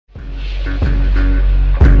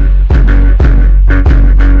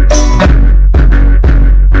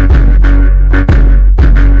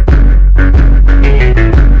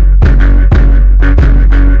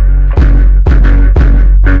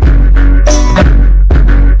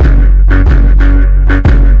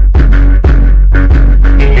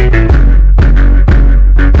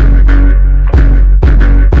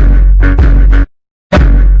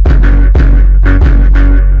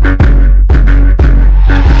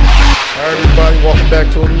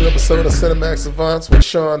back to a new episode of Cinemax Savants with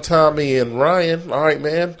Sean, Tommy, and Ryan. All right,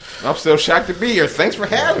 man. I'm still shocked to be here. Thanks for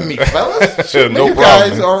having me, fellas. No you problem,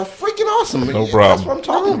 guys man. are freaking awesome. No That's problem. what I'm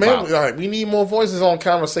talking about. Man. All right, we need more voices on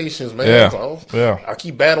conversations, man. Yeah. So Yeah. I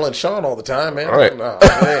keep battling Sean all the time, man. All right.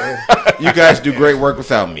 Man. You guys do great work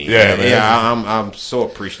without me. Yeah, man. I'm so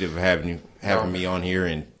appreciative of having me on here,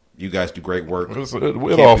 and you guys do great work. It Can't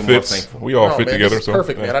all be more fits. thankful. We all No, fit man, together. this is So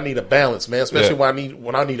perfect, yeah. man. I need a balance, man. Especially Yeah.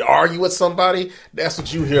 when I need to argue with somebody. That's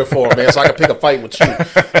what you here for, man. So I can pick a fight with you.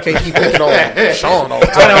 Can't keep picking on Sean all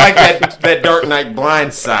the I time. don't like that Dark Knight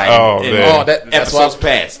Blind side. Oh, in man. That's episodes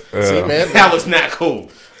past. See, man. That was not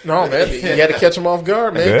cool. No, man. You had to catch him off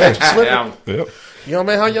guard, man. Yeah. Catch him slipping. Yep. Yo,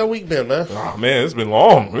 man, how your week been, man? Oh man, it's been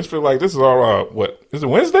long. It feels like this is our what is it,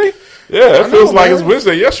 Wednesday? Yeah, it I feels know, like man. it's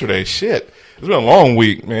Wednesday yesterday. Shit, it's been a long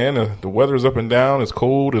week, man. The weather's up and down. It's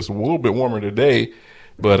cold. It's a little bit warmer today,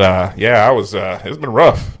 but yeah, it's been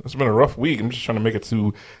rough. It's been a rough week. I'm just trying to make it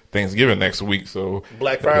to Thanksgiving next week. So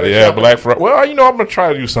Black Friday yeah, shopping? Black Friday. Well, I'm gonna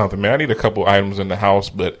try to do something, man. I need a couple items in the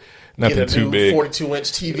house, but nothing Get a too new big.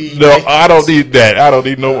 42-inch TV. No, man. I don't need that. I don't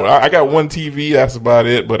need no. I got one TV. That's about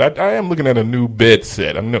it. But I am looking at a new bed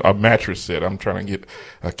set, a mattress set. I'm trying to get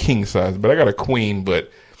a king size, but I got a queen. But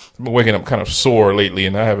I've been waking up kind of sore lately,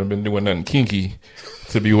 and I haven't been doing nothing kinky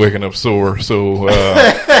to be waking up sore. So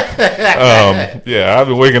yeah, I've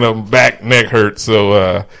been waking up back, neck hurt.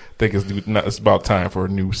 So I think it's about time for a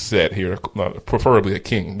new set here, preferably a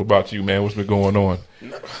king. What about you, man? What's been going on?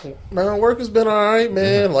 Man, work has been all right,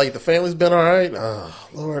 man. Like, the family's been all right.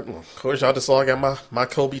 Lord, of course, y'all just saw I got my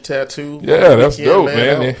Kobe tattoo. Yeah, that's Weekend, dope,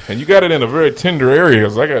 man. And you got it in a very tender area,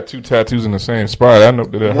 because I got two tattoos in the same spot. I know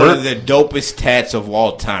that it One hurt. of the dopest tats of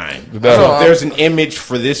all time. that- So if there's an image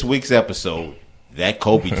for this week's episode, that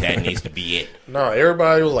Kobe tat needs to be it. No,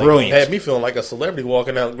 everybody was like, Brilliant. had me feeling like a celebrity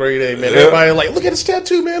walking out grade A, man. Yeah. Everybody like, look at this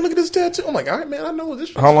tattoo, man. Look at this tattoo. I'm like, all right, man, I know what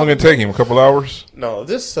this. How long did it take him? A couple hours? No,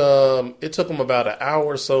 this it took him about an hour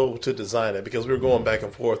or so to design it, because we were going back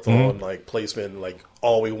and forth on like placement, like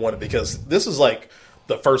all we wanted, because this is like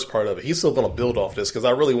the first part of it. He's still going to build off this, because I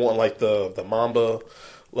really want like the Mamba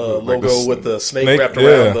logo with the snake wrapped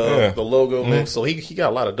around the logo, man. So he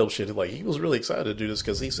got a lot of dope shit. Like, he was really excited to do this,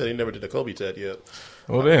 because he said he never did a Kobe tat yet.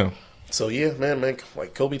 Oh, damn. So yeah, man,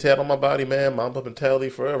 like Kobe tat on my body, man. Mamba mentality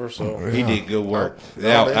forever. So He did good work.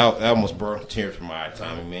 That almost brought tears from my eye,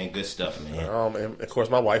 Tommy, man. Good stuff, man. and of course,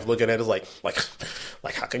 my wife looking at it is like,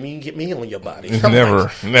 how can you get me on your body? Never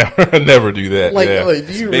do that. Like, yeah. like,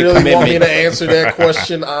 do you big really want me commitment. to answer that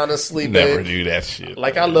question honestly, Never babe? do that shit.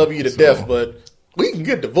 Like, I love you to death, but we can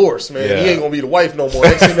get divorced, man. Yeah. He ain't gonna be the wife no more.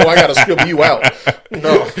 Next thing you know, I gotta scribble you out.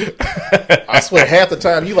 No, I swear, half the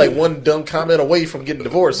time you like one dumb comment away from getting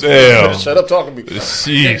divorced. Damn. You better shut up talking to me.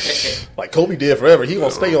 Sheesh. Like Kobe did forever. He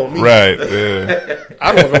gonna stay on me. Right. Yeah.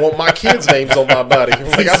 I don't even want my kids' names on my body.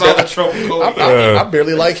 Like, I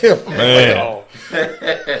barely like him. Man. Like, oh,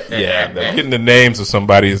 Yeah. Getting the names of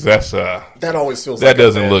somebody, that always feels that like a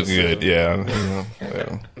doesn't bad look decision. good.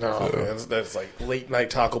 Yeah. No, man, that's like late night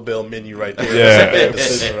Taco Bell menu right there. Yeah. That's a bad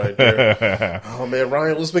decision right there. Oh man,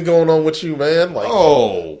 Ryan, what's been going on with you, man? Like,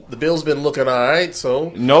 the Bills been looking all right.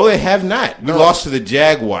 So No, they have not. We lost to the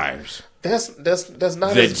Jaguars. that's not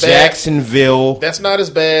The as bad. Jacksonville. That's not as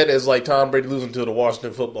bad as like Tom Brady losing to the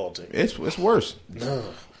Washington football team. It's worse.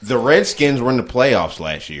 The Redskins were in the playoffs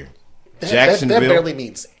last year. Jacksonville. That barely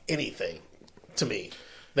means anything to me.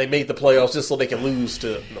 They made the playoffs just so they can lose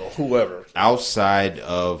to whoever. Outside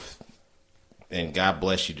of, and God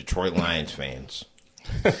bless you, Detroit Lions fans.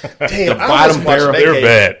 Damn, bottom barrel, they're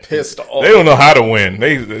bad. Pissed off. They don't know how to win.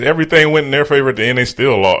 Everything went in their favor at the end. They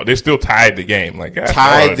still lost. They still tied the game. Like, God,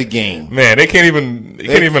 Tied the game. Man, they can't even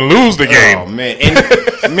lose the game. Oh man,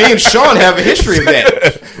 and me and Sean have a history of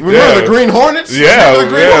that. Remember the Green Hornets? Yeah, Remember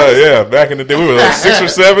the Green Hornets? yeah. Back in the day, we were like 6 or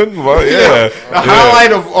 7. Well, yeah. The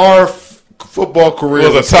highlight of our football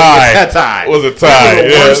career Was a tie. A tie. Was a tie. We were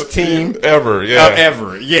the Yeah. worst team ever. Yeah.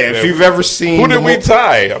 ever. Yeah, if you've ever seen Who did we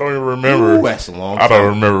tie? I don't even remember. Ooh, that's a long I time. don't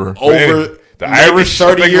remember. Over the maybe Irish.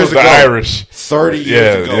 30 I think years it was the ago. Irish. 30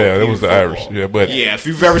 years ago. Yeah, it in was the football. Irish. Yeah, but Yeah, if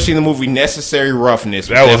you've ever seen the movie Necessary Roughness,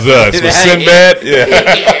 that was us. With Sinbad. Yeah.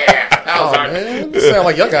 That was Oh, our man, it sound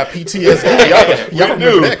like y'all got PTSD. Y'all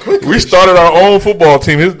remember that quickly. We started our own football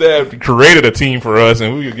team. His dad created a team for us,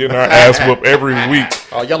 and we were getting our ass whooped every week.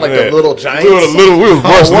 Oh, y'all like the Little Giants? We was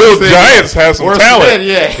worse. Little Giants had some worse talent. than,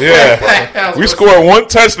 yeah. Yeah. We scored one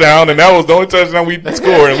touchdown, and that was the only touchdown we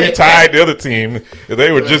scored, and we tied the other team.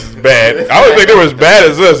 They were just as bad. I don't think they were as bad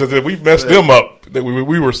as us. As if we messed them up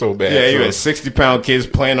We were so bad. Yeah, you so. had 60-pound kids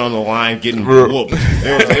playing on the line getting whooped.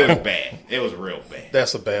 It was bad. It was real bad.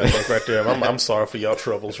 That's a bad look right there. I'm sorry for y'all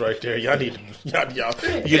troubles right there. Y'all need y'all.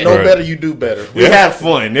 You know better, you do better. We had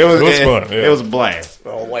fun. It was fun. Yeah. It was a blast.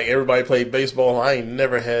 Like everybody played baseball. I ain't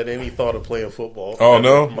never had any thought of playing football. Oh,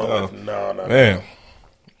 no? No. Man.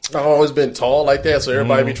 I've always been tall like that, so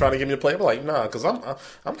everybody be trying to get me to play. I'm like, nah, because I'm kind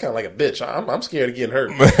of like a bitch. I'm scared of getting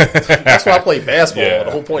hurt. That's why I play basketball. Yeah,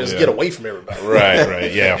 The whole point is to get away from everybody.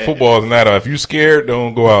 Right. Yeah, football is not. If you scared,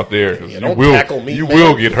 don't go out there. Don't tackle me. You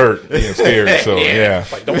will get hurt being scared. So yeah.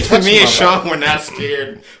 Like, don't touch Me and Sean were not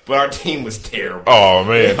scared, but our team was terrible. Oh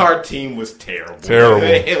man, our team was terrible. Terrible.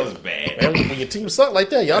 It was bad. Man, when your team suck like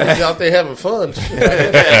that, y'all be out there having fun.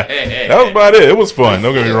 that was about it. It was fun.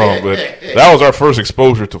 Don't get me wrong, but that was our first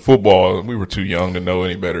exposure to football. We were too young to know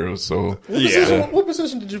any better. So What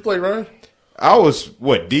position did you play, Ryan? I was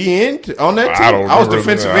D end on that team. I don't I was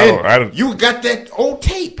remember. defensive I end. don't- You got that old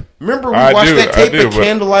tape. Remember we I watched do, that I tape do, at but-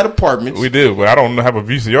 Candlelight Apartments. we did, but I don't have a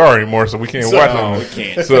VCR anymore, so we can't watch no, it. we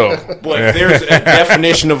can't. So, But if there's a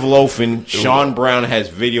definition of loafing, Sean Brown has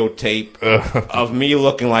videotape of me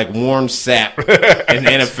looking like Warren Sapp in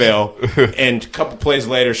the NFL, and a couple plays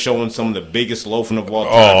later showing some of the biggest loafing of all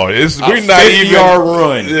time. we're not even 50-yard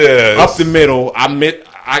run, Yeah, up the middle.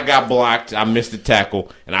 I got blocked. I missed the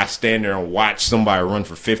tackle, and I stand there and watch somebody run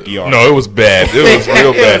for 50 yards. No, it was bad. It was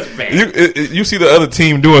real It bad. was bad. You see the other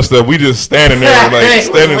team doing stuff. We just standing there, like It was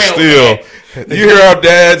standing real still. bad. You hear our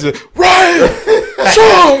dads, Ryan,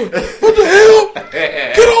 Sean, what the hell?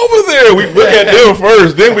 Get over there. We look at them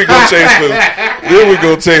first, then we go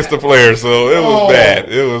chase the players. So it was bad.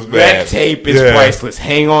 It was bad. That tape is priceless.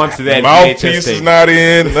 Hang on to that Mouthpiece VHS is tape. not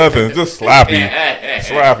in. Nothing. Just sloppy.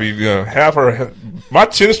 My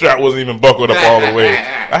chin strap wasn't even buckled up all the way.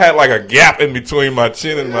 I had like a gap in between my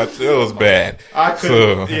chin and my. It was bad. I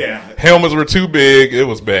couldn't. Yeah. Helmets were too big. It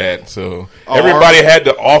was bad. So everybody had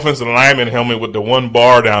the offensive lineman helmet with the one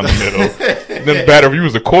bar down the middle. It didn't matter if you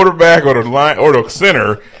was the quarterback or the line or the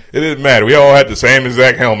center. It didn't matter. We all had the same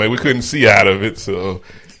exact helmet. We couldn't see out of it. So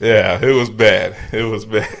yeah, it was bad. It was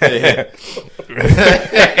bad.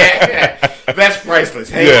 That's priceless.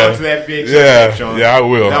 Hang on to that VHS tape, Sean. Yeah, I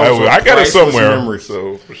will. I got it somewhere. Memory.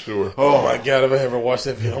 So for sure. Oh my God! If I ever watch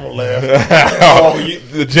that video, I'm gonna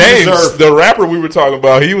laugh. James, the rapper we were talking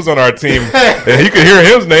about, he was on our team, and he could hear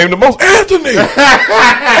his name the most. Anthony.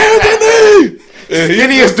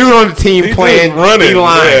 Skinniest dude on the team playing running,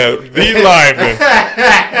 D-line. D-lineman.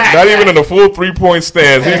 Not even in a full 3-point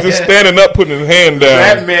stance. He's just standing up, putting his hand down.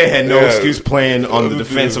 That man had no excuse playing on the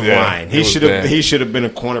defensive line. He should have been a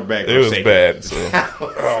cornerback. It was bad. So.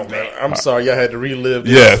 Oh man, I'm sorry y'all had to relive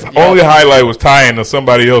this. Yes, only highlight was tying to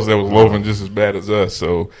somebody else that was loafing just as bad as us.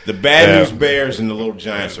 So the Bad News Bears and the Little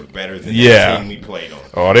Giants are better than the team we played on.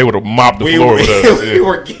 Oh, they would have mopped the floor with us. We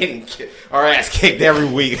were getting our ass kicked every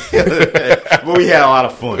week, but we had a lot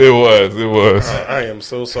of fun. It was. I am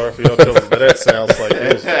so sorry for y'all children, but that sounds like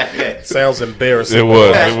it sounds embarrassing. It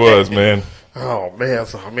was, man. Oh man,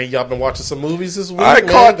 so y'all been watching some movies this week. I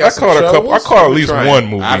caught at least one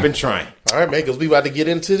movie. I've been trying. All right, man, because we about to get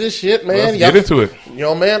into this shit, man. Let's get into it.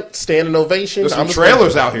 Man, standing ovation. There's some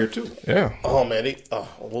trailers out here too. Yeah. Oh man,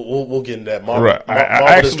 we'll get into that. Marvel, Right.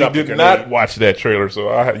 I actually did not watch that trailer, so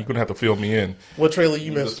you're gonna have to fill me in. What trailer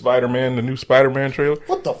you The missed? the new Spider-Man trailer.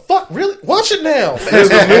 What the fuck? Really? Watch it now. There's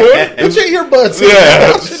a new one? Put your earbuds in.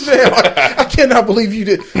 Yeah. Watch it now. I cannot believe you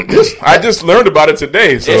did. I just learned about it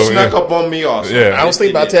today, so It snuck up on me also. Yeah. I was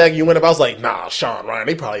thinking about tagging you in, but I was like, nah, Sean, Ryan,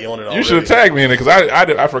 they probably own it already. you should have tagged me in it because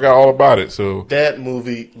I forgot all about it. So That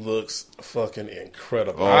movie looks fucking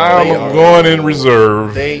incredible. I'm going in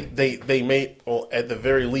reserve. They made, well, at the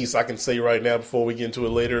very least, I can say right now before we get into it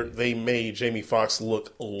later, they made Jamie Foxx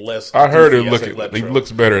look less. I heard he Electro.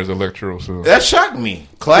 looks better as Electro. So That shocked me.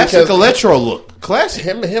 Classic Electro look. Classic.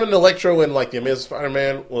 Him and Electro and like the Amazing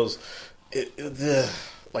Spider-Man was. It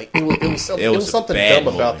was something bad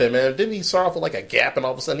dumb about movie. that, man. Didn't he start off with like a gap and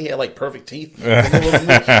all of a sudden he had like perfect teeth? I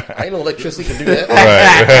didn't know electricity can do that.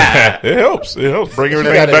 right. It helps bring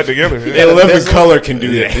everything back together. And Living Color can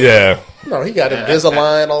do that. Yeah. No, he got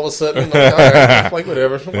Invisalign all of a sudden. Like, all right, like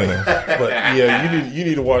whatever. But yeah, you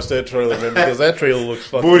need to watch that trailer, man, because that trailer looks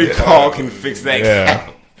fucking. Booty Call can fix that. Yeah.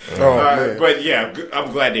 Man. But yeah,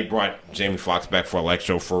 I'm glad they brought Jamie Foxx back for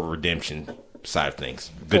Electro for redemption side of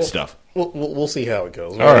things. Good stuff. We'll see how it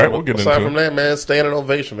goes. All right, we'll get into it. Aside from that, man, standing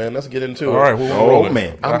ovation, man. Let's get into it. All right, we'll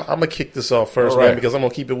man. I'm going to kick this off first, All right. man, because I'm going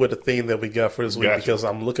to keep it with the theme that we got for this week, Gotcha. because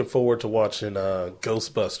I'm looking forward to watching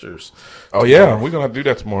Ghostbusters. Oh, yeah, we're going to do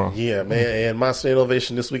that tomorrow. Yeah, man, and my standing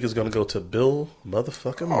ovation this week is going to go to Bill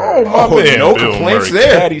motherfucking Murray. Oh, my man, no Bill complaints Murray.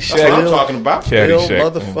 there. Caddyshack. That's what I'm talking about. Bill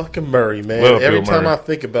Caddyshack. motherfucking Murray, man. Love Every Bill time Murray. I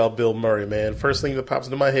think about Bill Murray, man, first thing that pops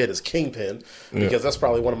into my head is Kingpin, because that's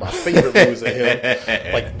probably one of my favorite movies of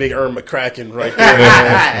him. Like Big Erm McCracken right there,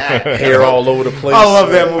 man. Hair all over the place. I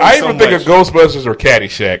love that movie. I so even think much. of Ghostbusters or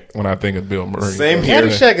Caddyshack when I think of Bill Murray. Same here.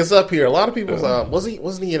 Caddyshack is up here. A lot of people's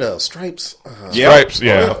wasn't he in Stripes? Stripes,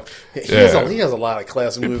 yeah. He has a lot of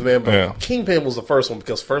classic movies, man. But Yeah. Kingpin was the first one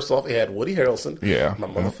because first off, it had Woody Harrelson. Yeah. My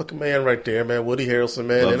motherfucking man right there, man. Woody Harrelson,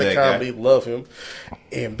 man. Love In the that comedy, guy. love him.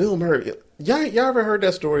 And Bill Murray. Y'all ever heard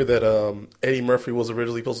that story that Eddie Murphy was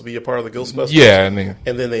originally supposed to be a part of the Ghostbusters? Yeah, and then,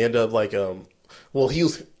 And then they end up like well,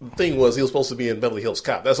 the thing was he was supposed to be in Beverly Hills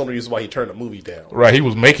Cop. That's the only reason why he turned the movie down. right, he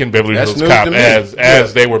was making Beverly That's Hills news Cop to me.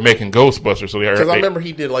 as they were making Ghostbusters. So Because I remember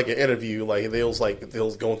he did like an interview, like they was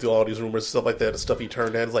going through all these rumors and stuff like that, the stuff he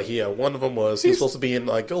turned down. It's like, yeah, one of them was he was supposed to be in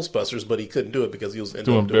like Ghostbusters, but he couldn't do it because he was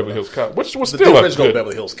doing Beverly Hills Cop, which was the still a original good,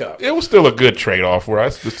 Beverly Hills Cop. it was still a good trade off. Right,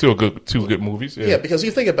 it's still two good movies. Yeah, because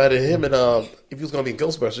you think about it, him and if he was going to be in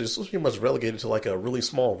Ghostbusters, he was pretty much relegated to like a really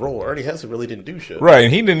small role. Ernie Hesse really didn't do shit. Right,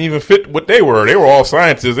 and he didn't even fit what they were. They were all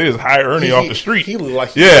scientists. They just hired Ernie off the street. He looked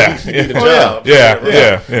like he needed a Oh, job.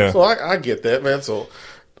 Yeah. So I get that, man. So,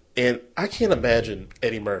 and I can't imagine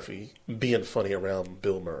Eddie Murphy being funny around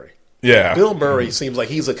Bill Murray. Yeah. Bill Murray seems like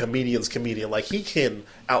he's a comedian's comedian. Like he can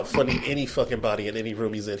out-funny any fucking body in any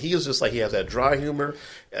room he's in. He is just like he has that dry humor,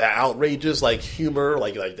 outrageous like humor,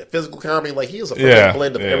 like the physical comedy. Like he is a perfect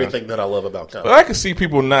blend of everything that I love about comedy. But I can see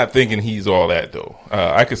people not thinking he's all that though.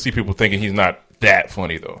 I can see people thinking he's not that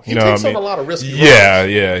funny though. He know takes what I mean? on a lot of risky Yeah,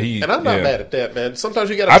 roles. yeah. And I'm not mad at that, man. Sometimes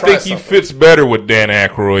you got to I try think he something. fits better with Dan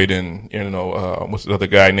Aykroyd and what's the other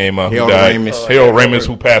guy named who Harold died? Ramis. Harold Ramis,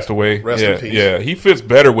 who passed away. Rest in peace. Yeah, he fits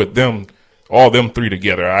better with them, all them three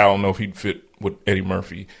together. I don't know if he'd fit with Eddie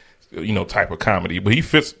Murphy, type of comedy, but he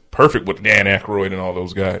fits perfect with Dan Aykroyd and all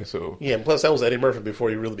those guys. So Yeah, and plus that was Eddie Murphy before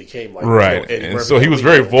he really became like right, Eddie and Murphy. so he was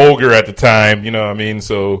very vulgar at the time. You know what I mean?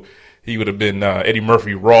 So he would have been Eddie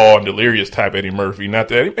Murphy, raw and delirious type Eddie Murphy. Not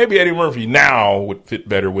that maybe Eddie Murphy now would fit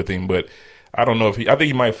better with him, but I don't know if I think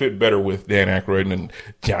he might fit better with Dan Aykroyd and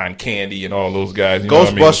John Candy and all those guys. You know what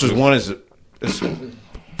I mean? Ghostbusters 1 is a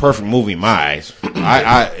perfect movie in my eyes.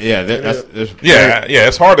 That's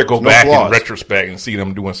It's hard to go no back flaws. in retrospect and see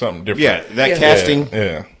them doing something different. yeah, that casting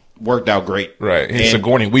Yeah. worked out great. Right. He had And-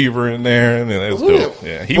 Sigourney Weaver in there, and it was Ooh. dope.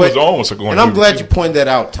 Yeah, he But- was almost Sigourney And I'm Weaver, glad too. you pointed that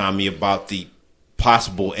out, Tommy, about the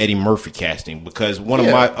possible Eddie Murphy casting, because one of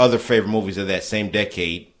my other favorite movies of that same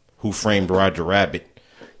decade, Who Framed Roger Rabbit,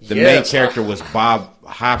 the main Yes. character was Bob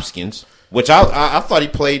Hopkins, which I thought he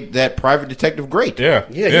played that private detective great. Yeah.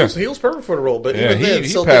 He was perfect for the role. But Yeah, even then, he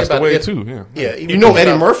still passed thinking about away it, too. Yeah. even You know, thinking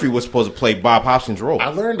Eddie about- Murphy was supposed to play Bob Hopkins' role. I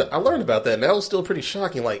learned about that, and that was still pretty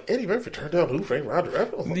shocking. Like Eddie Murphy turned down Who Framed Roger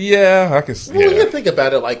Rabbit. I was like, Yeah, I can see. well, Yeah. you think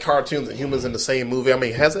about it, like cartoons and humans in the same movie. I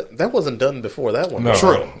mean, that wasn't done before that one? No,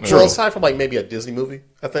 True. Well, aside from like maybe a Disney movie,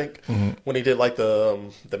 I think when he did like the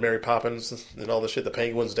Mary Poppins and all the shit, the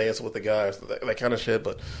penguins dancing with the guys, that kind of shit.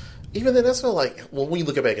 But even then, that's felt like when you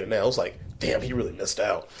look back at it now, it's like, damn, he really missed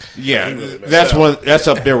out. Yeah, He really missed that's out. that's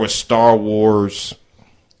up there with Star Wars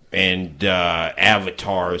and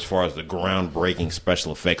Avatar as far as the groundbreaking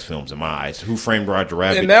special effects films in my eyes. Who Framed Roger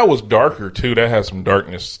Rabbit? And that was darker too. That has some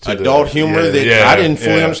darkness to Adult humor that I didn't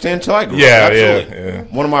fully understand until I grew up. Absolutely. Yeah.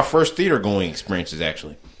 One of my first theater going experiences,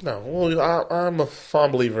 actually. No, well, I'm a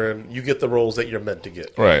fond believer in you get the roles that you're meant to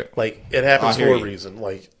get. Right. Like it happens I hear for a you. reason.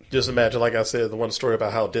 Like just imagine, like I said, the one story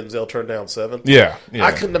about how Denzel turned down Seven. Yeah.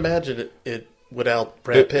 I couldn't imagine it without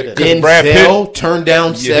Brad Pitt in it. Because Brad Denzel turned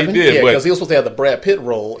down Yeah, he Seven. did. Yeah, but because he was supposed to have the Brad Pitt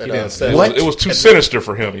role in Seven. What? It was too sinister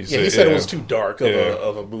for him. He said. Yeah, he said it was too dark of, Yeah.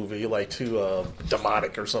 of a movie, like too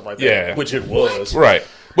demonic or something like that. Yeah. Which it was. Right.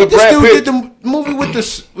 But This Brad dude Pitt. did the movie with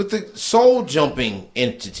the soul jumping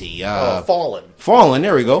entity. Fallen. Fallen,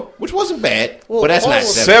 there we go. Which wasn't bad, Well, but that's not Fallen-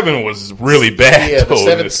 Seven. Seven was really bad, Yeah, the though,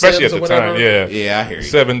 Seven especially at Sins the or time. whatever. Yeah, Yeah, I hear you.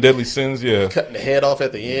 Seven Deadly Sins. Yeah, Cutting the head off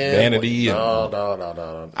at the end. Vanity Like, and-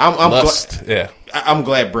 no. I'm Lust. Yeah, I'm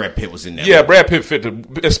glad Brad Pitt was in that. yeah. Brad Pitt fit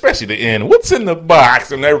especially the end. What's in the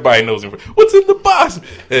box? And everybody knows him. What's in the box?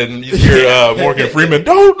 And you hear Morgan Freeman,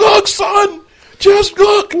 "Don't look, son. Just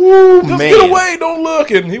look. Just man. get away. Don't look."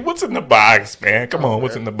 And he, "What's in the box, man? Come on.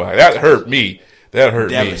 What's in the box?" That hurt me. That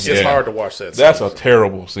hurt me. It's hard to watch that. That's a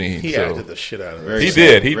terrible scene. He acted the shit out of it. He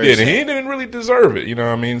did, and he didn't really deserve it. You know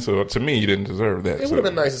what I mean? So to me, he didn't deserve that. It would have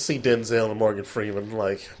been nice to see Denzel and Morgan Freeman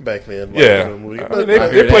like back then. Yeah,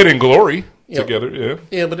 they played in Glory together.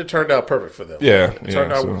 Yeah, but it turned out perfect for them. Yeah, it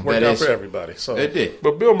turned out worked out for everybody. So it did.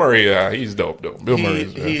 But Bill Murray, he's dope though. Bill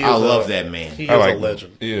Murray, I love that man. He is a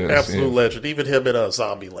legend. Absolute legend. Even him in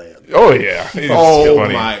Zombieland. Oh yeah.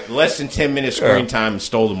 My less than 10 minutes screen time and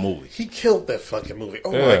stole the movie. He killed that fucking movie.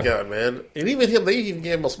 Oh my god, man! And even him, they even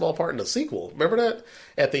gave him a small part in the sequel. Remember that?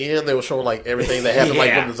 At the end, they were showing like everything that happened,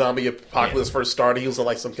 like when the zombie apocalypse first started. He was at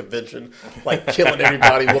like some convention, like killing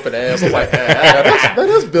everybody, whooping ass. I'm like, that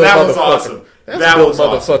is Bill. That was awesome. That's Bill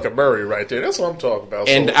motherfucking Murray right there. That's what I'm talking about.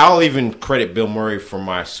 And I'll even credit Bill Murray for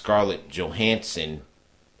my Scarlett Johansson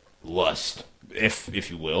lust, if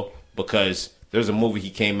you will, because there's a movie he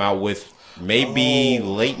came out with maybe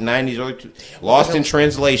late 90s, early Lost in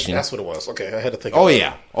Translation. That's what it was. Okay, I had to think. Oh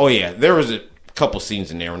yeah. There was a couple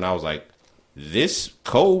scenes in there, and I was like, this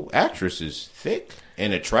co-actress is thick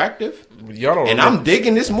and attractive, I'm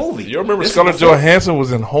digging this movie. You remember Scarlett Johansson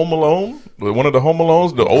was in Home Alone, one of the Home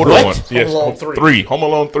Alones, the older one. Yes, Home Alone 3. Home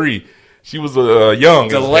Alone 3. She was young.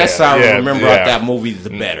 The less I remember about that movie, the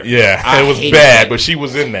better. Yeah, it was bad, but she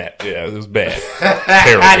was in that. Yeah, it was bad.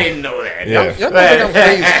 Terrible. I didn't know that. Yeah. Y'all might think I'm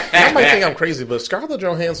crazy. Y'all might think I'm crazy, but Scarlett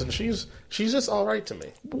Johansson, she's just all right to me.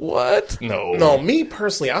 What? No, me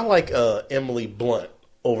personally, I like Emily Blunt.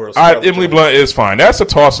 Emily Blunt is fine. That's a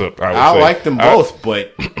toss-up. I like them both,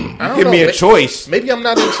 but give me a choice. Maybe I'm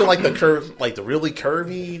not into like the really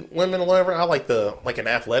curvy women or whatever. I like an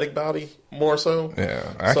athletic body more so.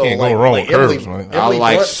 Yeah, I can't go wrong with curves. I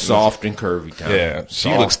like Blunt, soft and curvy. Yeah,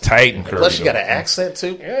 she looks tight and curvy. Plus, she got an accent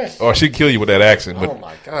too. Yeah. Oh, she'd kill you with that accent. But, oh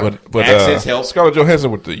my god! But accents help. Scarlett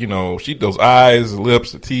Johansson with those eyes, the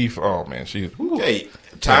lips, the teeth. Oh man, Hey,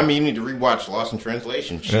 Tommy, you need to rewatch Lost in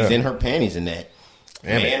Translation. She's in her panties in that.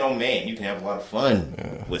 Man, oh man, you can have a lot of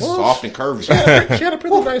fun with soft and curvy. She had a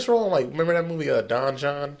pretty nice role. Like, remember that movie Don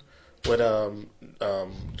John with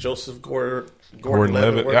Joseph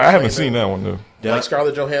Gordon-Levitt? I haven't seen that one though. Like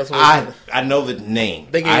Scarlett Johansson. I know the name.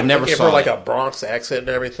 I never saw her like a Bronx accent and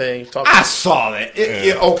everything. I saw that.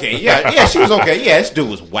 She was okay. Yeah, this dude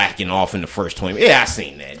was whacking off in the first 20 minutes. Yeah, I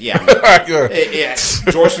seen that. Yeah,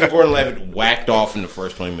 Joseph Gordon-Levitt whacked off in the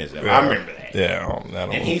first 20 minutes. I remember that. Yeah,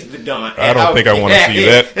 and he's the Don. I don't think I want to see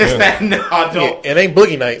that. No, I don't. It ain't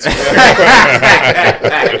Boogie Nights.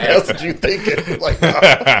 That's what you thinking. Like,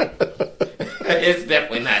 it's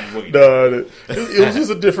definitely not Boogie. No, it was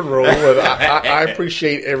just a different role. But I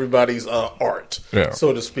appreciate everybody's art,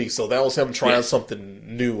 so to speak. So that was him trying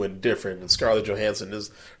something new and different. And Scarlett Johansson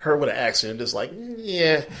is her with an accent, just like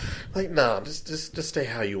just stay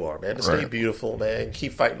how you are, man. Just stay beautiful, man.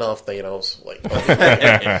 Keep fighting off Thanos. Like,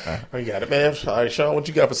 you got it, man. All right, Sean, what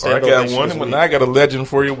you got for stand-up? I got one, and I got a legend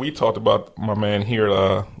for you. We talked about my man here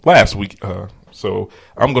last week. So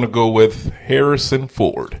I'm going to go with Harrison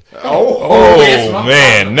Ford. Oh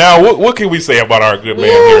man! Now what can we say about our good man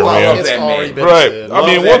here, man? It's already been right? said. I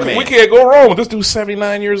mean, we can't go wrong with this dude.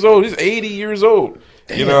 79 years old. He's 80 years old.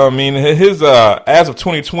 Damn. You know what I mean? His as of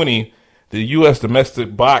 2020, the U.S.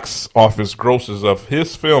 domestic box office grosses of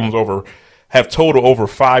his films have totaled over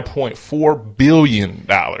 $5.4 billion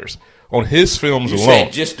on his films alone.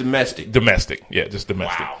 Said just domestic. Domestic, yeah, just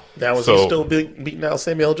domestic. Wow. Now, is he still beating out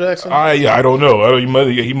Samuel L. Jackson? I don't know.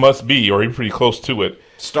 He must be, or he's pretty close to it.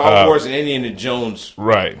 Star Wars and Indiana Jones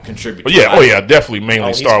contribute. Definitely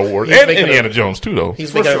mainly Star Wars and Indiana Jones too, though.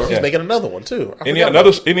 He's making another one too.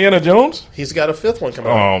 Indiana Jones? He's got a fifth one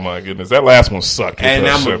coming out. Oh my goodness, that last one sucked. And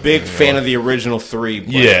I'm a big fan of the original three.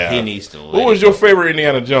 But he needs to. What was your favorite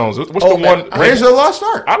Indiana Jones? What's the one? Raiders of the Lost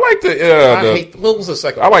Ark. I like the. What was the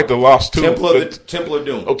second? I like the Lost Two. Temple of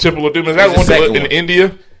Doom. Oh, Temple of Doom. Is that one in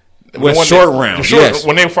India? With Short Round. Yes.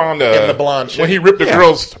 When they found the blonde chick. when he ripped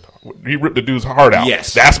he ripped the dude's heart out.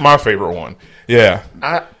 Yes, that's my favorite one. Yeah,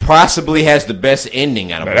 possibly has the best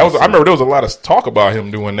ending out of it. I remember there was a lot of talk about him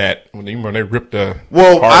doing that when they ripped the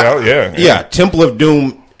heart out. Yeah. Temple of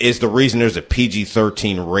Doom is the reason there's a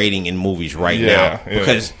PG-13 rating in movies now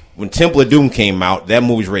because. When Temple of Doom came out, that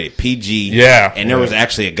movie's rated PG. And there was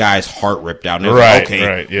actually a guy's heart ripped out. And it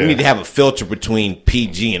was we need to have a filter between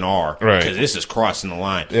PG and R because this is crossing the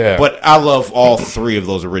line. Yeah. But I love all three of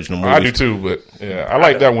those original movies. I do too, but I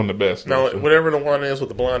like that one the best. No, whatever the one is with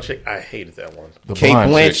the blonde chick, I hated that one. Kate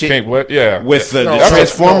Blanchett. With the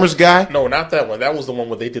Transformers guy? No, not that one. That was the one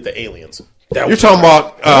where they did the aliens. You're talking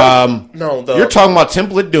about you're talking about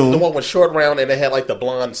Temple of Doom. The one with Short Round and they had like the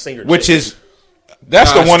blonde singer. Which is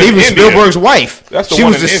That's the one Steven in India. Spielberg's wife. That's the she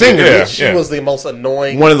one was in the India. singer. Yeah. She was the most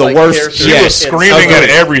annoying. One of the worst. characters. She was screaming at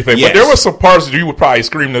everything. Yes. But there was some parts that you would probably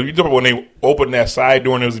scream. You know when they opened that side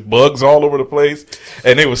door and there was bugs all over the place,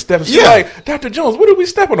 and they were stepping. She's like, Dr. Jones, what are we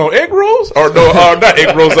stepping on? Egg rolls? Or no, not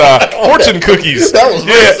egg rolls. Fortune cookies. That was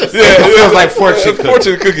racist. It feels like fortune cookies.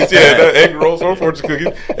 Fortune cookies. Yeah, not egg rolls or fortune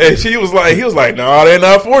cookies. And he was like, no, they're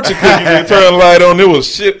not fortune cookies. They turned the light on. There was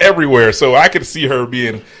shit everywhere. So I could see her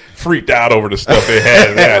being freaked out over the stuff they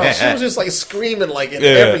had. She was just like screaming like in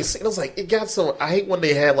every scene. It was like it got so. I hate when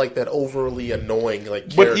they had like that overly annoying like.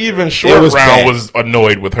 But character. even Short Round was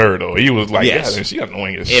annoyed with her though. He was like, "Yeah, she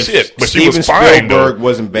annoying as shit." But she was fine though. Spielberg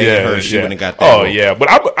wasn't banging her, she wouldn't have got that. Oh yeah,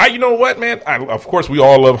 but I, you know what, man? Of course, we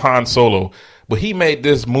all love Han Solo, but he made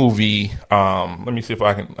this movie. Let me see if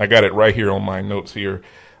I can. I got it right here on my notes here.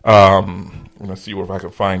 Let's see if I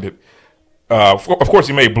can find it. Of course,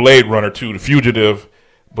 he made Blade Runner 2, The Fugitive.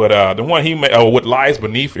 But the one he made, What Lies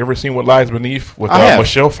Beneath. You ever seen What Lies Beneath with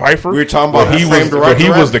Michelle Pfeiffer? We were talking about where he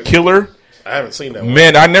was the killer. I haven't seen that one.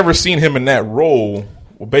 Man, I never seen him in that role.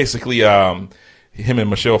 Well, basically, him and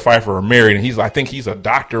Michelle Pfeiffer are married, and I think he's a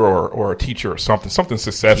doctor or a teacher or something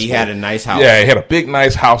successful. He had a nice house. Yeah, he had a big,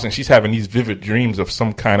 nice house, and she's having these vivid dreams of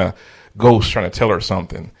some kind of ghost trying to tell her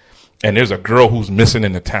something. And there's a girl who's missing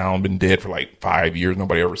in the town, been dead for like 5 years,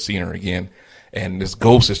 nobody ever seen her again. And this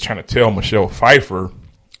ghost is trying to tell Michelle Pfeiffer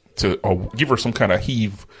to give her some kind of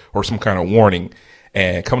heave or some kind of warning.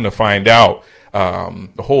 And come to find out,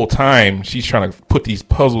 the whole time she's trying to put these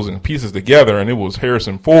puzzles and pieces together, and it was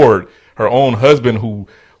Harrison Ford, her own husband, who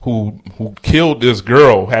killed this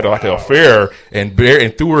girl, had like an affair, and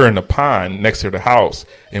threw her in the pond next to the house.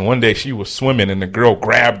 And one day she was swimming, and the girl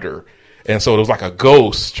grabbed her, and so it was like a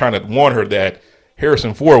ghost trying to warn her that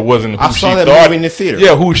Harrison Ford wasn't who she thought. Movie in the theater.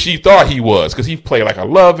 Yeah, who she thought he was, because he played like a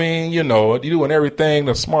loving, doing everything,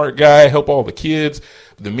 the smart guy, help all the kids.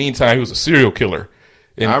 In the meantime, he was a serial killer,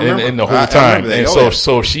 in the whole time. And so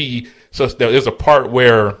there's a part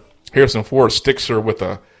where Harrison Ford sticks her with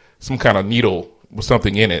some kind of needle with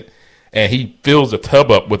something in it, and he fills the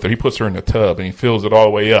tub up with her. He puts her in the tub, and he fills it all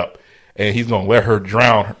the way up, and he's going to let her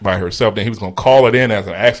drown by herself. Then he was going to call it in as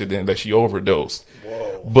an accident that she overdosed.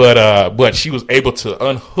 But she was able to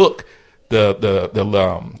unhook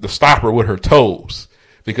the stopper with her toes,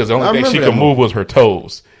 because the only thing she could move was her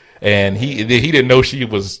toes. And he didn't know she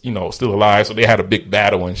was still alive, so they had a big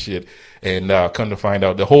battle and shit. And come to find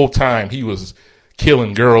out, the whole time he was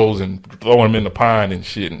killing girls and throwing them in the pond and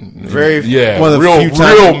shit. Real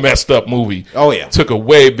messed up movie. Oh yeah, took a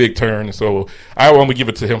way big turn. So I want to give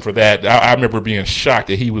it to him for that. I remember being shocked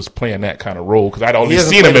that he was playing that kind of role, because I'd only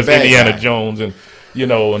seen him as Indiana Jones and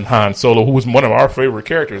and Han Solo, who was one of our favorite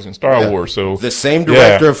characters in Star Wars. So the same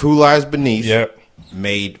director of Who Lies Beneath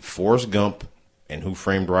made Forrest Gump and Who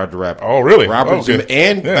Framed Roger Rabbit. Oh, really?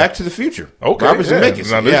 And Back to the Future. Okay, Robert Zemeckis.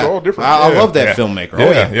 Now, they're all different. I love that filmmaker.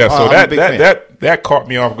 So that caught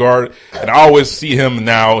me off guard, and I always see him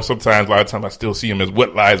now. Sometimes, a lot of times, I still see him as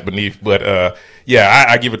What Lies Beneath. But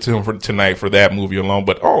I give it to him for tonight for that movie alone.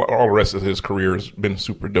 But all the rest of his career has been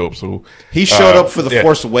super dope. So he showed up for The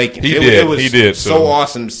Force Awakens. He did. So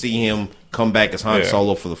awesome to see him come back as Han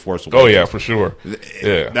Solo for The Force Awakens. Oh yeah, for sure.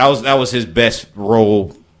 Yeah, that was his best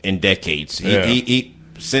role in decades. He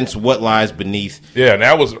since What Lies Beneath. Yeah, and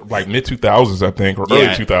that was like mid-2000s, I think, or early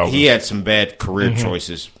 2000s. He had some bad career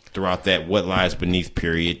choices throughout that What Lies Beneath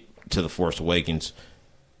period to The Force Awakens.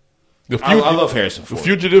 I love Harrison Ford. The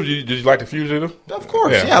Fugitive, did you like The Fugitive? Of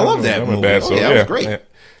course, I love that movie. That was great. Yeah.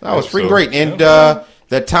 That was pretty great. And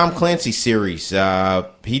that Tom Clancy series,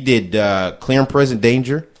 he did Clear and Present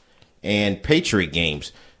Danger and Patriot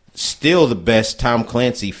Games. Still the best Tom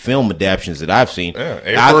Clancy film adaptions that I've seen.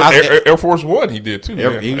 Yeah, Air Force One he did too.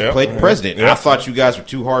 He played the president. Yeah. I thought you guys were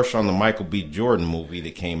too harsh on the Michael B. Jordan movie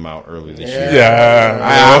that came out earlier this year. Yeah,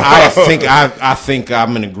 I think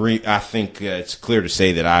I'm in agree. I think it's clear to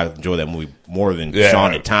say that I enjoy that movie more than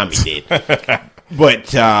Sean and Tommy did. But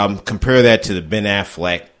compare that to the Ben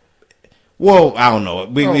Affleck. Well, I don't know.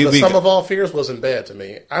 The Sum of All Fears wasn't bad to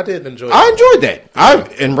me. I did enjoy it. I enjoyed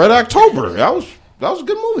that. In Red October, that was a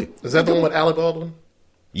good movie. Is that the one with Alec Baldwin?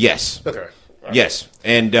 Yes. Okay. Right. Yes.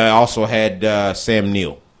 And also had Sam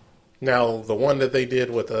Neill. Now, the one that they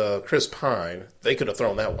did with Chris Pine, they could have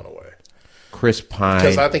thrown that one away. Chris Pine.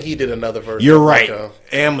 Because I think he did another version. You're right.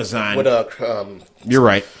 Amazon. With You're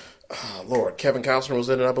right. Oh, Lord, Kevin Costner was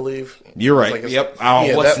in it, I believe. You're right. Yep.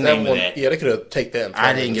 What's the name of that? Yeah, they could have taken that.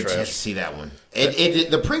 I didn't get a chance to see that one.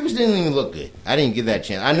 The previews didn't even look good. I didn't get that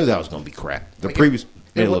chance. I knew that was going to be crap. The previews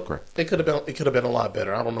didn't look crap. It could have been a lot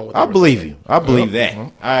better. I don't know what. I believe you. I believe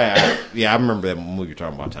that. I remember that movie you're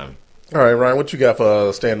talking about, Tommy. All right, Ryan, what you got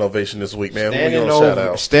for standing ovation this week, man? Who we gonna shout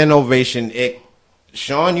out? Standing ovation.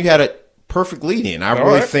 Sean, you had a perfect lead in. I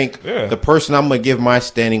really think the person I'm going to give my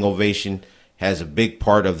standing ovation has a big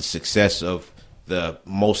part of the success of the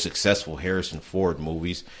most successful Harrison Ford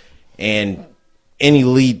movies. And any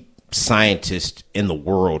lead scientist in the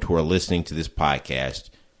world who are listening to this podcast,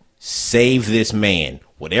 save this man.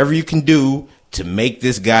 Whatever you can do to make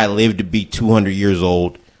this guy live to be 200 years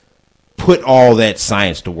old, put all that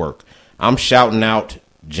science to work. I'm shouting out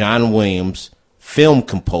John Williams, film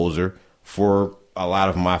composer for a lot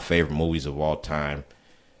of my favorite movies of all time.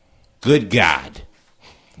 Good God.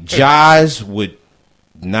 Jaws would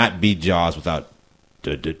not be Jaws without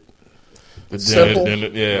Simple.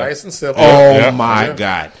 Nice and simple. Oh, my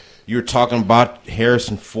God. You're talking about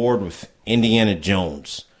Harrison Ford with Indiana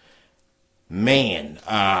Jones. Man,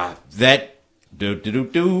 that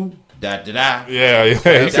do-do-do-do. Da-da-da. Yeah, he's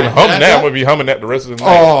gonna hum that. I'm gonna be humming that the rest of the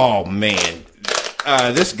night. Oh man,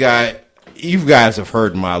 this guy. You guys have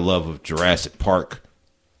heard my love of Jurassic Park.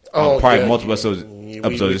 Probably multiple episodes. We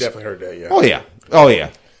definitely heard that. Yeah. Oh yeah.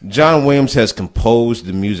 John Williams has composed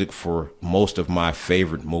the music for most of my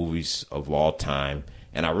favorite movies of all time,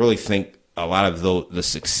 and I really think a lot of the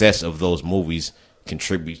success of those movies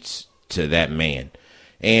contributes to that man.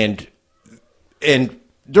 And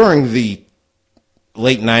during the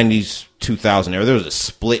late 90s, 2000 era, there was a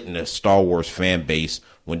split in the Star Wars fan base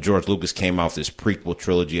when George Lucas came out with this prequel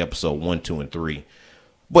trilogy, episode 1, 2, and 3.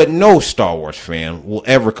 But no Star Wars fan will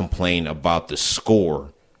ever complain about the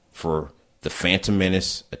score for The Phantom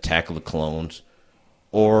Menace, Attack of the Clones,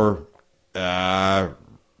 or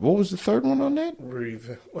what was the third one on that?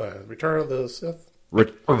 Return of the Sith?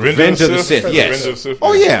 Revenge of the Sith, yes.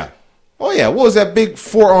 Oh, yeah. What was that big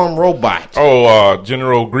four-armed robot?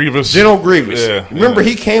 General Grievous. Yeah, remember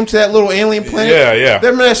he came to that little alien planet? Yeah.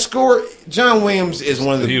 Remember that score? John Williams is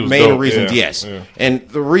one of the main reasons, yes. Yeah. And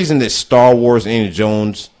the reason that Star Wars, Indiana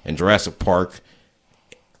Jones, and Jurassic Park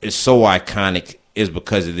is so iconic is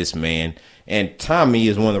because of this man. And Tommy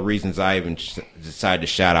is one of the reasons I even decided to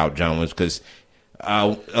shout out John Williams, because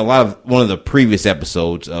one of the previous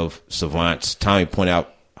episodes of Savants, Tommy pointed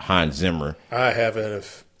out Hans Zimmer. I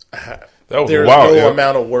haven't. There's no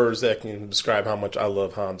amount of words that can describe how much I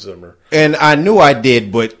love Hans Zimmer. And I knew I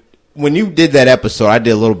did, but when you did that episode, I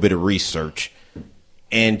did a little bit of research.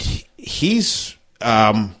 And he's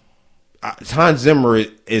Hans Zimmer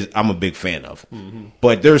is I'm a big fan of. Mm-hmm.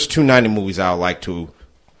 But there's 290 movies I would like to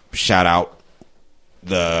shout out.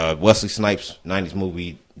 The Wesley Snipes 90s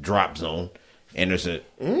movie Drop Zone. And there's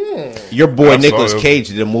your boy Nicolas Cage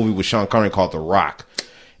did a movie with Sean Connery called The Rock.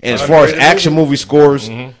 And as far as action movie scores,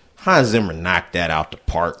 Hans Zimmer knocked that out the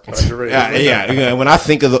park. Yeah. When I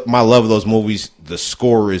think of my love of those movies, the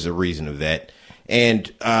score is a reason of that.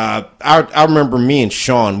 And I remember me and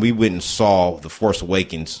Sean, we went and saw The Force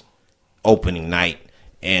Awakens opening night,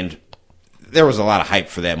 and there was a lot of hype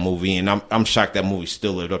for that movie. And I'm shocked that movie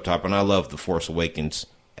still lived up top. And I love The Force Awakens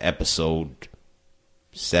episode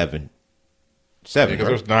 7. Because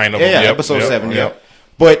there's 9 of them. Yeah, episode 7. Yep.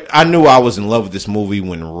 But I knew I was in love with this movie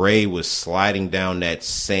when Rey was sliding down that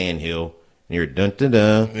sand hill. And you're dun dun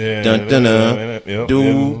dun dun dun dun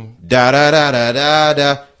do da da da da da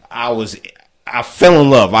da. I fell in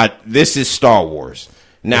love. This is Star Wars.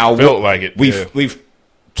 Now it felt like it. We've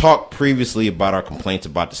talked previously about our complaints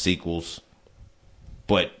about the sequels,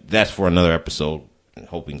 but that's for another episode. I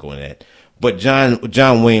hope we can go into that. But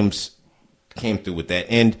John Williams came through with that,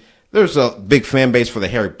 and there's a big fan base for the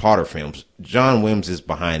Harry Potter films. John Williams is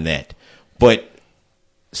behind that. But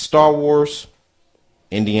Star Wars,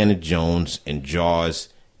 Indiana Jones, and Jaws,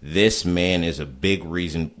 this man is a big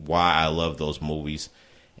reason why I love those movies.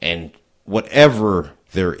 And whatever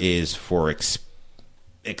there is for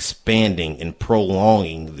expanding and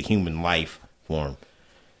prolonging the human life form,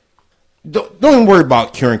 don't even worry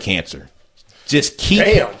about curing cancer. Just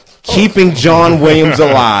keeping John Williams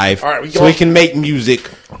alive so he can make music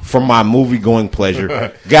for my movie-going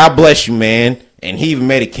pleasure. God bless you, man. And he even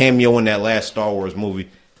made a cameo in that last Star Wars movie.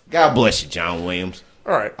 God bless you, John Williams.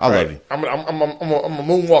 All right. I love you. I'm going to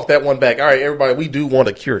moonwalk that one back. All right, everybody, we do want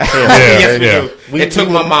to cure cancer. It took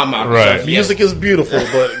my mom out. Right. Music is beautiful,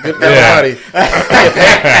 but good body.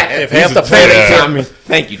 If half the planet...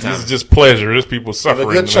 Thank you, Tommy. This is just pleasure. There's people suffering.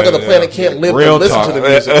 A good chunk of the planet can't live to listen to the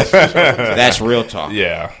music. That's real talk.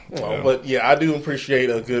 Yeah. But I do appreciate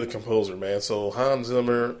a good composer, man. So Hans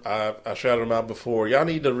Zimmer, I shouted him out before. Y'all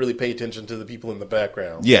need to really pay attention to the people in the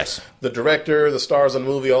background. Yes. The director, the stars of the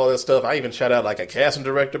movie, all that stuff. I even shout out like a casting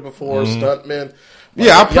director before, stuntmen.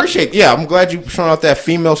 Yeah, I appreciate. Yeah, I'm glad you showing out that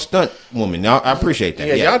female stunt woman. I appreciate that.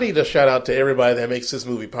 Yeah, y'all need to shout out to everybody that makes this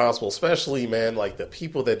movie possible, especially, man, like the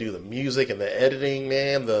people that do the music and the editing,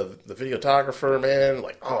 man, the videographer, man.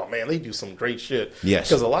 Like, oh, man, they do some great shit. Yes.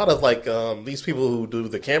 Because a lot of, like, these people who do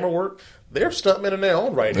the camera work, they're stuntmen in their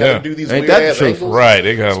own right. Yeah. How to do these Ain't weird that ass the angles. Right,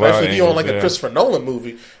 they got a lot of especially if you on like angles, a Christopher Nolan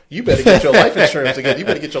movie. You better get your life insurance together. You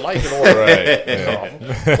better get your life in order. Right.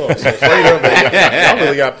 Yeah. So straight up, man, y'all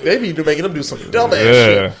really got maybe you making them do some dumb ass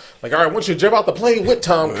shit. Like, all right, once you jump out the plane with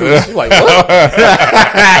Tom Cruise, you're like, what?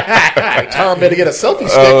 Like, Tom better get a selfie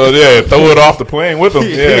stick. Oh, yeah, throw it off the plane with him.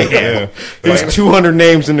 Yeah. There's 200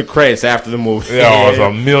 names in the credits after the movie. Yeah, it's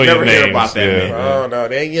a million Never names. hear about that, man. Oh no,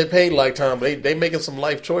 they ain't getting paid like Tom. They making some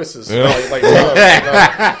life choices like Tom.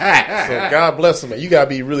 So God bless them, man. You gotta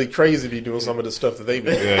be really crazy to be doing some of the stuff that they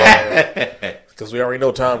be doing. Because we already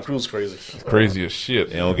know Tom Cruise crazy. Crazy as shit.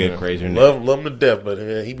 They don't get crazier than Love him to death, but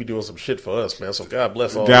man, he be doing some shit for us, man. So God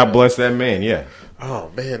bless all. God bless that man, yeah.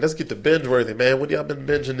 Oh man, let's get to binge worthy, man. What y'all been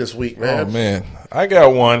binging this week, man? Oh, man. I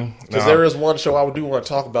got one. Because there is one show I do want to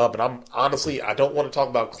talk about, but I don't want to talk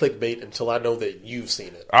about clickbait until I know that you've seen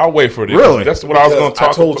it. I'll wait for this. Really? That's what I was going to talk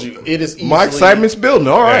I told about. you, it is easily, My excitement's building.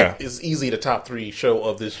 All right. Yeah. It's easily the top 3 show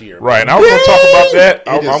of this year. Right. And I was going to talk about that.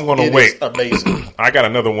 I'm going to It wait. is amazing. I got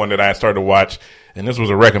another one that I started to watch, and this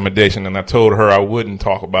was a recommendation, and I told her I wouldn't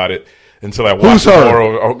talk about it until I watched it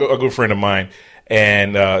more. A good friend of mine,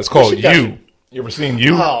 and it's called You. You ever seen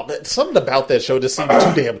You? Oh, something about that show just seems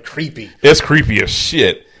too damn creepy. It's creepy as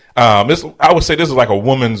shit. I would say this is like a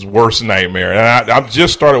woman's worst nightmare, and I've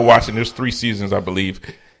just started watching. There's 3 seasons, I believe.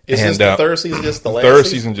 Is this the third season? Just the last third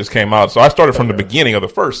season just came out, so I started from the beginning of the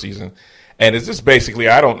first season. And it's just basically,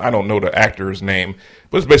 I don't know the actor's name,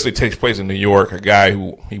 but it basically takes place in New York. A guy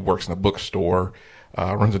he works in a bookstore,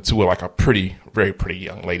 runs into like a very pretty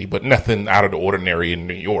young lady, but nothing out of the ordinary in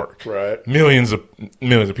New York. Right. Millions of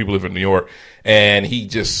people live in New York, and he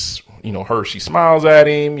just, she smiles at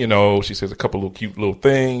him. She says a couple of cute little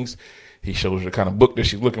things. He shows her the kind of book that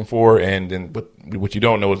she's looking for, but what you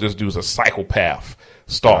don't know is this dude's a psychopath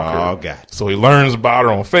stalker. Oh, God. So he learns about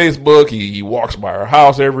her on Facebook. He walks by her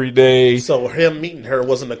house every day. So him meeting her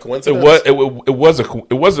wasn't a coincidence? It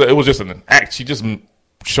was just an act. She just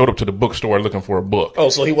showed up to the bookstore looking for a book. Oh,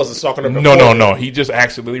 so he wasn't stalking her before? No. He just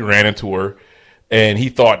accidentally ran into her, and he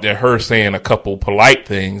thought that her saying a couple polite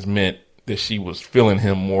things meant that she was feeling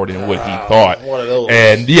him more than what he thought. One of those.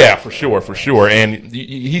 And yeah, for sure. And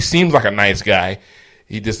he seems like a nice guy.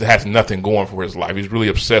 He just has nothing going for his life. He's really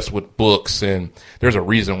obsessed with books, and there's a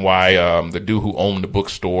reason why the dude who owned the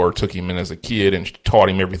bookstore took him in as a kid and taught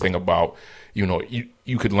him everything about,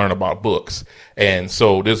 you could learn about books. And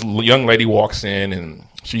so this young lady walks in, and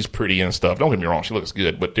she's pretty and stuff. Don't get me wrong, she looks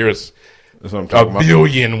good, but there's a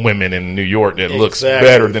billion women in New York that looks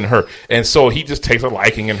better than her. And so he just takes a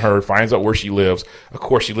liking in her, finds out where she lives. Of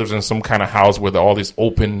course, she lives in some kind of house with all this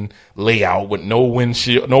open layout with no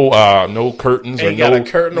windshield, no curtains, Ain't or got a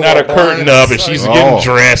curtain not a or curtain blinds. up, and she's getting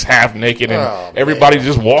dressed half naked, and everybody's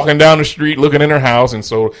just walking down the street looking in her house. And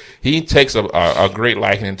so he takes a great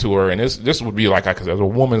liking to her, and this would be like as a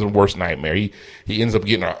woman's worst nightmare. He ends up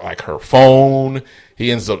getting her phone. He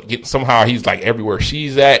ends up getting, somehow he's like everywhere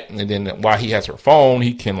she's at, and then while he has her phone,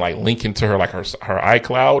 he can like link into her like her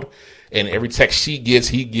iCloud, and every text she gets,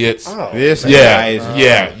 he gets. This guy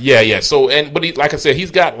is So but he, like I said, he's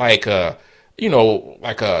got like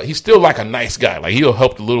he's still like a nice guy. Like he'll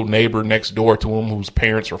help the little neighbor next door to him whose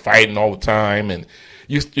parents are fighting all the time, and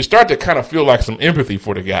you start to kind of feel like some empathy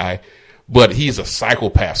for the guy, but he's a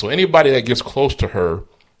psychopath. So anybody that gets close to her,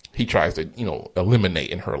 he tries to eliminate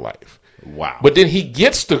in her life. Wow. But then he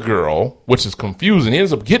gets the girl, which is confusing. He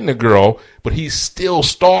ends up getting the girl, but he still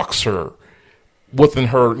stalks her within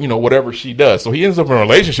her, whatever she does. So he ends up in a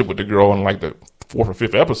relationship with the girl in like the 4th or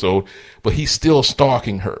 5th episode, but he's still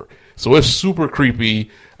stalking her. So it's super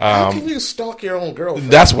creepy. How can you stalk your own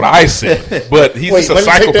girlfriend? That's what I said. But he's just a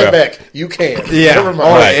psychopath. Take that back. You can. Yeah. Never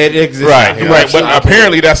mind. Right. It exists. Right. But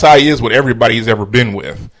apparently that's how he is with everybody he's ever been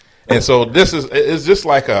with. And so it's just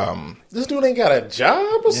like this dude ain't got a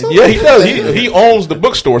job or something? Yeah, he does. He owns the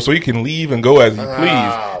bookstore, so he can leave and go as he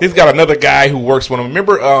please. He's got another guy who works for him.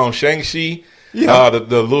 Remember Shang-Chi? Yeah.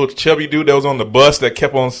 The little chubby dude that was on the bus that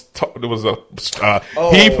kept on. There was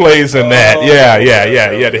he plays in that.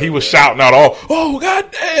 Yeah. He was shouting out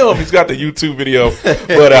goddamn. He's got the YouTube video.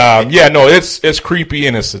 But it's creepy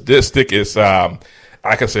and it's sadistic. It's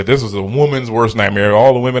like I said, this is a woman's worst nightmare.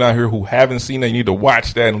 All the women out here who haven't seen that, you need to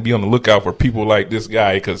watch that and be on the lookout for people like this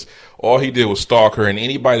guy, because all he did was stalk her, and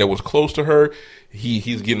anybody that was close to her,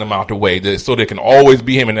 he's getting them out the way so they can always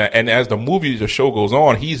be him. And as the show goes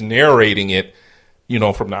on, he's narrating it,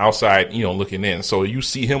 from the outside, looking in. So you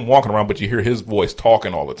see him walking around, but you hear his voice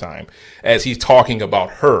talking all the time as he's talking about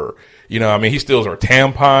her. He steals her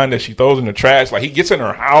tampon that she throws in the trash. Like, he gets in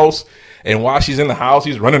her house, and while she's in the house,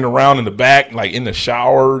 he's running around in the back, like in the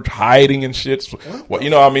shower, hiding and shit. So,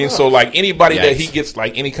 So, like, anybody that he gets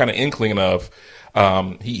like any kind of inkling of,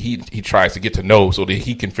 he tries to get to know so that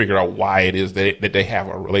he can figure out why it is that they have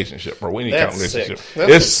a relationship or any kind of relationship.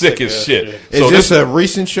 It's sick as shit. Is this a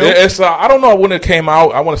recent show? It's I don't know when it came out.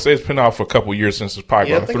 I want to say it's been out for a couple of years since it's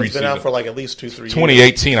probably about 3 seasons. It's been out for like at least 2-3 years.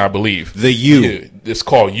 2018, I believe. The U. It's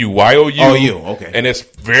called You. YOU. Oh, You. Okay. And it's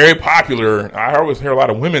very popular. I always hear a lot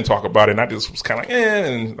of women talk about it, and I just was kind of like,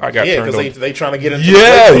 and I got turned on. because they trying to get into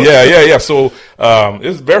Yeah. So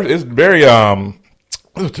it's very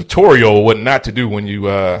a tutorial what not to do when you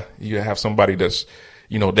have somebody that's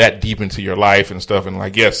that deep into your life and stuff, and I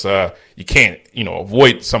guess you can't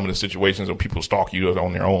avoid some of the situations where people stalk you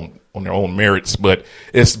on their own merits, but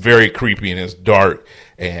it's very creepy and it's dark,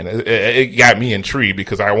 and it got me intrigued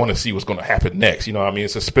because I want to see what's going to happen next.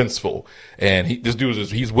 It's suspenseful, and this dude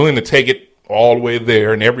he's willing to take it all the way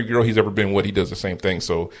there, and every girl he's ever been with, he does the same thing.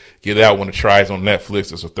 So give that one a try. It's on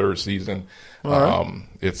Netflix. It's a 3rd season. Right.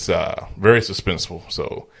 It's very suspenseful.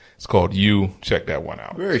 So it's called You. Check that one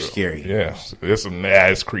out. Very scary. Yeah,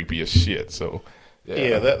 it's creepy as shit. So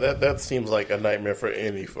yeah, that seems like a nightmare for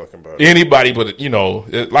any fucking body. Anybody, but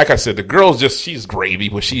like I said, the girl's she's gravy,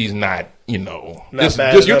 but she's not.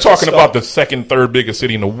 Just you're talking about the 2nd, 3rd biggest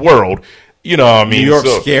city in the world. New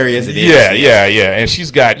York's scary as it is. Yeah. And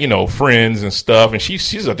she's got, friends and stuff, and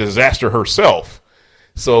she's a disaster herself.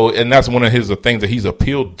 So, and that's one of the things that he's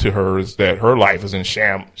appealed to her is that her life is in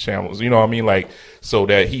shambles. So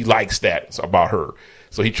that he likes that about her.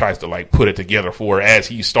 So he tries to put it together for her as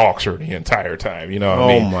he stalks her the entire time.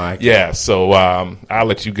 Oh my God. Yeah. So I'll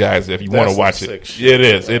let you guys, if you want to watch it.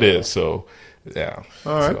 It is. So yeah.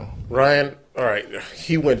 All right. So. Ryan. All right,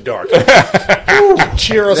 he went dark. Ooh,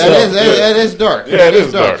 cheer us up. That is dark. Yeah, it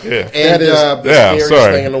is dark. Yeah. And the scariest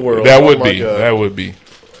thing in the world. That would be.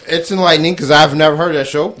 It's enlightening because I've never heard that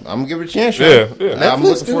show. I'm gonna give it a chance. Yeah.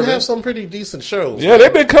 Netflix do have some pretty decent shows. Yeah,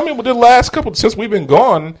 they've been coming with the last couple since we've been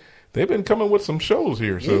gone. They've been coming with some shows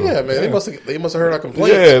here. So, yeah, man, they must have heard our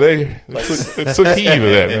complaints. Yeah, they took heed of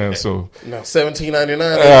that, man. So no,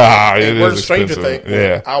 $17.99. It is Stranger expensive. Things.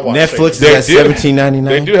 Yeah, Netflix is at $17.99.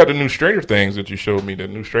 They do have the new Stranger Things that you showed me, the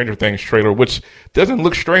new Stranger Things trailer, which doesn't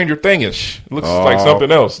look Stranger Thingish. It looks like something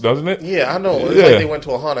else, doesn't it? Yeah, I know. It's like they went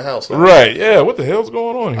to a haunted house. Right? Yeah. What the hell's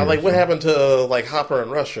going on here? What happened to Hopper in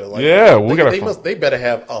Russia? They better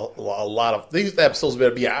have a lot of these episodes.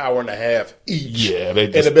 Better be an hour and a half each. Yeah, and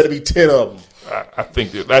it better be 10 of them. I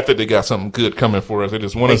think they got something good coming for us. They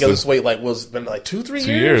just want us to wait. Was it been 2-3 years?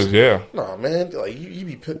 2 years, yeah. No, man, you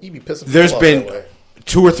be pissing. There's been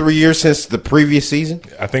 2 or 3 years since the previous season.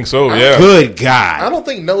 I think so. Yeah. Good God. I don't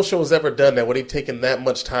think no show has ever done that where they've taken that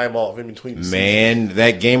much time off in between. The seasons.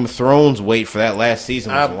 That Game of Thrones wait for that last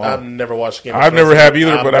season. I've never watched Game of Thrones. I've never have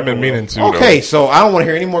either, but I've been will. meaning to. Okay, so I don't want to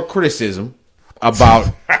hear any more criticism about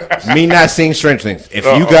me not seeing Stranger Things. If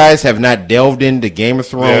you guys have not delved into Game of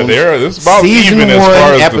Thrones, this is about season even 1, as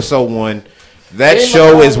far as episode 1, that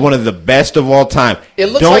show is one of the best of all time. It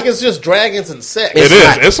looks like it's just dragons and sex. It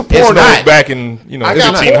is. It's a porno back in the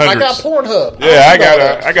 1800s. I got Pornhub.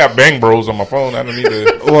 Yeah, I got Bang Bros on my phone. I don't need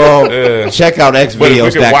to. Well, check out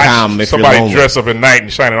xvideos.com if somebody you're lonely. Dress up at night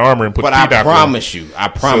and shine an armor and put. But I promise you,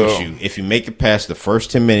 if you make it past the first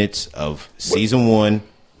 10 minutes of season 1,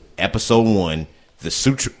 episode 1. The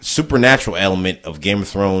supernatural element of Game of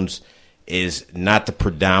Thrones is not the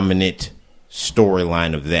predominant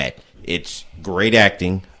storyline of that. It's great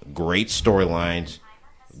acting, great storylines,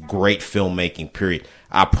 great filmmaking, period.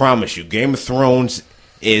 I promise you, Game of Thrones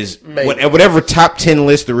is whatever top 10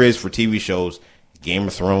 list there is for TV shows, Game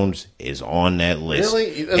of Thrones is on that list.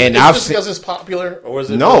 Really? And is because it's popular, or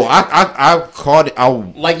is it? No, I caught it.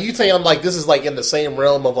 Like you saying, this is in the same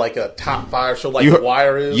realm of a top 5 show like The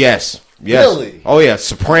Wire is. Yes. Really? Oh yeah,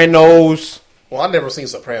 Sopranos. Well, I've never seen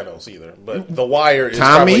Sopranos either, but The Wire is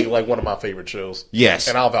probably one of my favorite shows. Yes,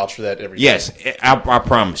 and I'll vouch for that every day. Yes, I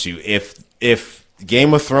promise you, if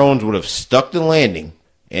Game of Thrones would have stuck the landing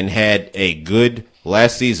and had a good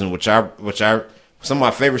last season, which I some of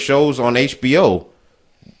my favorite shows on HBO,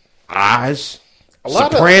 Sopranos,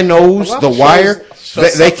 The Wire,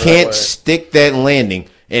 they can't stick that landing,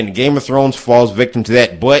 and Game of Thrones falls victim to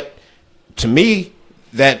that. But to me,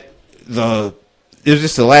 it was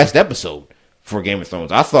just the last episode for Game of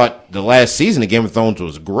Thrones. I thought the last season of Game of Thrones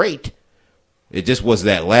was great. It just was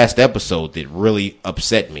that last episode that really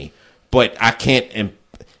upset me. But I can't.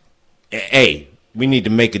 Hey, we need to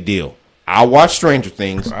make a deal. I'll watch Stranger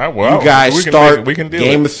Things. Well, you guys start we can do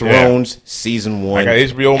Game it. of Thrones season 1. I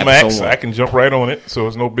got HBO Max. 1. I can jump right on it, so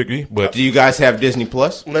it's no biggie. But do you guys have Disney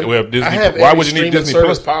Plus? we have Disney. I have Why every would you need streaming Disney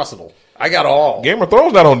service Plus? possible. I got all. Game of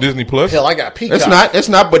Thrones not on Disney Plus. Hell, I got Peacock. It's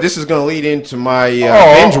not. But this is going to lead into my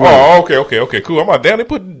binge Okay, cool. I'm like, damn, they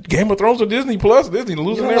put Game of Thrones on Disney Plus. Disney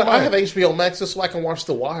losing their I mind. have HBO Max just so I can watch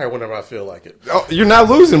The Wire whenever I feel like it. Oh, you're not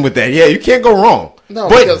losing with that. Yeah, you can't go wrong. No,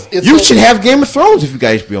 but because it's you so- should have Game of Thrones if you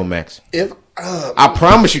got HBO Max. If I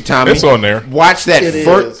promise you, Tommy. It's on there. Watch that It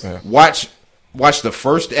first. is. Watch the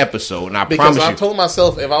first episode, and I because promise I you. told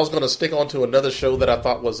myself if I was going to stick onto another show that I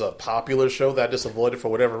thought was a popular show that I just avoided for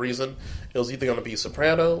whatever reason, it was either going to be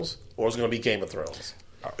Sopranos or it was going to be Game of Thrones.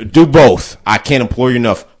 Do both. I can't implore you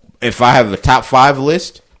enough. If I have the top 5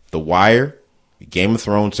 list, The Wire, Game of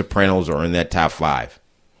Thrones, Sopranos are in that top 5.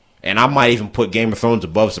 And I might even put Game of Thrones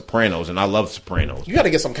above Sopranos, and I love Sopranos. You got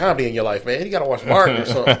to get some comedy in your life, man. You got to watch Martin or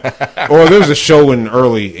something. Or there was a show in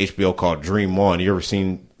early HBO called Dream On. You ever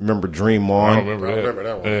remember Dream On? I don't remember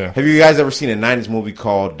that one. Yeah. Have you guys ever seen a 90s movie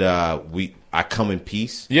called I Come in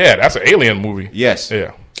Peace? Yeah, that's an alien movie. Yes.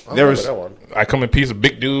 Yeah. There was that one. I come in peace, a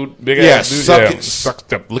big dude, big Yeah, ass dude. suck Suck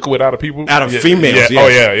the liquid out of people. out of Yeah, females. Yeah.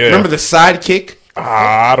 Yes. Oh, yeah. Remember the sidekick?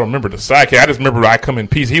 I don't remember the sidekick. I just remember I come in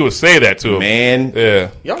peace. He would say that to him. Man. Yeah.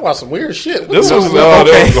 Y'all watch some weird shit. This was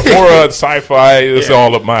Okay. the horror, sci-fi. It's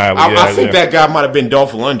all up my alley. I think that guy might have been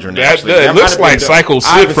Dolph Lundgren. Actually. It That looks might like have been Psycho I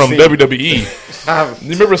Sid haven't from seen- WWE. You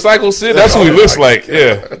remember Psycho Sid? That's who he looks like.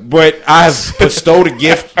 Yeah. But I've bestowed a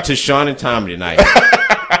gift to Sean and Tommy tonight.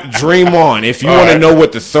 Dream on. If you want to know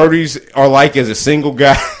what the 30s are like as a single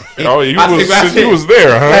guy. Oh, you I was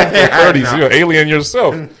there, huh? I 30s. know. You're an alien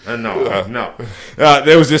yourself. No.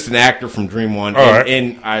 There was just an actor from Dream On, right.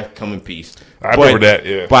 and I Come in Peace. I remember that,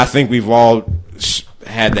 yeah. But I think we've all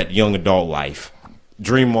had that young adult life.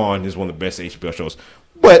 Dream On is one of the best HBO shows.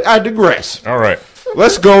 But I digress. All right.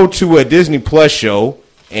 Let's go to a Disney Plus show,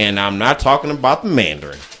 and I'm not talking about the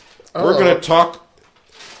Mandarin. We're going to talk.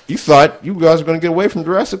 You thought you guys were going to get away from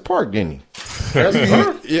Jurassic Park, didn't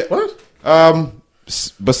you? Yeah. What?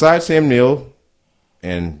 Besides Sam Neill,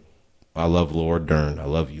 and I love Laura Dern. I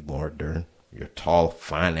love you, Laura Dern. You're a tall,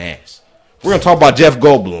 fine ass. We're going to talk about Jeff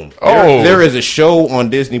Goldblum. Oh. There is a show on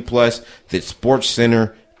Disney Plus that Sports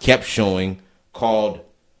Center kept showing called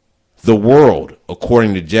The World,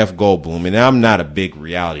 according to Jeff Goldblum. And I'm not a big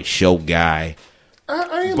reality show guy.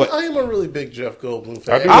 I am a really big Jeff Goldblum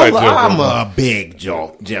I fan. do like Jeff I'm Goldblum. a big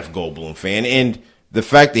Jeff Goldblum fan. And the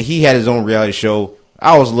fact that he had his own reality show,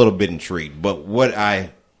 I was a little bit intrigued. But what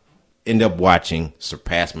I ended up watching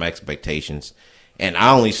surpassed my expectations. And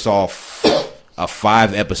I only saw a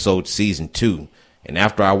 5-episode season 2. And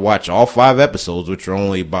after I watched all 5 episodes, which are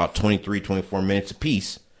only about 23, 24 minutes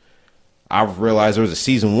apiece, I realized there was a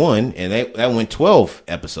season 1, and that went 12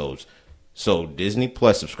 episodes. So Disney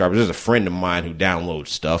Plus subscribers, there's a friend of mine who downloads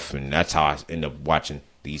stuff, and that's how I end up watching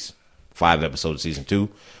these 5 episodes of season 2.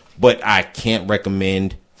 But I can't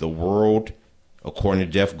recommend The World, according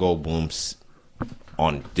to Jeff Goldblum,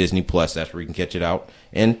 on Disney Plus. That's where you can catch it out.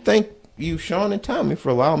 And thank you, Sean and Tommy, for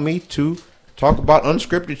allowing me to talk about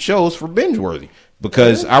unscripted shows for binge-worthy.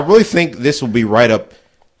 Because I really think this will be right up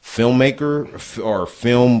filmmaker or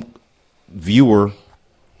film viewer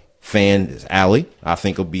fan's alley. I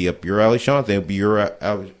think it'll be up your alley, Sean. I think it'll be your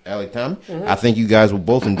alley, Tommy. I think you guys will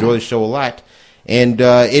both enjoy the show a lot. And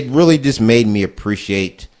it really just made me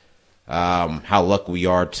appreciate how lucky we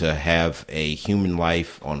are to have a human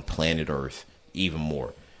life on planet Earth even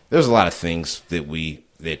more. There's a lot of things that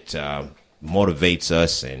motivates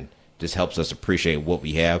us and just helps us appreciate what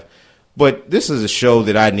we have. But this is a show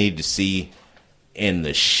that I need to see in the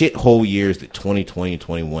shithole years that 2020 and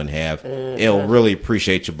 21 have. It'll really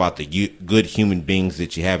appreciate you about the good human beings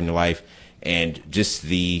that you have in your life and just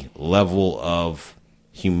the level of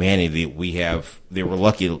humanity that we have, that we're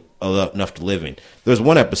lucky enough to live in. There's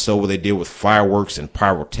one episode where they deal with fireworks and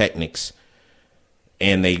pyrotechnics,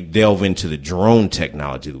 and they delve into the drone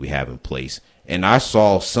technology that we have in place. And I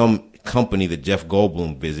saw some company that Jeff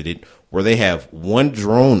Goldblum visited where they have one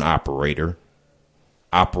drone operator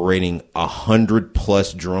operating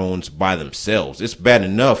 100+ drones by themselves. It's bad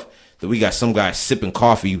enough that we got some guy sipping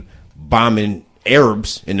coffee, bombing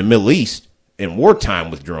Arabs in the Middle East in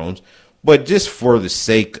wartime with drones. But just for the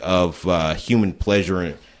sake of human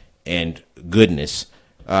pleasure and goodness,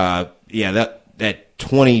 that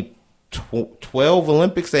 2012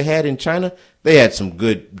 Olympics they had in China, they had some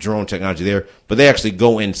good drone technology there. But they actually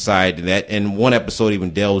go inside that, and one episode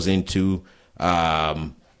even delves into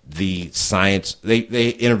the science. They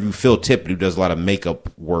interview Phil Tippett, who does a lot of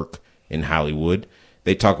makeup work in Hollywood.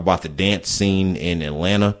 They talk about the dance scene in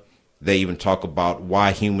Atlanta they even talk about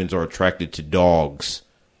why humans are attracted to dogs,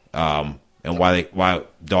 and why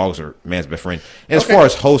dogs are man's best friend. And as far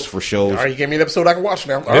as hosts for shows, all right, you gave me an episode I can watch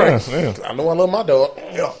now. All right, I know I love my dog.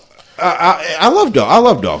 Yeah. I love dogs. I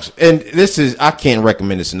love dogs, and I can't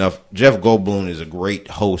recommend this enough. Jeff Goldblum is a great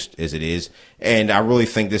host as it is, and I really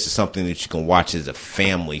think this is something that you can watch as a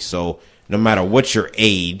family. So no matter what your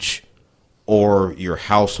age or your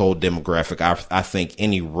household demographic, I think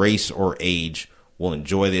any race or age will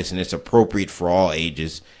enjoy this, and it's appropriate for all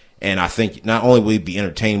ages. And I think not only will you be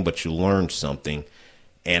entertained, but you'll learn something.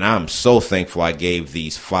 And I'm so thankful I gave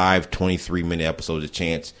these 5 23-minute episodes a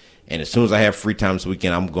chance. And as soon as I have free time this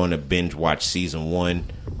weekend, I'm going to binge watch season 1,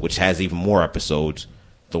 which has even more episodes.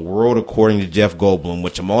 The World According to Jeff Goldblum,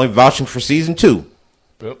 which I'm only vouching for season 2.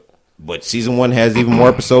 Yep. But season 1 has even more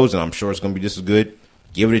episodes, and I'm sure it's going to be just as good.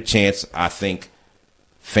 Give it a chance. I think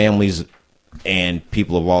families and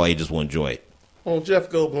people of all ages will enjoy it. Well, Jeff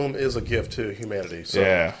Goldblum is a gift to humanity. So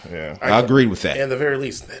Yeah. I agree with that. At the very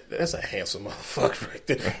least, that's a handsome motherfucker right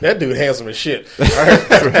there. That dude handsome as shit. All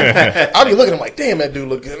right. I'll be looking at him like, damn, that dude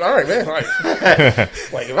look good. All right, man. All right.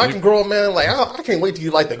 Like, if I can grow up, man, like, I can't wait till you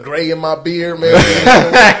like the gray in my beard, man.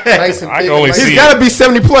 Nice and I big. can only Nice. see- He's got to be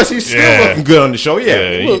 70 plus. He's still Yeah. looking good on the show.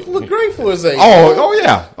 Yeah. Look great for his age. Oh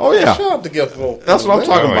yeah. Shout out to Jeff Goldblum. That's what I'm man.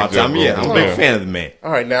 talking I like about, Tom. Jeff Yeah, I'm a Goldblum. big Yeah. fan of the man.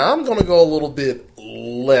 All right, now I'm going to go a little bit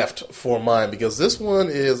left for mine because this one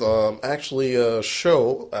is actually a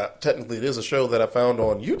show. Technically, it is a show that I found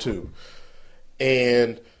on YouTube.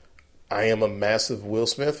 And I am a massive Will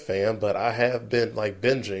Smith fan, but I have been like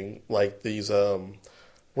binging like these,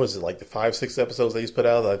 what is it, like the 5-6 episodes that he's put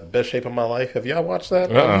out, like the Best Shape of My Life. Have y'all watched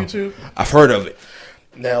that on YouTube? I've heard of it.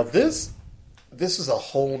 Now, this is a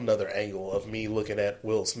whole nother angle of me looking at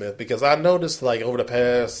Will Smith because I noticed like over the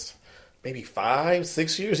past maybe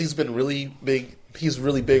 5-6 years, he's been really big. He's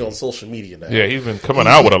really big on social media now. Yeah, he's been coming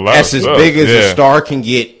out with a lot That's of as stuff. big as Yeah. a star can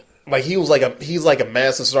get. Like he's like a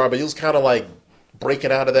massive star, but he was kind of like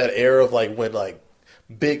breaking out of that era of like when like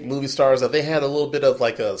big movie stars that they had a little bit of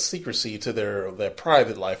like a secrecy to their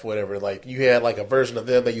private life, or whatever. Like you had like a version of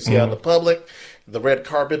them that you see out in the public, the red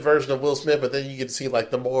carpet version of Will Smith, but then you get to see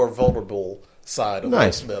like the more vulnerable side of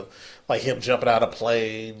Will Smith, like him jumping out of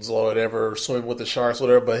planes or whatever, swimming with the sharks,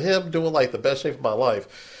 whatever. But him doing like the Best Shape of My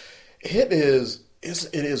Life, it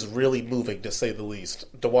is really moving to say the least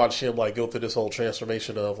to watch him like go through this whole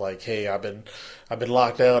transformation of like, hey, I've been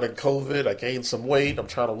locked down in COVID, I gained some weight, I'm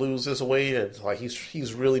trying to lose this weight, and like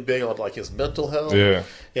he's really big on like his mental health. Yeah.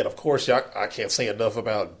 And of course, I can't say enough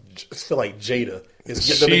about. I feel like Jada is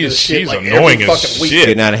getting them into this shit She's like annoying every as fucking week. shit.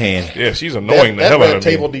 Getting out of hand. Yeah, she's annoying the That hell out red of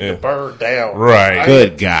me. table need Yeah. to burn down. Right.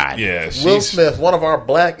 Good God. Yeah, Will she's Smith, one of our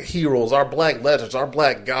black heroes, our black legends, our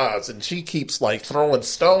black gods, and she keeps like throwing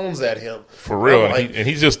stones at him for real, I'm like, and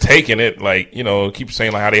he's just taking it like keeps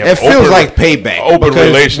saying like how they have It feels like payback. open because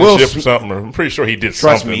relationship Will or something. I'm pretty sure he did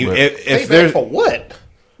Trust something. me, but- if payback there's, for what?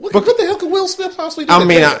 What the hell could Will Smith possibly do? I to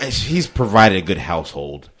mean, payback? he's provided a good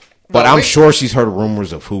household, but No, I'm wait. sure she's heard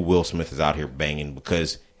rumors of who Will Smith is out here banging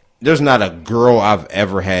because there's not a girl I've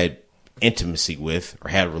ever had intimacy with or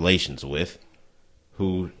had relations with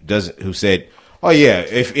who said, "Oh yeah,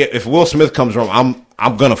 if Will Smith comes around,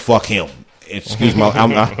 I'm gonna fuck him." Excuse me, a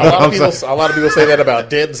lot of people say that about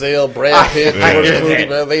Denzel, Brad Pitt, George Clooney.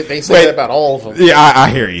 Man, they say that about all of them. Yeah, I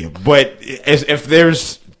hear you. But if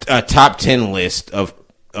there's a top 10 list of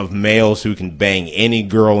males who can bang any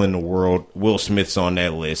girl in the world, Will Smith's on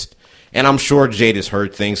that list. And I'm sure Jada's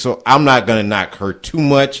heard things, so I'm not going to knock her too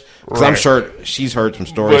much because I'm Right. sure she's heard some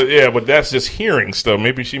stories. but that's just hearing stuff.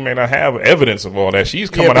 Maybe she may not have evidence of all that. She's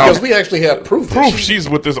Yeah, coming because out. we actually have proof. that Proof she's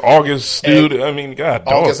with this August dude. I mean, God,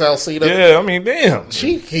 dog. August Alsina. Yeah, I mean, damn.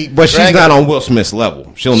 But she's not on Will Smith's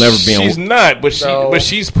level. She'll never be on. She's not, but No.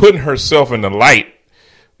 she's putting herself in the light.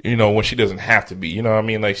 When she doesn't have to be. You know what I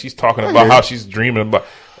mean? Like she's talking about how she's dreaming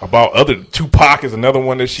about other Tupac is another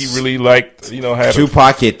one that she really liked. Had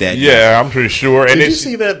Tupac hit that. Yeah, I'm pretty sure. And Did you it's,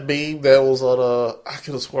 see that meme that was on? I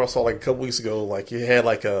could have sworn I saw like a couple weeks ago. Like you had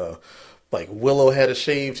like Willow had a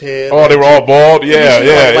shaved head. oh, they were all bald. Yeah,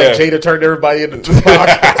 Like Jada turned everybody into Tupac.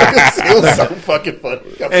 It was so fucking funny.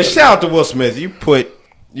 And shout out to Will Smith. You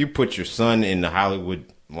put your son in the Hollywood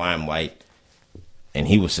limelight, and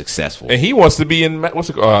he was successful. And he wants to be in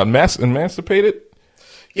emancipated.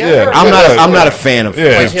 Yeah, I'm not a fan of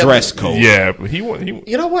Yeah. his dress code. Yeah, but he.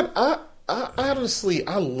 You know what? I honestly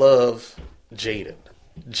love Jaden.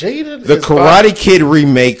 Jaden. The is Karate Kid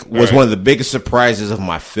remake was one of the biggest surprises of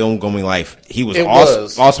my film going life. He was It awesome,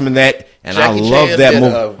 was. awesome in that, and Jackie I love Chan that did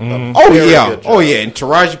movie. a very good job. And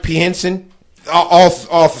Taraji P Henson, all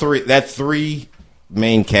three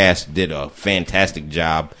main cast did a fantastic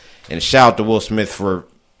job. And shout out to Will Smith for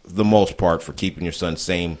the most part, for keeping your son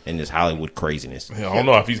sane in this Hollywood craziness. I don't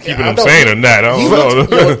know if he's keeping him sane or not. I don't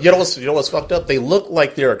know. You know what's fucked up? They look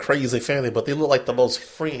like they're a crazy family, but they look like the most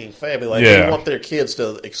freeing family. Like they want their kids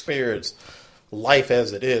to experience life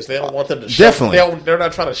as it is. They don't want them to definitely. They're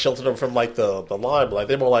not trying to shelter them from like the limelight.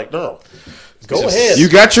 They're more like, no, go ahead. You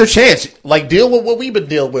got your chance. Like deal with what we've been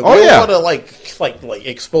dealing with. Oh, we don't want to like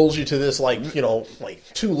expose you to this like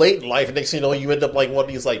too late in life. And next thing you know, you end up like one of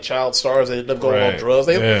these like child stars that end up going on drugs.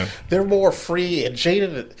 They're more free and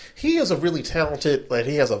Jaden. He is a really talented. Like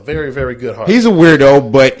he has a very very good heart. He's a weirdo,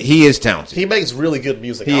 but he is talented. He makes really good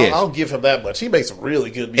music. I'll give him that much. He makes really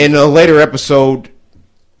good music. In a later episode,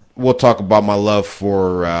 we'll talk about my love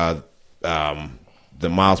for the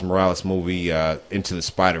Miles Morales movie, Into the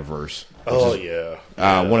Spider-Verse. Oh, yeah.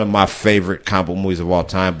 One of my favorite comic book movies of all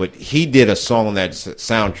time. But he did a song on that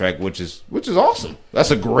soundtrack, which is awesome.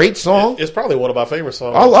 That's a great song. It's probably one of my favorite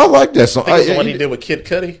songs. I like that song. I think it's the one he did with Kid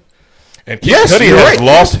Cudi. And Kid Cudi has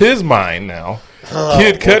lost his mind now.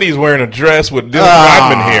 Kid Cudi's wearing a dress with Dennis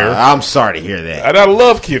Rodman hair. I'm sorry to hear that. And I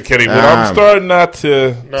love Kid Cudi, but I'm starting not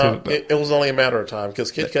to. It was only a matter of time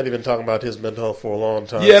because Kid Cudi been talking about his mental health for a long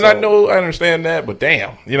time. Yeah, and I understand that, but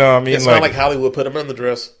damn, you know what I mean? It's not like Hollywood put him in the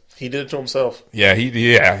dress. He did it to himself. Yeah, he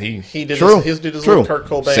did his little Kurt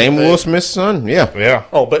Cobain Same thing. Will Smith's son. Yeah.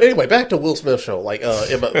 Oh, but anyway, back to Will Smith's show. Like,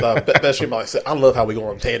 Best Shape of My Life. I love how we go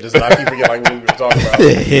on tangents, and I keep forgetting what we were talking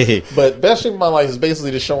about. But Best Shape of My Life is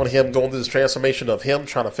basically just showing him going through this transformation of him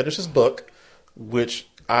trying to finish his book, which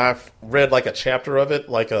I've read like a chapter of it,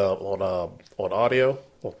 like on audio.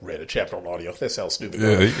 Well, read a chapter on audio. That sounds stupid.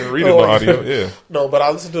 Yeah, you can read it on audio. Yeah. No, but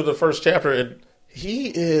I listened to the first chapter, and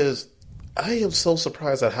I am so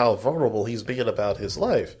surprised at how vulnerable he's being about his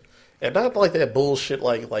life, and not like that bullshit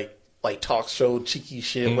like talk show cheeky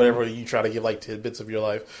shit, whatever you try to give like tidbits of your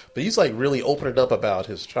life. But he's like really opening up about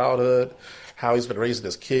his childhood, how he's been raising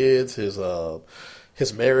his kids, his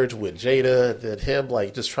marriage with Jada, and then him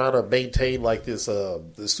like just trying to maintain like this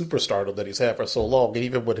superstardom that he's had for so long, and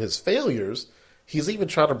even with his failures. He's even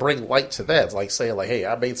trying to bring light to that, like saying, like, hey,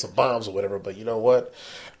 I made some bombs or whatever, but you know what?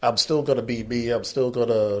 I'm still going to be me. I'm still going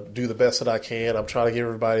to do the best that I can. I'm trying to give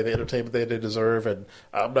everybody the entertainment that they deserve, and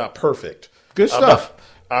I'm not perfect. Good stuff.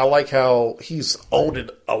 I like how he's owning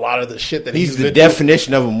a lot of the shit that he's the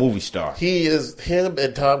definition of a movie star. Him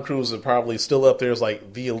and Tom Cruise are probably still up there as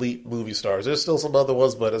like the elite movie stars. There's still some other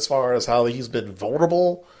ones, but as far as how he's been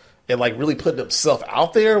vulnerable and like really putting himself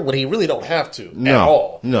out there when he really don't have to at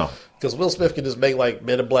all. No. Because Will Smith can just make like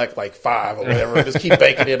Men in Black like 5 or whatever and just keep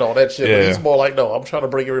banking in on that shit. Yeah. But he's more like, no, I'm trying to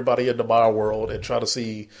bring everybody into my world and try to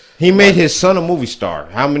see. He made his son a movie star.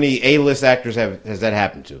 How many A-list actors has that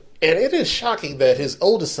happened to? And it is shocking that his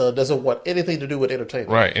oldest son doesn't want anything to do with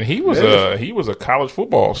entertainment. Right, and he was a college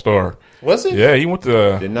football star. Was he? Yeah, he went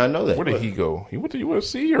to. Did not know that. Where did he go? He went to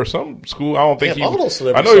USC or some school. I don't think he.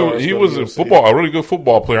 I know he was a really good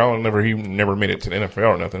football player. He never made it to the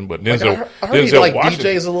NFL or nothing. But Denzel, I heard he like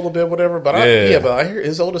DJs a little bit, whatever. But but I hear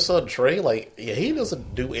his oldest son Trey, like, he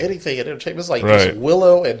doesn't do anything in entertainment. It's like just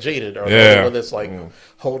Willow and Jaden are the only one that's like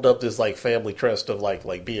holding up this like family crest of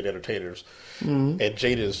like being entertainers. Mm-hmm. And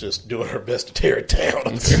Jada is just doing her best to tear it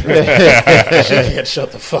down. She can't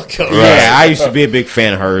shut the fuck up. Yeah, I used to be a big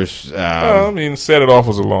fan of hers. Set It Off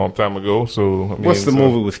was a long time ago. So what's the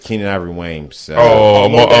movie with Keenan Ivory Wayans?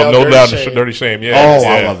 No Doubt, Dirty Shame. Yeah.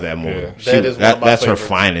 I love that movie. Yeah. That's her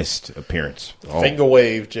finest appearance. Finger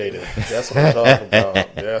wave, Jada. That's what I'm talking about.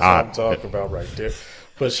 That's what I'm talking about right there.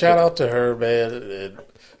 But shout out to her, man. And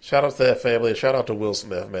shout out to that family. Shout out to Will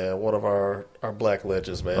Smith, man. One of our black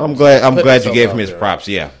legends, man. I'm glad you gave him his props.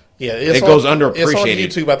 Yeah. Yeah, it goes underappreciated.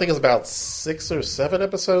 It's on YouTube. I think it's about 6 or 7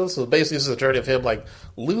 episodes. So basically, this is a journey of him like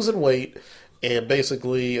losing weight and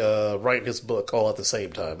basically writing his book all at the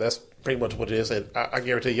same time. That's pretty much what it is. And I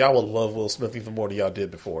guarantee y'all will love Will Smith even more than y'all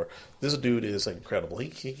did before. This dude is incredible.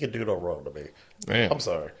 He can do no wrong to me. Man. I'm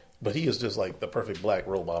sorry, but he is just like the perfect black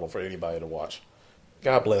role model for anybody to watch.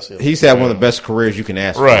 God bless him. He's had one of the best careers you can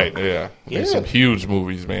ask for. Right, yeah. Some huge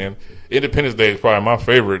movies, man. Independence Day is probably my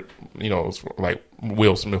favorite, like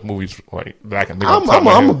Will Smith movies like that I can think of.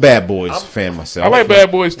 I'm a Bad Boys fan myself. I like Bad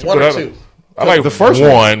Boys too. 1 or 2. I like the first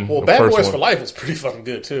one. Well, Bad Boys for Life was pretty fucking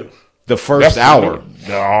good too. The first hour.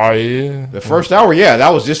 Oh, yeah. The first hour, yeah. That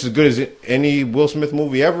was just as good as any Will Smith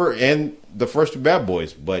movie ever, and the first 2 Bad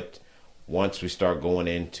Boys. But once we start going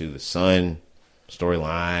into the son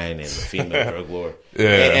storyline and the female drug lord,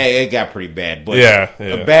 it got pretty bad. But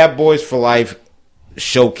the Bad Boys for Life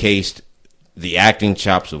showcased the acting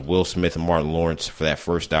chops of Will Smith and Martin Lawrence for that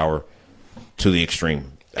first hour to the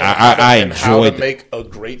extreme. I enjoyed how to make a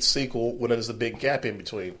great sequel when there's a big gap in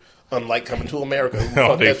between. Unlike Coming to America,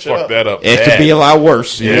 They fucked that up. It bad. could be a lot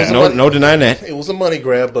worse. Yeah. No denying that. It was a money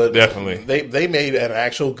grab, but Definitely. they made an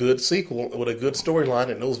actual good sequel with a good storyline,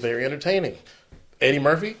 and it was very entertaining. Eddie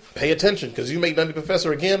Murphy, pay attention, because you make Nutty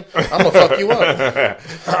Professor again, I'm gonna fuck you up.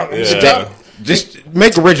 Yeah. Just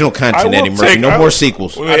make original content, Eddie Murphy. No more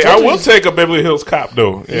sequels. I will take a Beverly Hills Cop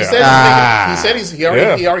though. He Yeah. said he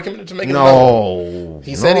already committed to making No.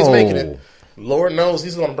 He said he's making it. Lord knows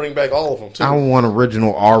he's going to bring back all of them, too. I want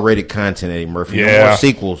original R-rated content, Eddie Murphy. No Yeah. more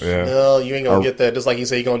sequels. Yeah. No, you ain't going to get that. Just like he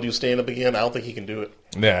said he's going to do stand-up again. I don't think he can do it.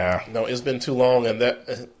 Nah. No, it's been too long, and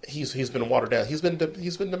that he's been watered down. He's been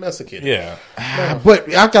domesticated. Yeah.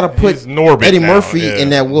 But I got to put He's Norbit Eddie now, Murphy yeah. in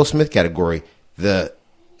that Will Smith category. The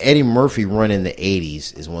Eddie Murphy run in the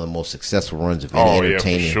 80s is one of the most successful runs of any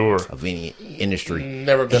entertainment, sure. of any industry.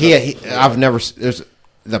 Never been. I've never. There's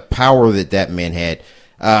the power that man had.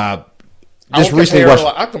 Just I recently watched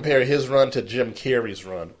I compare his run to Jim Carrey's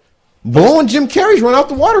run. blowing Jim Carrey's run out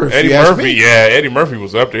the water. if Eddie you ask Murphy, me. Eddie Murphy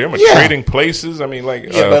was up there. Yeah. Trading places. I mean,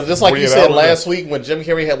 like But just like you 48 said hours. last week when Jim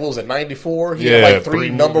Carrey had, what was it, 94? He Yeah, had like three three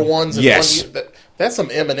number ones in Yes. 1 year. That's some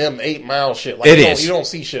Eminem 8 Mile shit. Like, It you is. You don't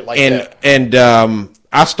see shit like and that. and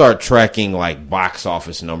I start tracking like box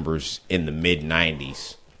office numbers in the mid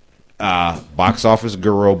 '90s. Box Office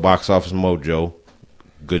Guru, Box Office Mojo,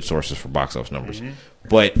 good sources for box office numbers. Mm-hmm.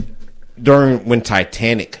 But when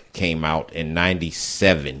Titanic came out in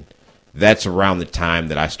 '97, that's around the time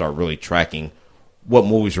that I start really tracking what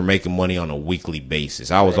movies were making money on a weekly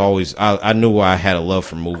basis. I was always I knew I had a love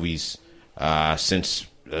for movies since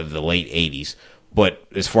the late '80s. But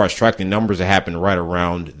as far as tracking numbers, it happened right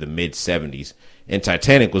around the mid '70s. And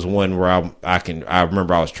Titanic was one where I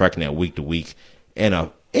remember I was tracking that week to week, and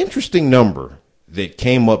a interesting number that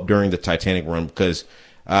came up during the Titanic run because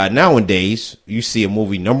nowadays you see a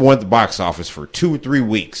movie number one at the box office for 2 or 3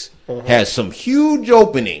 weeks has some huge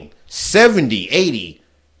opening, 70, 80,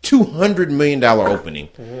 $200 million opening,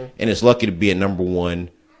 and it's lucky to be at number one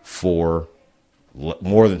for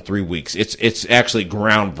more than 3 weeks. It's actually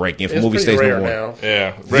groundbreaking if a It's movie pretty stays rare number now. one.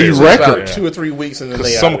 Yeah, The rare. record. About 2 or 3 weeks, and then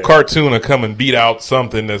Because they some out of there. cartoon will come and beat out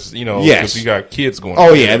something that's Yes. because you got kids going.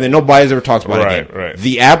 Oh yeah, and then nobody's ever talks about Right, it again.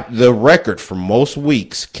 right. The record for most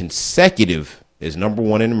weeks consecutive is number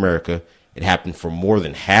one in America. It happened for more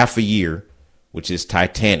than half a year, which is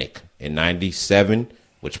Titanic in '97,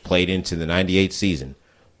 which played into the '98 season.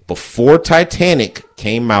 Before Titanic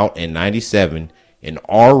came out in '97, an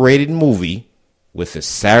R-rated movie with a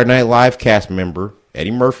Saturday Night Live cast member,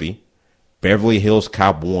 Eddie Murphy, Beverly Hills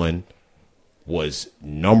Cop 1, was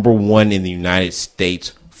number one in the United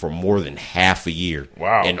States for more than half a year.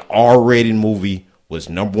 Wow. An R-rated movie was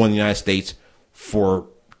number one in the United States for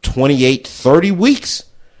 28, 30 weeks.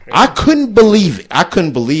 I couldn't believe it. I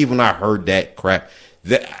couldn't believe when I heard that crap.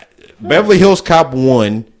 Beverly Hills Cop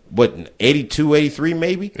 1, what, 82, 83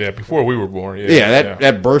 maybe? Yeah, before we were born.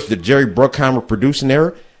 That burst the Jerry Bruckheimer producing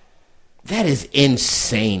era. That is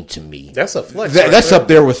insane to me. That's a flex. That's up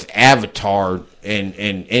there with Avatar and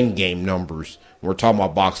Endgame numbers. We're talking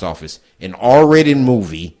about box office. An R-rated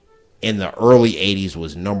movie in the early 80s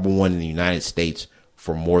was number one in the United States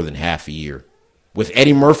for more than half a year. With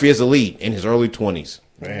Eddie Murphy as the lead in his early 20s.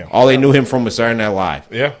 Damn. All they knew him from was Saturday Night Live.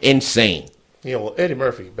 Yeah. Insane. Yeah, well, Eddie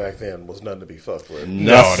Murphy back then was nothing to be fucked with.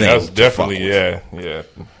 No, Nothing that's to definitely fuck with. yeah.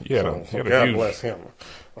 He had a God huge. bless him.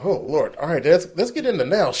 Oh Lord! All right, let's get into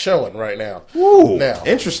now showing right now. Ooh, Now,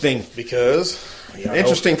 interesting. because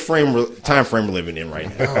Interesting time frame we're living in right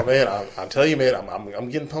now. Oh man, I tell you, man, I'm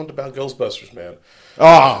getting pumped about Ghostbusters, man.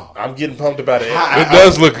 Oh, I'm getting pumped about it. It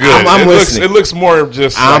does look good. I'm it listening. looks more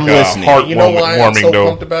just I'm like listening. a You know why I'm heartwarming so though.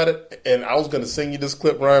 pumped about it? And I was going to sing you this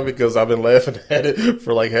clip, Ryan, because I've been laughing at it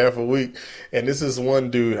for like half a week. And this is one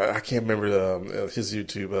dude, I can't remember his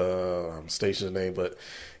YouTube station's name, but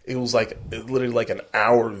it was like literally like an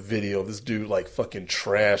hour video of this dude like fucking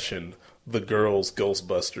trashing the girls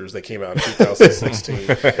Ghostbusters that came out in 2016.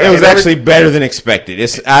 it was actually better than expected.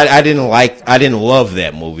 I didn't love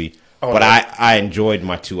that movie, but I enjoyed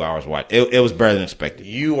my 2 hours watch. It was better than expected.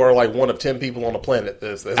 You are like one of 10 people on the planet.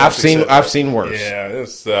 That's I've seen worse. Yeah,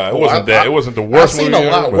 it wasn't the worst. I've seen movie a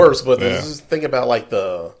lot ever, worse, but yeah. just think about like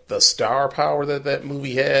the star power that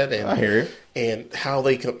movie had, and I hear you. and how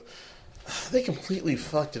they completely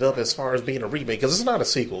fucked it up as far as being a remake, because it's not a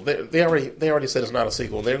sequel. They already said it's not a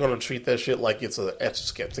sequel. They're going to treat that shit like it's a etch a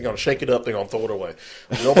sketch. They're going to shake it up. They're going to throw it away.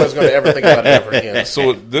 Nobody's going to ever think about it ever again.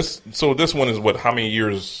 So this one is what? How many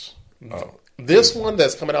years? This one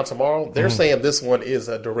that's coming out tomorrow, they're saying this one is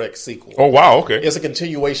a direct sequel. Oh wow, okay. It's a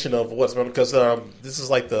continuation of what's because this is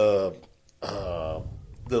like the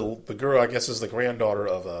the girl, I guess, is the granddaughter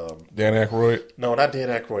of Dan Aykroyd. No, not Dan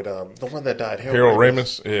Aykroyd. The one that died. Harold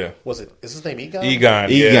Ramis. Yeah. Is his name Egon? Egon.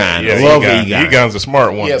 Egon. Yeah, Love Egon. Egon. Egon's a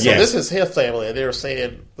smart one. Yeah, so this is his family, and they were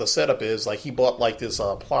saying the setup is like he bought like this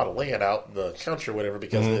plot of land out in the country or whatever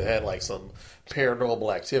because it had like some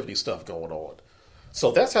paranormal activity stuff going on.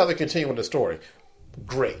 So that's how they're continuing the story.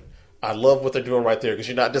 Great. I love what they're doing right there because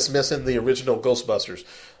you're not dismissing the original Ghostbusters.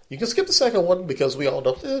 You can skip the second one because we all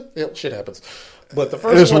know shit happens. But the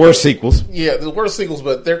first There's one, worse sequels. Yeah, the worst sequels,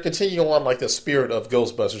 but they're continuing on like the spirit of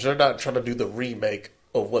Ghostbusters. They're not trying to do the remake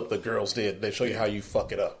of what the girls did. They show you how you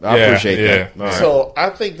fuck it up. I appreciate that. All right. So I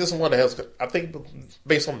think this one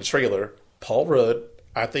based on the trailer, Paul Rudd,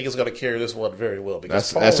 I think is going to carry this one very well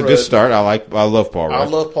because That's a good start. I love Paul Rudd. I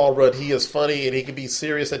love Paul Rudd. He is funny and he can be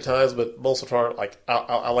serious at times, but most of the time, like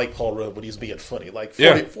I like Paul Rudd when he's being funny, like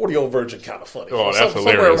 40-year-old virgin kind of funny. Oh, that's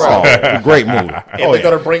somewhere hilarious. around. Great movie. And they're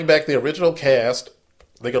going to bring back the original cast.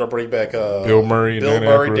 They're going to bring back Bill Murray, Dan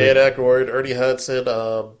Aykroyd, Ernie Hudson,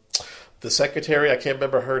 the secretary. I can't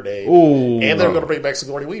remember her name. Ooh, and they're going to bring back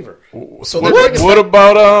Sigourney Weaver. So what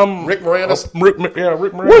about Rick Moranis? Rick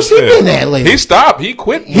Moranis. Where's he been at lately? He stopped. He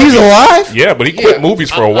quit. He's alive? Yeah, but he quit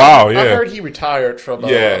movies for a while. Yeah, I heard he retired from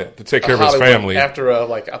to take care of his family after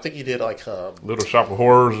I think he did like Little Shop of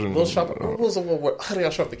Horrors and Little Shop. What was the one where Honey,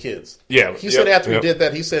 I Shrunk the Kids? Yeah, he said after he did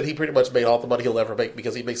that, he said he pretty much made all the money he'll ever make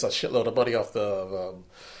because he makes a shitload of money off the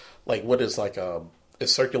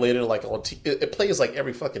it's circulated like on it plays like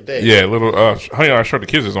every fucking day. Yeah, Honey, I Shrunk the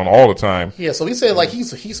Kids is on all the time. Yeah, so he said like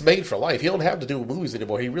he's made for life. He don't have to do movies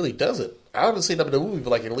anymore. He really doesn't. I haven't seen him in a movie for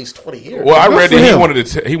like at least 20 years. Well, I read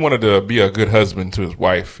that he wanted to be a good husband to his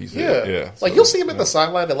wife. He said, yeah. Like you'll see him at the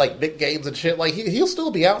sideline at like Nick games and shit. Like he'll still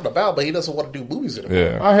be out and about, but he doesn't want to do movies anymore.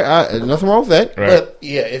 Yeah, nothing wrong with that. Right. But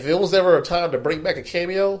yeah, if it was ever a time to bring back a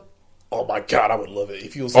cameo. Oh my god, I would love it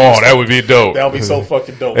if he was. That would be dope. That would be so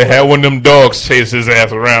fucking dope. They had one of them dogs chase his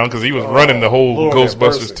ass around because he was running the whole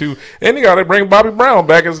Ghostbusters too. And they got to bring Bobby Brown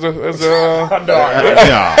back as the. No,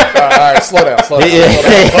 all right, slow down.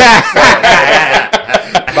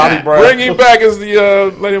 Bobby Brown. Bring him back as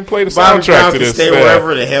the let him play the Bobby soundtrack Brown to can this. Stay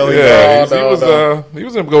wherever the hell he goes. He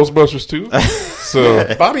was in Ghostbusters too.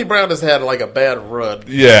 So Bobby Brown has had like a bad run.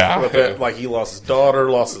 Yeah, like he lost his daughter,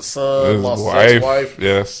 lost his son, lost his ex-wife.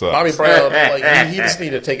 Yeah, Bobby Brown, he just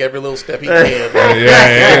need to take every little step he can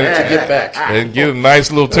to get back and get a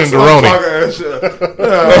nice little tenderoni.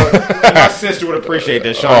 My sister would appreciate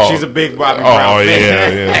that, Sean. She's a big Bobby Brown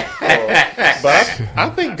fan. Yeah. But I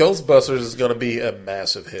think Ghostbusters is going to be a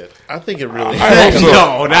massive hit. I think it really is. I hope so.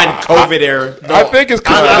 No, not in COVID era. No, I think it's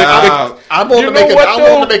I'm going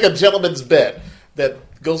to make a gentleman's bet that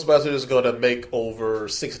Ghostbusters is going to make over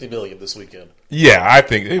 $60 million this weekend. Yeah, I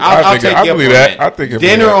think. I believe that. I think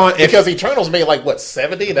dinner on because Eternals made like what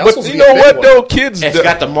 70. But you know what though, kids. It's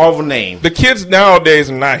got the Marvel name. The kids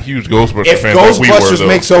nowadays are not huge Ghostbusters if fans. Ghostbusters like we were,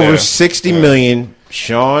 makes over $60 million,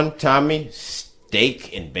 Sean, Tommy,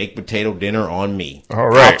 steak and baked potato dinner on me. All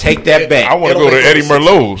right, I'll take that bet. I want to go to Eddie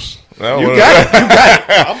Merlot's. You got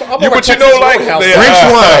it. But you know, like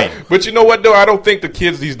French wine. But you know what, though? I don't think the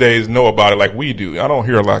kids these days know about it like we do. I don't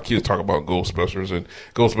hear a lot of kids talk about Ghostbusters and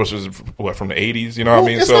Ghostbusters. From the 80s? You know what I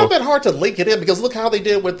mean? It's not that hard to link it in because look how they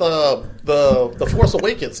did with the Force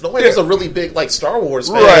Awakens. Nobody was a really big like Star Wars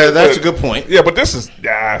fan. Right, that's a good point. Yeah, but this is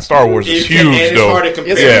Star Wars is huge it's though. Hard to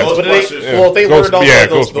compare. Well, they learned all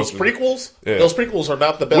those prequels. Yeah. Those prequels are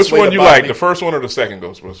not the best. Which one you like, the first one or the second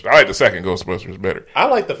Ghostbusters? I like the second Ghostbusters better. I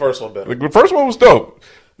like the first one better. The first one was dope.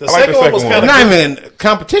 The second one was kind of not even in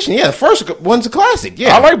competition. Yeah, the first one's a classic.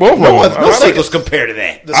 Yeah, I like both of them. No sequels compared to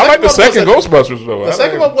that. I like the second Ghostbusters though. The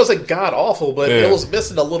second one wasn't god awful, but it was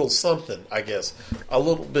missing a little something. I guess a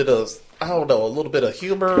little bit of a little bit of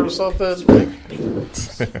humor or something.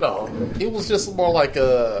 No, it was just more like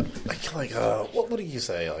what do you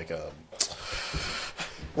say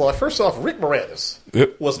Well, first off, Rick Moranis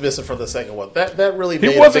was missing from the second one. That really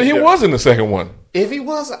made he was in the second one. If he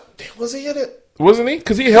was he in it? Wasn't he?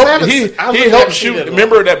 Because he helped. He helped shoot.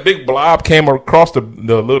 Remember that big blob came across the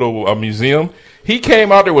little museum. He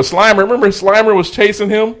came out there with Slimer. Remember Slimer was chasing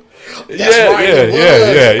him.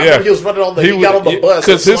 Yeah. He was running on he got on the bus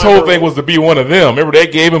because his whole thing was to be one of them. Remember they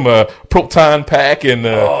gave him a proton pack and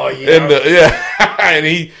and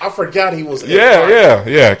he. I forgot he was. Yeah.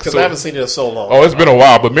 Because I haven't seen it in so long. Oh, it's been a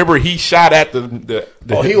while. But remember he shot at the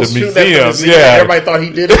he was museum. Shooting at the museum. Yeah, everybody thought he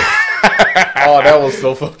did it. Oh, that was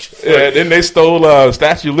so fucking funny. Yeah, then they stole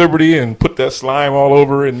Statue of Liberty and put that slime all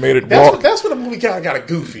over and made it walk. That's when the movie got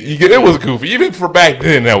goofy. It was goofy. Even for back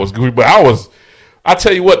then, that was goofy. But I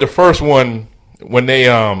tell you what, the first one, when they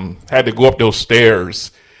had to go up those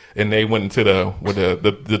stairs and they went into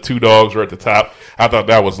the two dogs were at the top, I thought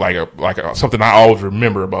that was like something I always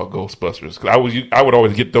remember about Ghostbusters, because I would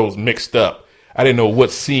always get those mixed up. I didn't know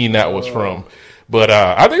what scene that was from, but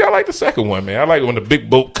I think I like the second one, man. I like when the big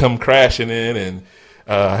boat come crashing in and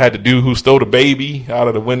had the dude who stole the baby out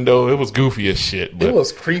of the window. It was goofy as shit. But it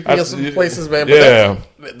was creepy in some places, man. But yeah,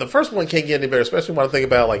 the first one can't get any better, especially when I think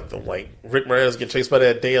about like Rick Moranis get chased by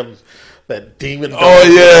that demon. That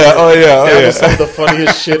was some of the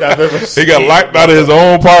funniest shit I've ever seen. He got locked out of his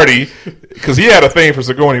own party because he had a thing for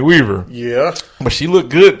Sigourney Weaver. Yeah, but she looked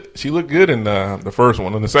good. She looked good in the first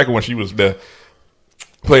one. In the second one, she was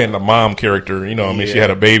playing the mom character. You know, I mean, she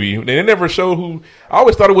had a baby. They never showed who. I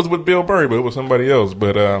always thought it was with Bill Murray, but it was somebody else.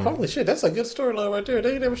 But holy shit, that's a good storyline right there.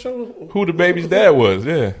 They never showed who the baby's dad was.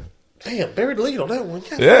 Yeah, damn, buried the lead on that one.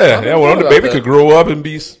 God, yeah. Well, the baby could grow up and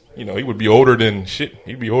be. You know, he would be older than shit.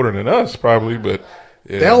 He'd be older than us probably, but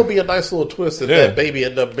yeah. That would be a nice little twist if that baby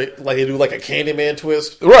ended up like they do like a Candyman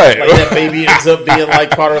twist, right? Like that baby ends up being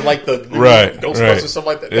like part of like the Ghostbusters, something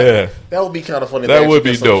like that. That would be kind of funny. That would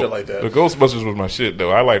be dope. Shit like that. The Ghostbusters was my shit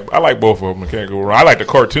though. I like both of them. I can't go wrong. I like the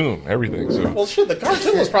cartoon, everything. So. Well, shit, the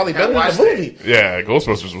cartoon was probably better than the movie. Yeah,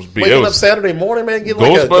 Ghostbusters was big. Waking up Saturday morning, man, getting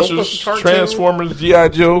Ghostbusters, like a Ghostbusters cartoon. Transformers, G.I.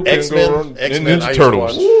 Joe, X-Men, Ninja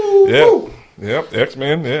Turtles. Yep,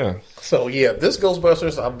 X-Men, yeah. So, yeah, this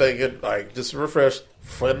Ghostbusters, I'm begging, like, just to refresh,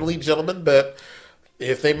 friendly gentleman bet.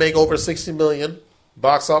 If they make over $60 million,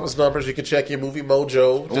 box office numbers, you can check your movie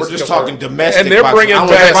mojo. We're just talking domestic. And they're bringing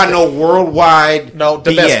back. I know worldwide. No,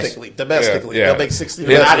 domestically. BS. Domestically. Yeah. They'll make $60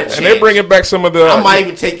 million. And they're bringing back some of the. I might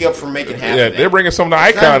even take you up for making half of that. They're bringing some of the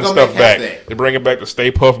icon stuff back. They're bringing back the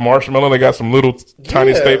Stay Puft Marshmallow. They got some little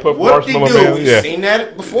tiny Stay Puft Marshmallow. What do? We've seen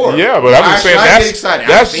that before. Yeah, but I'm just saying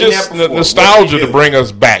that's just nostalgia to bring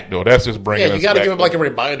us back, though. That's just bringing us back. Yeah, you got to give them like a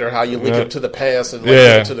reminder how you link it to the past and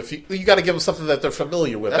to the future. You got to give them something that they're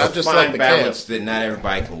familiar with. That's a fine balance that not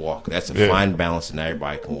everybody can walk. That's a fine balance and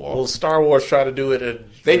everybody can walk. Well, Star Wars tried to do it. And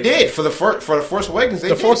they did for the Force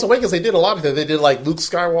Awakens. Force Awakens, they did a lot of that. They did like Luke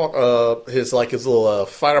Skywalker, his little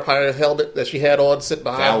fighter pilot helmet that she had on sitting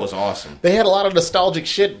behind. That was awesome. They had a lot of nostalgic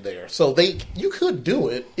shit in there, so you could do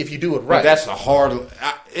it if you do it right. But that's a hard.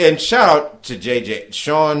 And shout out to JJ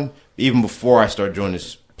Sean. Even before I started doing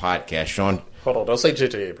this podcast, Sean. Hold on, don't say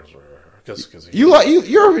JJ Abrams. Because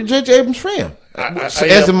you're a J.J. Abrams fan,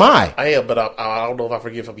 as am I. I am, but I don't know if I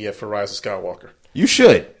forgive him yet for Rise of Skywalker. You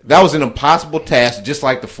should. That was an impossible task, just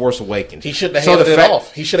like The Force Awakens. He shouldn't have handed it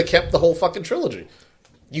off. He should have kept the whole fucking trilogy.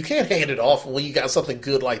 You can't hand it off when you got something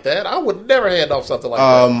good like that. I would never hand off something like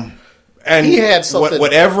that. And he had something.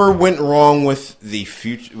 Whatever went wrong with the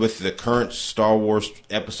future, with the current Star Wars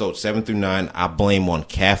episodes 7 through 9, I blame on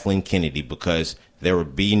Kathleen Kennedy, because there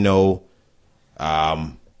would be no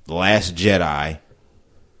Last Jedi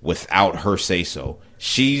without her say so.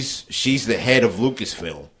 She's the head of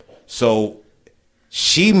Lucasfilm, so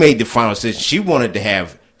she made the final decision. She wanted to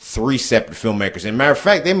have 3 separate filmmakers. And matter of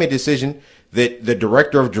fact, they made a decision that the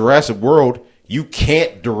director of Jurassic World, you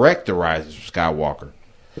can't direct The Rise of Skywalker,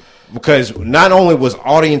 because not only was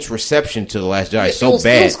audience reception to The Last Jedi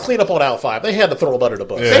bad, it was clean up on Aisle 5. They had to throw them under the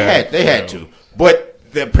bus. They had to, but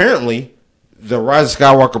apparently. The Rise of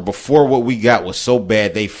Skywalker, before what we got was so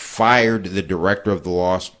bad, they fired the director of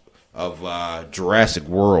Jurassic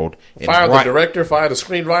World. Fired the director, fired the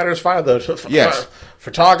screenwriters, fired the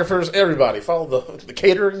photographers, everybody. Fired the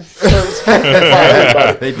catering service. Fired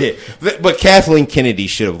everybody. They did. But Kathleen Kennedy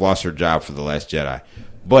should have lost her job for The Last Jedi.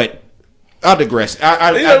 But I'll digress.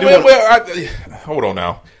 Hold on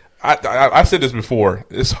now. I said this before.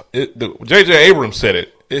 J.J. Abrams said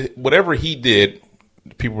it. Whatever he did,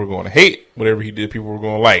 people were going to hate. Whatever he did, people were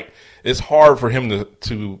going to like. It's hard for him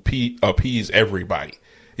to appease everybody.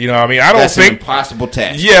 You know what I mean? That's an impossible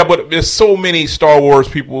task. Yeah, but there's so many Star Wars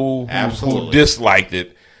people who disliked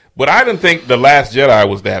it. But I didn't think The Last Jedi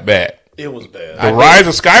was that bad. It was bad. The Rise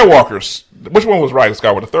of Skywalker. Which one was Rise of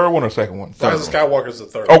Skywalker? The third one or the second one? Rise of Skywalker is the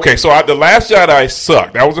third one. Okay, so The Last Jedi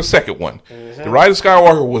sucked. That was the second one. Mm-hmm. The Rise of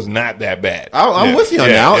Skywalker was not that bad. I'm with you on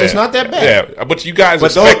now. It's not that bad. Yeah, but you guys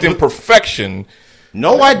expecting perfection.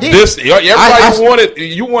 No, I didn't.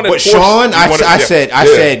 You wanted. But Sean, I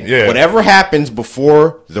said, whatever happens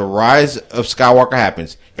before The Rise of Skywalker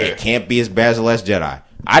happens, it can't be as bad as The Last Jedi.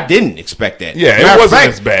 I didn't expect that. Yeah, it wasn't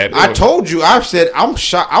as bad. I told you. I said I'm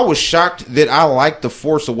shocked. I was shocked that I liked The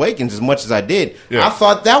Force Awakens as much as I did. Yeah. I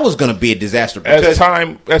thought that was going to be a disaster. As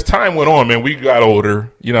time went on, man, we got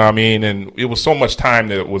older. You know what I mean? And it was so much time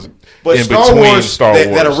that it was in between Star Wars.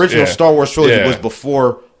 That original Star Wars trilogy was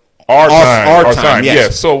before. Our time,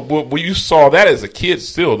 yes. So you saw that as a kid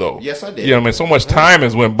still, though. Yes, I did. You know what I mean? So much time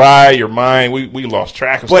has went by, your mind, we lost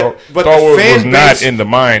track of Star Wars was not in the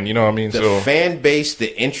mind, you know what I mean? The fan base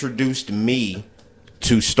that introduced me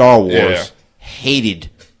to Star Wars hated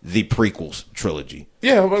the prequels trilogy.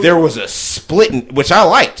 Yeah, but there was a split, which I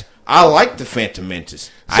liked. I liked the Phantom Menace.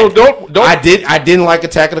 So don't. I didn't like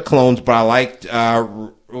Attack of the Clones, but I liked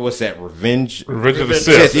what's that? Revenge of the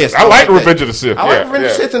Sith. Yes, I like Revenge of the Sith. I like Revenge of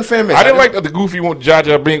the Sith and Phantom Menace. I didn't like the goofy Jar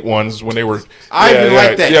Jar Binks ones when they were. I didn't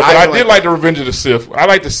like that. Yeah, but I did like the Revenge of the Sith. I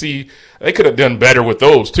like to see they could have done better with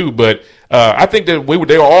those too, but I think that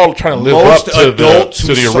they were all trying to live up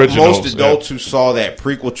to the originals. Most adults who saw that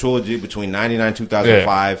prequel trilogy between 1999 and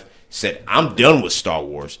 2005 said, "I'm done with Star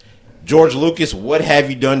Wars." George Lucas, what have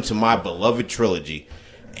you done to my beloved trilogy?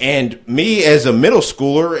 And me, as a middle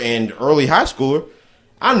schooler and early high schooler,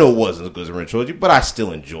 I know it wasn't as good as the original trilogy, but I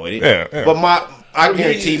still enjoyed it. Yeah. But I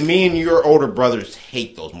guarantee me and your older brothers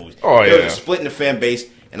hate those movies. Oh, There was a split in the fan base,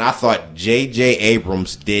 and I thought J.J.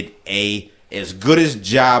 Abrams did as good as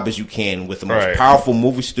job as you can with the most powerful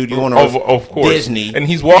movie studio on earth, of course. Disney. And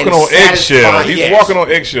he's walking on eggshells. He's walking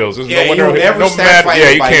on eggshells. There's you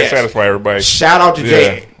can't satisfy everybody. Shout out to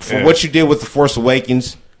Jay for what you did with The Force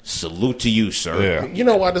Awakens. Salute to you, sir. Yeah. You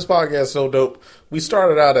know why this podcast is so dope? We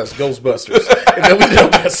started out as Ghostbusters, and then we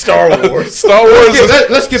did as Star Wars. Star Wars.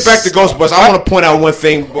 Let's get back to Ghostbusters. I want to point out one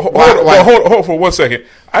thing. Hold for 1 second.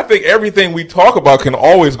 I think everything we talk about can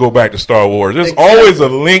always go back to Star Wars. There's always a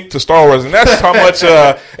link to Star Wars, and that's how much.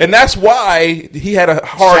 And that's why he had a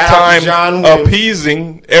hard time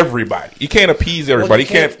appeasing everybody. You can't appease everybody.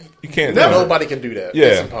 Well, you can't. Nobody can do that. Yeah,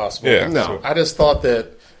 it's impossible. Yeah, no. I just thought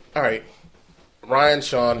that. All right, Ryan,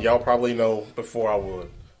 Sean, y'all probably know before I would,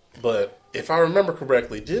 but if I remember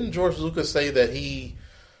correctly, didn't George Lucas say that he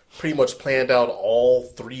pretty much planned out all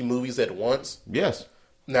 3 movies at once? Yes.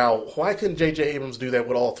 Now, why couldn't J.J. Abrams do that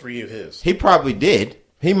with all 3 of his? He probably did.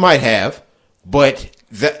 He might have, but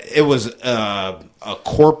it was a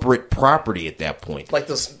corporate property at that point. Like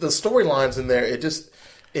the storylines in there,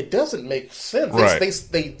 it doesn't make sense. Right.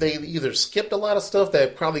 They either skipped a lot of stuff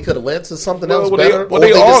that probably could have led to something else better, or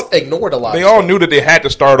they just ignored a lot. They all knew that they had to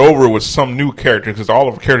start over with some new characters because all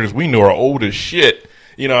of the characters we know are old as shit.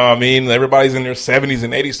 You know what I mean? Everybody's in their 70s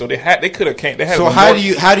and 80s, so they could have came. So how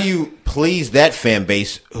do you please that fan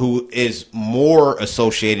base who is more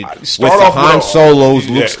associated with the Han Solo's,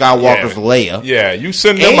 Luke Skywalker's, Leia? Yeah, you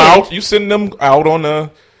send them out. You send them out on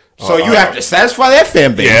the. So you have to satisfy that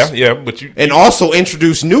fan base. Yeah, but you also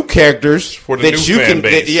introduce new characters for the new fan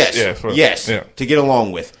base. Yes, to get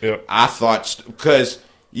along with. Yeah. I thought because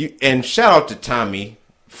and shout out to Tommy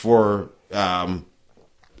for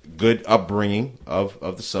good upbringing of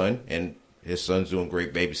the son, and his son's doing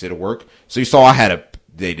great babysitter work. So you saw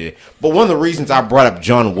they did. But one of the reasons I brought up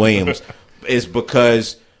John Williams is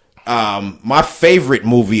because my favorite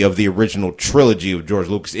movie of the original trilogy of George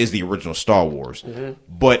Lucas is the original Star Wars. Mm-hmm.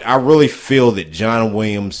 But I really feel that John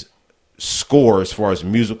Williams' score, as far as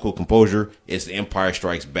musical composure, is The Empire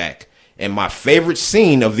Strikes Back. And my favorite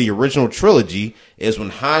scene of the original trilogy is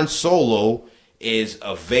when Han Solo is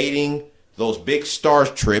evading those big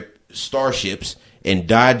starships and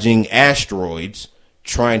dodging asteroids,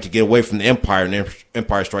 trying to get away from the Empire, and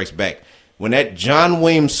Empire Strikes Back. When that John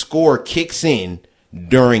Williams score kicks in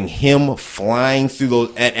during him flying through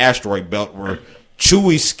that asteroid belt, where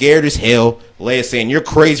Chewie's scared as hell, Leia saying, "You're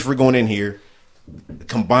crazy for going in here,"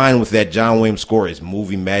 combined with that John Williams score is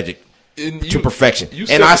movie magic to perfection.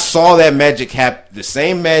 And I saw that magic happen, the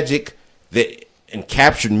same magic that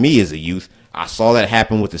captured me as a youth. I saw that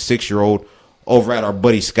happen with the 6-year-old over at our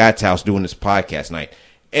buddy Scott's house doing this podcast night,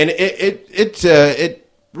 and it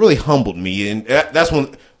really humbled me. And that's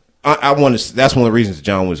when that's one of the reasons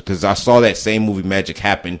John was, because I saw that same movie magic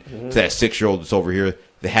happen to that 6-year-old that's over here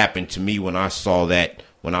that happened to me when I saw that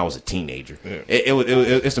when I was a teenager. Yeah.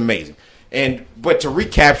 It's amazing. But to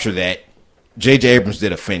recapture that, J.J. Abrams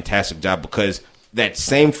did a fantastic job, because that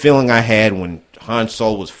same feeling I had when Han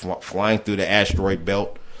Solo was flying through the asteroid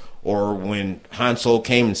belt, or when Han Solo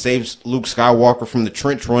came and saves Luke Skywalker from the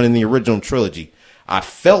trench run in the original trilogy, I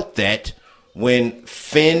felt that when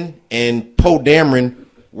Finn and Poe Dameron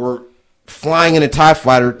were flying in a TIE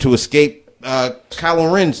fighter to escape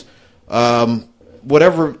Kylo Ren's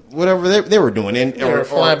whatever they were doing, and they were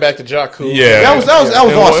flying back to Jakku. Yeah, that was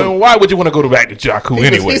awesome. Why would you want to go back to Jakku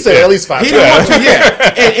anyway? He said at least 5 times. He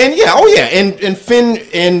didn't want to, and Finn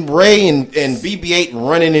and Rey and BB-8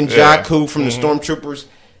 running in Jakku from the stormtroopers.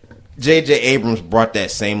 J.J. Abrams brought that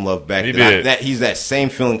same love back. He did. He's that same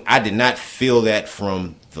feeling. I did not feel that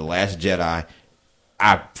from The Last Jedi.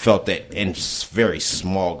 I felt that in very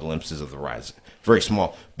small glimpses of The Rise. Very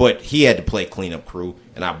small. But he had to play cleanup crew,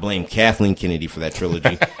 and I blame Kathleen Kennedy for that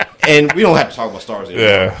trilogy. And we don't have to talk about Star Wars anymore.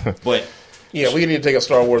 Yeah. But Yeah, we need to take a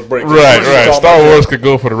Star Wars break. Right. Star Wars could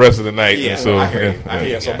go for the rest of the night. Yeah, and so I hear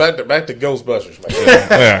you. So back to Ghostbusters,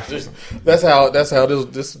 man. That's how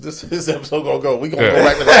this episode gonna go. We gonna go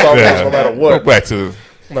back to the Star Wars no matter what. Go back to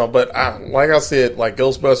no, but like I said, like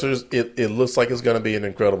Ghostbusters, it looks like it's gonna be an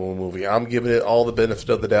incredible movie. I'm giving it all the benefit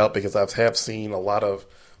of the doubt because I have seen a lot of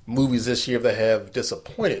movies this year that have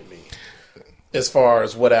disappointed me. As far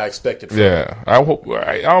as what I expected from it. I hope.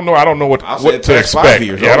 I don't know. I don't know what to expect.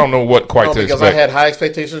 I don't know what quite to expect. Because I had high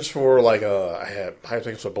expectations for I had high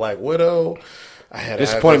expectations for Black Widow. I had high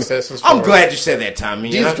expectations for... I'm glad you said that,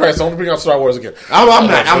 Tommy. Jesus Christ, don't bring up Star Wars again. I'm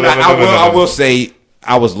not. I will say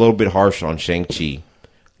I was a little bit harsh on Shang-Chi.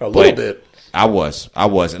 A little bit. I was.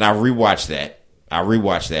 And I rewatched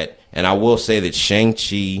that. And I will say that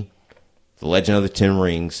Shang-Chi, The Legend of the Ten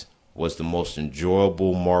Rings, was the most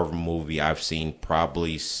enjoyable Marvel movie I've seen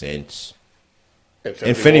probably since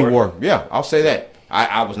Infinity War. Yeah, I'll say that.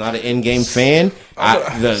 I was not an Endgame fan.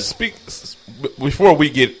 Before we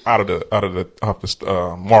get off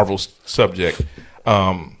the Marvel subject,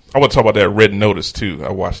 I want to talk about that Red Notice too.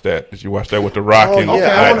 I watched that. Did you watch that with The Rock? I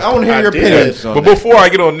want to hear your opinion. But before I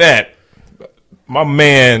get on that, my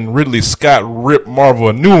man Ridley Scott ripped Marvel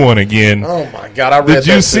a new one again. Oh my God! I read that.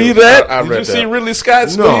 Did you see that? Did you see Ridley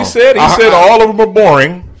Scott's what he said? He said all of them are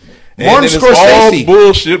boring. Martin Scorsese, all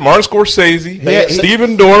bullshit. Martin Scorsese,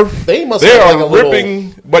 Steven Dorff. They are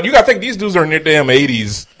ripping. But you got to think these dudes are in their damn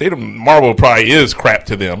 80s. Marvel probably is crap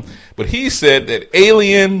to them. But he said that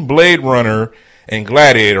Alien, Blade Runner, and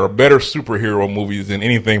Gladiator are better superhero movies than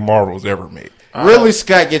anything Marvel's ever made. Ridley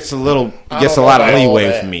Scott gets a lot of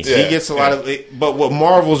leeway from me. He gets a lot of, but what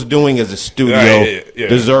Marvel's doing as a studio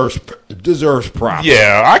deserves props.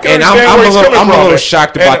 Yeah, I can. And I'm a little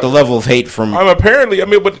shocked about the level of hate from.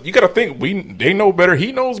 But you got to think they know better.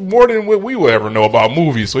 He knows more than what we will ever know about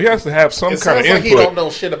movies, so he has to have some kind of input. He don't know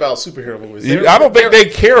shit about superhero movies. I don't think they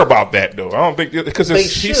care about that though. I don't think because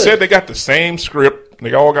he said they got the same script.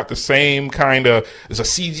 They all got the same kind of. It's a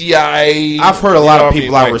CGI. I've heard a lot of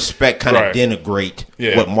people I respect kind of denigrate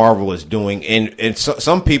what Marvel is doing, and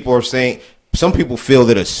some people are saying some people feel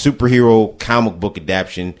that a superhero comic book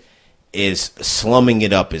adaptation is slumming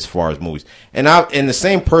it up as far as movies. And the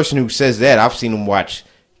same person who says that, I've seen him watch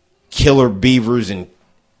Killer Beavers and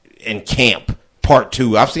Camp Part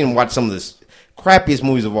 2. I've seen him watch some of the crappiest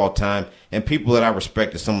movies of all time, and people that I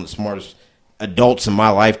respect as some of the smartest adults in my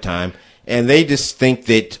lifetime. And they just think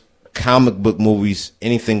that comic book movies,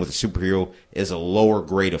 anything with a superhero, is a lower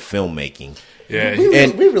grade of filmmaking. Yeah,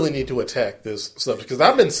 we really need to attack this subject because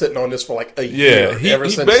I've been sitting on this for like a year. Ever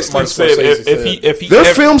since basically said if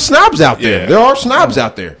there's film snobs out there. There are snobs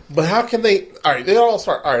out there. But how can they? All right, they all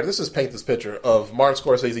start. All right, let's just paint this picture of Martin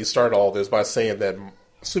Scorsese started all this by saying that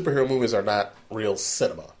superhero movies are not real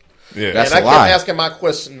cinema. Yeah, that's and a lie. I kept asking my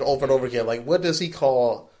question over and over again, like, what does he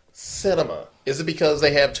call cinema? Is it because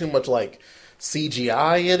they have too much like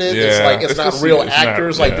CGI in it? Yeah, it's not real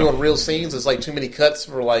actors doing real scenes. It's like too many cuts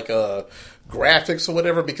for like graphics or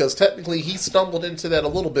whatever. Because technically, he stumbled into that a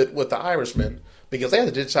little bit with The Irishman because they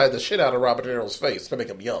had to digitize the shit out of Robert De Niro's face to make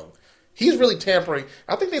him young. He's really tampering.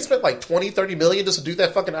 I think they spent like $20-30 million just to do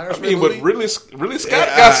that fucking Irishman movie. But Ridley Scott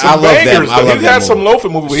got some bangers. He had some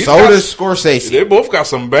loafing movies. So does Scorsese. They both got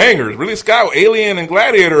some bangers. Ridley Scott, Alien, and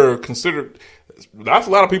Gladiator are considered. That's a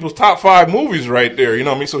lot of people's top 5 movies right there. You know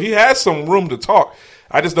what I mean? So he has some room to talk.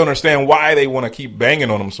 I just don't understand why they want to keep banging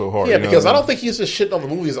on him so hard. Yeah, because I don't think he's just shitting on the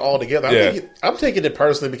movies altogether. I'm taking it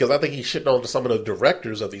personally because I think he's shitting on some of the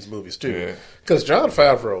directors of these movies too. Because Jon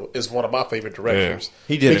Favreau is one of my favorite directors.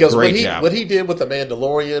 He did a great job. What he did with The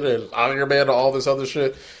Mandalorian and Iron Man and all this other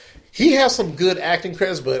shit, he has some good acting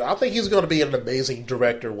credits, but I think he's going to be an amazing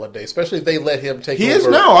director one day, especially if they let him take over. He is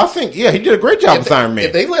now. I think, he did a great job with Iron Man.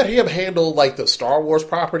 If they let him handle like the Star Wars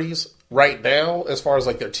properties right now, as far as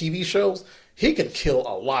like their TV shows, he can kill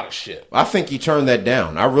a lot of shit. I think he turned that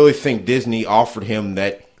down. I really think Disney offered him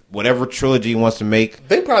that whatever trilogy he wants to make.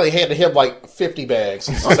 They probably handed him like 50 bags.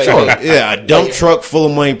 A dump truck full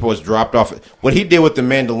of money was dropped off. What he did with The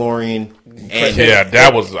Mandalorian.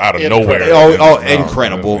 That was out of nowhere.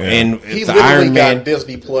 Incredible. And he the literally Iron Man got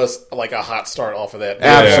Disney Plus like a hot start off of that.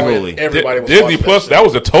 Absolutely. Everybody was Disney Plus, that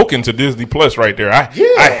was a token to Disney Plus right there. I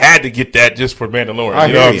had to get that just for Mandalorian.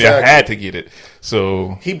 I had to get it.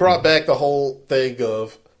 So he brought back the whole thing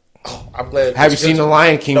of I'm glad. Have you seen the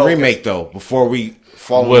Lion King remake though? Before we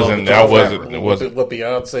fall in love with it wasn't. What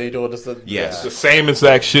Beyonce doing this? Yes, the same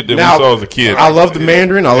exact shit that we saw as a kid. I love the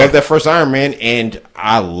Mandarin. I love that first Iron Man, and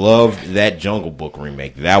I loved that Jungle Book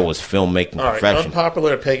remake. That was filmmaking perfection.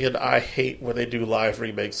 Unpopular opinion. I hate when they do live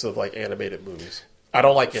remakes of like animated movies. I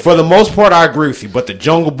don't like it. For the most part, I agree with you, but The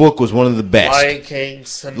Jungle Book was one of the best. Lion King,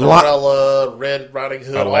 Cinderella, Red Riding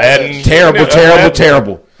Hood, Aladdin.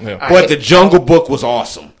 Terrible. Yeah. But The Jungle Book was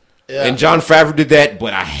awesome. Yeah. And Jon Favreau did that,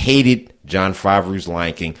 but I hated Jon Favreau's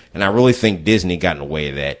Lion King, and I really think Disney got in the way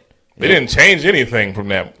of that. They didn't change anything from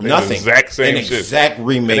that. Nothing. The exact same An shit. exact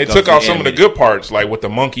remake. And they took out some of the good parts, like with the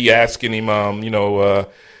monkey asking him,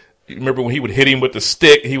 you remember when he would hit him with the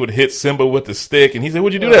stick? He would hit Simba with the stick, and he said,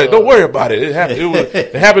 "Would you do that? Don't worry about it. It happened.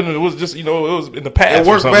 It happened. It was just, it was in the past. It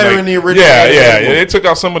worked better in the original. Yeah. They took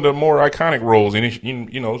out some of the more iconic roles, and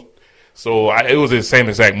so it was the same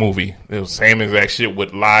exact movie. It was the same exact shit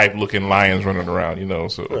with live looking lions running around.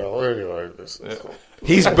 So Well, anyway,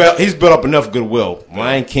 He's built up enough goodwill.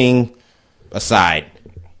 Lion King aside,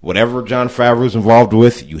 whatever Jon Favreau's involved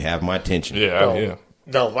with, you have my attention. yeah.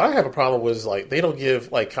 No, what I have a problem with is they don't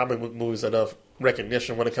give comic book movies enough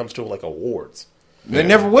recognition when it comes to awards. They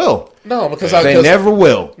never will. No, because They never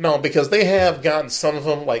will. No, because they have gotten some of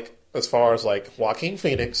them as far as Joaquin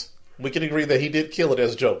Phoenix. We can agree that he did kill it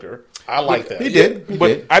as Joker. I like that. He did.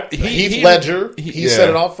 Heath Ledger, he set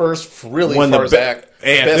it off first. Really, One first act.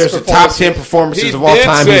 And there's the top 10 performances of all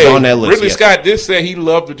time. He's on that list. Ridley Scott did say he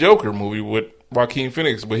loved the Joker movie with Joaquin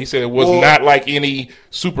Phoenix, but he said it was not like any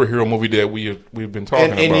superhero movie that we've been talking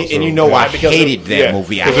about. I hated that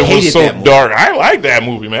movie. Because it was so dark. I like that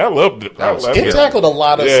movie, man. I loved it. It tackled a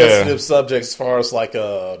lot of sensitive subjects as far as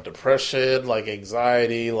depression,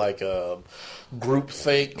 anxiety,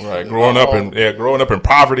 groupthink. Right, growing up in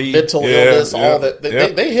poverty, mental illness, all that.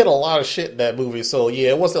 They hit a lot of shit in that movie. So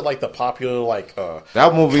it wasn't the popular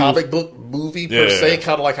that movie comic book movie per se.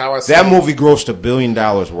 Kind of like how I said that movie grossed $1 billion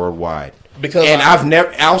worldwide. Because I've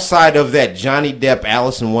never, outside of that Johnny Depp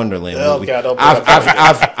Alice in Wonderland movie, God,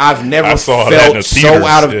 I've never felt so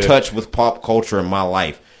out of touch with pop culture in my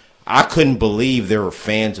life. I couldn't believe there were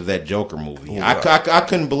fans of that Joker movie. I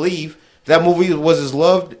couldn't believe that movie was as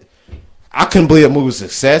loved. I couldn't believe that movie was a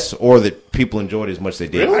success or that people enjoyed it as much as they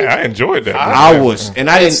did. Really? I enjoyed that movie. I was, and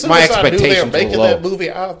I didn't. My expectations were low. Making that low. movie,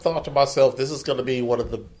 I thought to myself, "This is going to be one of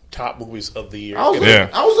the top movies of the year." I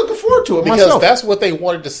was looking forward to it because myself. that's what they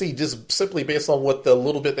wanted to see, just simply based on what the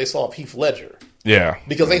little bit they saw of Heath Ledger. Yeah,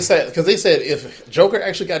 because they said if Joker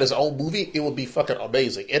actually got his own movie, it would be fucking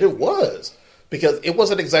amazing, and it was because it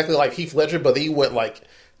wasn't exactly like Heath Ledger, but he went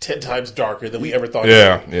 10 times darker than we ever thought.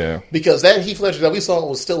 Yeah. Because that Heath Ledger that we saw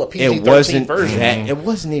was still a PG-13 version. It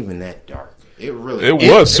wasn't even that dark. It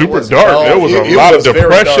was super dark. There was a lot of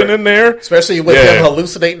depression in there, especially with him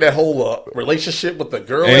hallucinating that whole relationship with the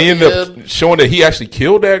girl. And he ended up showing that he actually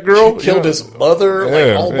killed that girl. He killed his mother.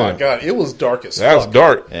 Oh my god, it was dark as fuck. That was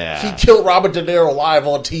dark. Yeah. He killed Robert De Niro live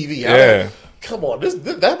on TV. Come on,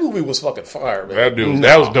 that movie was fucking fire, man.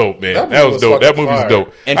 That was dope, man. That was dope. That movie was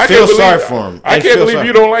dope. And I feel sorry for him. I can't believe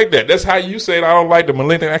you don't like that. That's how you said I don't like the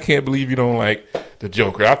Malignant. I can't believe you don't like the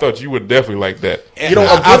Joker. I thought you would definitely like that.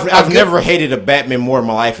 I've never hated a Batman more in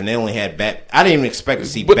my life, and they only had I didn't even expect to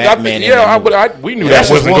see Batman. We knew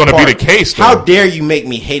that wasn't going to be the case. Though. How dare you make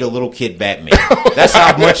me hate a little kid Batman? That's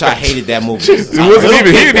how much I hated that movie. He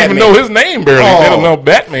didn't even know his name barely. He didn't know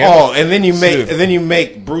Batman. Oh, and then you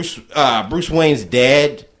make Bruce Wayne's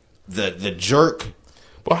dad the jerk.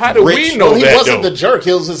 Well, how do we know that? He wasn't the jerk.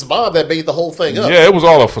 It was his mom that made the whole thing up. Yeah, it was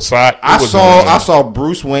all a facade. I saw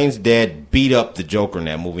Bruce Wayne's dad beat up the Joker in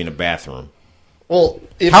that movie in the bathroom. Well,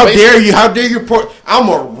 how dare you? How dare you? I'm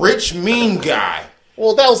a rich, mean guy.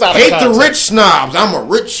 Well, that was out of context. Hate the rich snobs. I'm a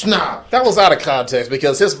rich snob. That was out of context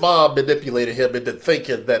because his mom manipulated him into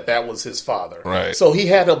thinking that was his father. Right. So he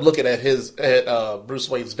had him looking at Bruce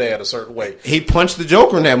Wayne's dad a certain way. He punched the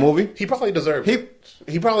Joker in that movie. He probably deserved it.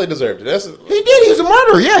 He probably deserved it. He did. He was a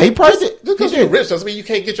murderer. Yeah, he probably did. Just because you're rich doesn't mean you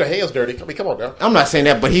can't get your hands dirty. I mean, come on now. I'm not saying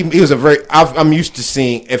that, but he was a very. I'm used to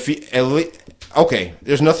seeing okay,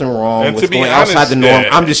 there's nothing wrong with going outside the norm.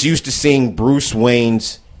 I'm just used to seeing Bruce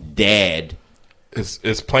Wayne's dad.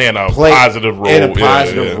 It's playing a positive role. In a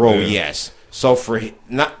positive role, yes. So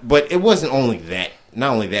but it wasn't only that.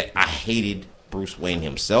 Not only that, I hated Bruce Wayne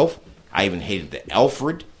himself. I even hated the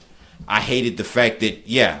Alfred. I hated the fact that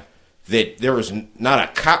that there was not a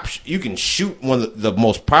cop. You can shoot one of the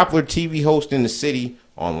most popular TV hosts in the city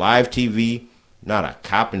on live TV. Not a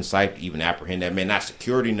cop in sight to even apprehend that man. Not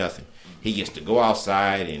security, nothing. He gets to go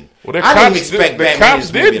outside and I didn't expect Batman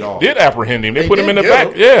to movie at all. Did apprehend him. They put him in the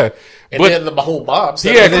back. Yeah. And then the whole mob. He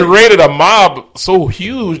had created a mob so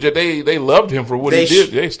huge that they loved him for what he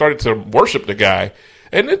did. They started to worship the guy.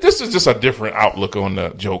 And this is just a different outlook on the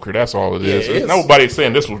Joker. That's all it is. Nobody's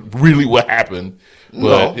saying this was really what happened.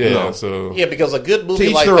 But, because a good movie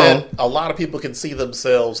like that, a lot of people can see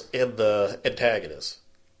themselves in the antagonist.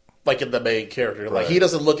 like in the main character. Like he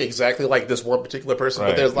doesn't look exactly like this one particular person,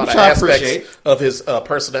 but there's a lot Which of I aspects appreciate. of his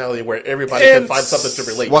personality where everybody can find something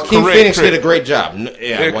to relate to. Joaquin Phoenix did a great job.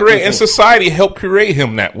 And society helped create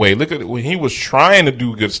him that way. Look at when he was trying to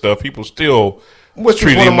do good stuff, people still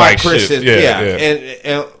treated him like shit.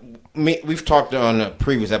 And we've talked on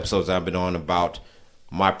previous episodes I've been on about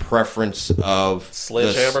my preference of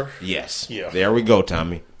Sledgehammer. Yes, Yeah. There we go,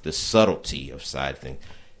 Tommy. The subtlety of side thing.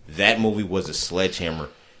 That movie was a sledgehammer.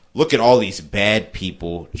 Look at all these bad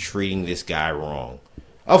people treating this guy wrong.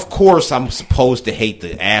 Of course, I'm supposed to hate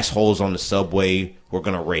the assholes on the subway who are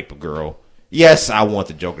gonna rape a girl. Yes, I want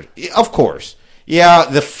the Joker. Of course. Yeah,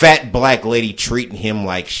 the fat black lady treating him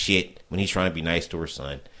like shit when he's trying to be nice to her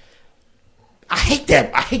son. I hate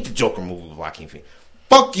that. I hate the Joker movie with Joaquin Phoenix.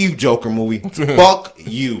 Fuck you, Joker movie. Fuck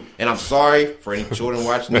you. And I'm sorry for any children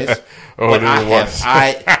watching this, but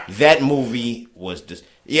that movie was just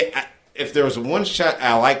if there was one shot,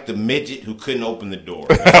 I liked the midget who couldn't open the door.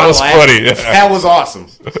 That was funny. That was awesome.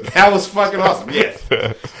 That was fucking awesome. Yes.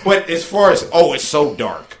 But as far as it's so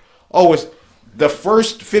dark. It's the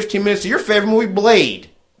first 15 minutes of your favorite movie, Blade.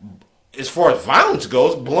 As far as violence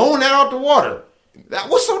goes, blowing that out the water.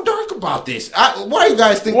 What's so dark about this? Why do you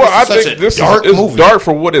guys think this is such a dark movie? Dark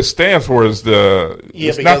for what it stands for is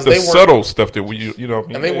it's not the subtle stuff that we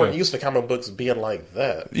and they weren't used to comic books being like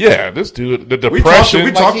that. Yeah, this dude, the depression.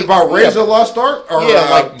 We talked about Raiders of the Lost Ark or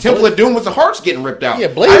Temple of Doom with the hearts getting ripped out. Yeah,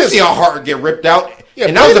 Blade I see a heart get ripped out. Yeah,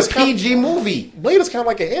 and that was a PG movie. Blade is kind of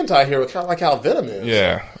like an anti-hero, kind of like how Venom is.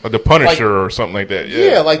 Yeah, or the Punisher or something like that.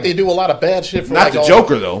 Yeah, like they do a lot of bad shit. For not the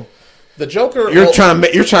Joker though. The Joker. You're trying.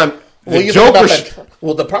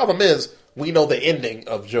 Well, the problem is we know the ending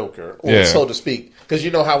of Joker, so to speak, because you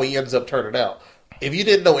know how he ends up turning out. If you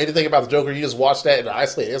didn't know anything about the Joker, you just watched that in an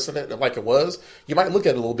isolated incident like it was, you might look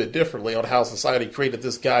at it a little bit differently on how society created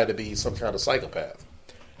this guy to be some kind of psychopath.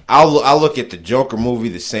 I'll look at the Joker movie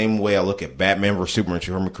the same way I look at Batman vs Superman, which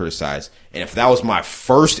you heard me criticize. And if that was my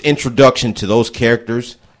first introduction to those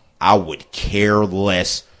characters, I would care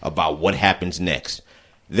less about what happens next.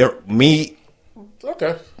 Me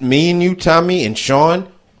and you, Tommy, and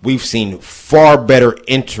Sean, we've seen far better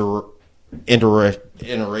iterations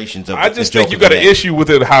of. I just think you got an issue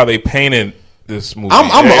with it how they painted this movie.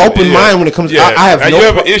 I'm an open mind when it comes. Yeah. I have. You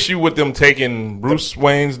have an issue with them taking Bruce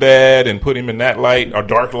Wayne's dad and put him in that light or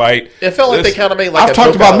dark light. It felt like they kind of made like I've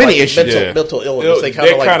talked about many issues. Mental illness. They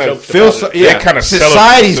kind of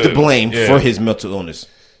society's to blame for his mental illness.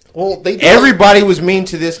 Well, everybody was mean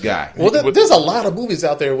to this guy. Well, there's a lot of movies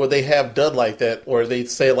out there where they have done like that, or they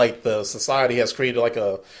say like the society has created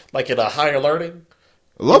like in a higher learning.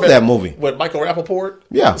 I love that movie with Michael Rappaport.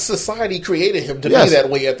 Yeah, society created him to be that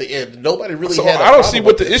way at the end. Nobody really had. I don't see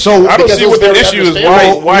what the issue. I don't see what the issue is.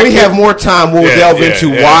 Why we have more time, we'll delve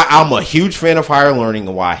into why I'm a huge fan of Higher Learning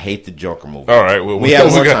and why I hate the Joker movie. All right, well, we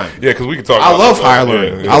have more time. Yeah, because we can talk. I love Higher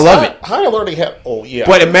Learning. I love it. Higher Learning had. Oh yeah.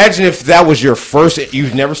 But imagine if that was your first.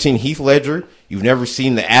 You've never seen Heath Ledger. You've never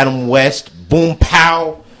seen the Adam West Boom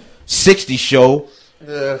Pow 60 show,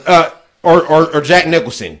 or Jack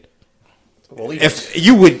Nicholson. If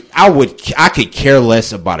you would, I could care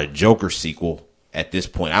less about a Joker sequel at this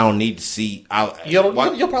point. I don't need to see. You'll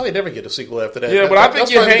probably never get a sequel after that. Yeah, but I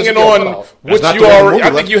think you're hanging on what you already.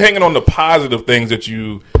 I think you're hanging on the positive things that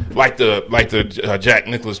you like the Jack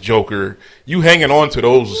Nicklaus Joker. You hanging on to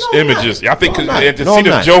those images. I think see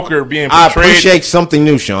the Joker being portrayed. I appreciate something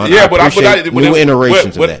new, Sean. Yeah, but new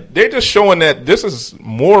iterations of that. They're just showing that this is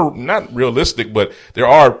more not realistic, but there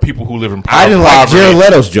are people who live in poverty. I didn't like Jared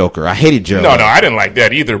Leto's Joker. I hated Jared. No, I didn't like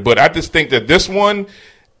that either. But I just think that this one.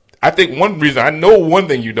 I think one reason, I know one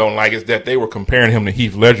thing you don't like is that they were comparing him to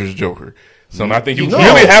Heath Ledger's Joker. So I think you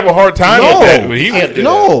really have a hard time with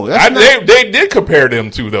that. They did compare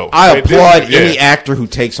them two, though. I applaud any actor who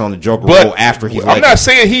takes on the Joker role after Heath Ledger. I'm not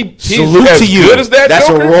saying he's as good as that That's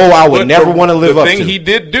Joker, a role I would never want to live up to. The thing he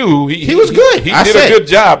did do, he was good. He did a good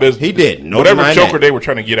job. He did. Whatever Joker they were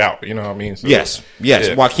trying to get out. You know what I mean? So, yes.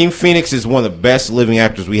 Yeah. Joaquin Phoenix is one of the best living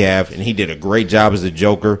actors we have, and he did a great job as the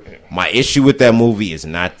Joker. My issue with that movie is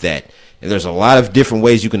not that. And there's a lot of different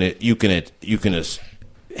ways you can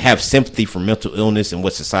have sympathy for mental illness and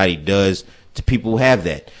what society does to people who have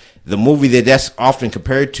that. The movie that's often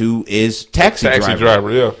compared to is Taxi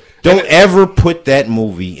Driver. Yeah. Don't ever put that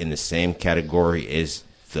movie in the same category as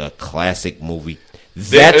the classic movie.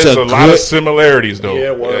 There's a lot of similarities, though.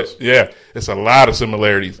 Yeah, it was. Yeah, it's a lot of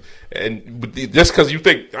similarities. And just because you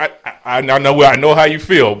think I know how you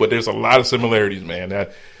feel, but there's a lot of similarities, man.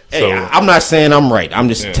 Hey, I'm not saying I'm right. I'm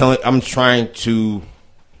just I'm trying to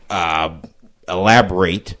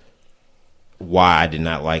elaborate why I did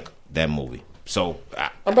not like that movie. So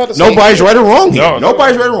I'm about to say, nobody's right or wrong here. No,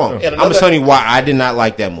 Nobody's right or wrong. And I'm just telling you why I did not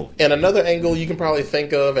like that movie. And another angle you can probably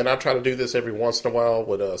think of, and I try to do this every once in a while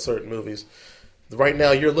with certain movies. Right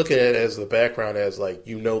now, you're looking at it as the background, as like,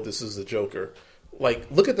 you know, this is the Joker. Like,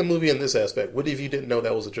 look at the movie in this aspect. What if you didn't know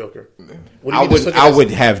that was a Joker? I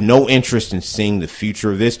would have no interest in seeing the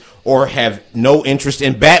future of this, or have no interest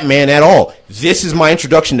in Batman at all. This is my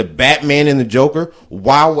introduction to Batman and the Joker.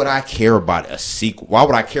 Why would I care about a sequel? Why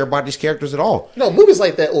would I care about these characters at all? No, movies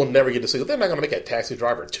like that will never get a sequel. They're not going to make a Taxi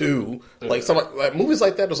Driver 2. Like movies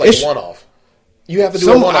like that is like a one-off. You have to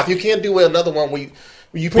do a one-off. You can't do another one where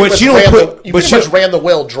you pretty much ran the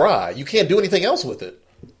well dry. You can't do anything else with it.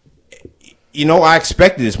 You know, I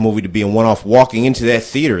expected this movie to be a one-off walking into that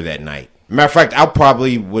theater that night. Matter of fact, I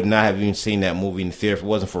probably would not have even seen that movie in the theater if it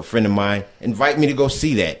wasn't for a friend of mine invite me to go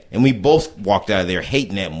see that. And we both walked out of there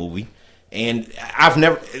hating that movie. And I've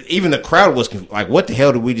never, even the crowd was like, what the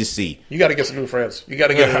hell did we just see? You got to get some new friends. You got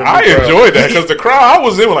to get I enjoyed that because the crowd I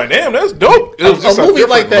was in was like, damn, that's dope. It was a movie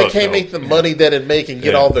like that can't make the money that it make and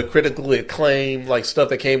get all the critically acclaimed like stuff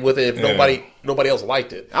that came with it if nobody else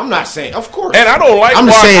liked it. I'm not saying, of course. And I don't like. I'm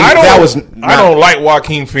just saying I don't like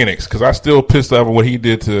Joaquin Phoenix because I still pissed off at what he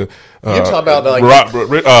did to. You're talking about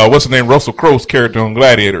like what's his name, Russell Crowe's character on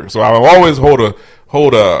Gladiator. So I always hold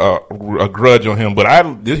a grudge on him,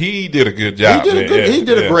 but he did a good job. He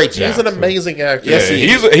did a great job. He's an amazing actor.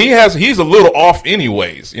 Yes, he's a little off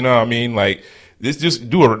anyways. You know what I mean? Like, just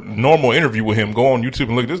do a normal interview with him. Go on YouTube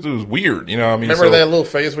and look. This dude's weird. You know what I mean? Remember that little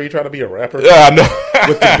phase where you try to be a rapper? Yeah, I know.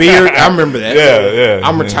 With the beard, I remember that. Yeah.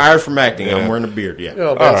 I'm retired from acting. I'm wearing a beard. Yeah.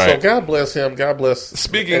 So God bless him. God bless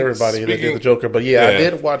everybody that did the Joker. But I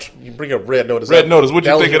did watch. You bring up Red Notice. Red Notice. What'd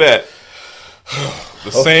you think of that?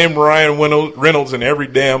 The same Ryan Reynolds in every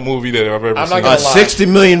damn movie that I've ever seen. A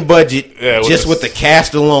 $60 million budget just with the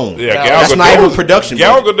cast alone. Yeah, that's not even production.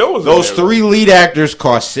 Gal Gadot was those three lead actors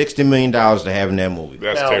cost $60 million to have in that movie.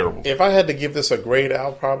 That's terrible. If I had to give this a grade,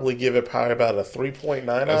 I'll probably give it probably about a 3.9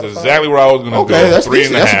 out of 5. That's exactly where I was going to go. That's 3.5.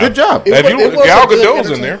 That's a good job. Gal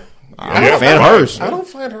Gadot's in there. I'm a fan of hers. I don't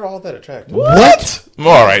find her all that attractive. What?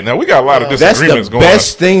 All right, now we got a lot of disagreements going on.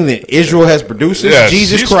 That's the best thing that Israel has produced.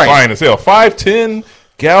 Jesus Christ. She's fine as hell. 5'10",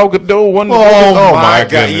 Gal Gadot, oh my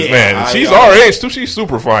goodness, man. She's our age, too. She's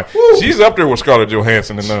super fine. Woo. She's up there with Scarlett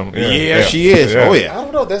Johansson and them. Yeah, she is. Yeah. Oh, yeah. I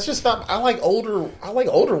don't know. That's just not, I like older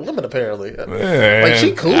women, apparently. Like,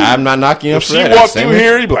 she cool. I'm not knocking if she walked through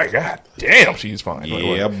here, you'd be like, God damn, she's fine.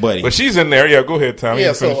 Yeah, buddy. But she's in there. Yeah, go ahead, Tommy.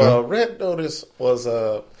 Yeah, so Red Notice was...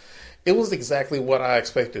 it was exactly what I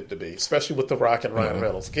expected it to be, especially with The Rock and Ryan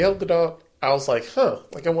Reynolds. Gal Gadot, I was like,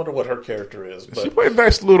 like, I wonder what her character is. But she played a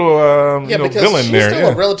nice little because villain she's there. Still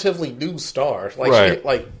a relatively new star.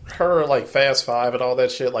 Like, her, like, Fast Five and all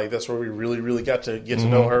that shit, like, that's where we really, really got to get to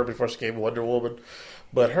know her before she became Wonder Woman.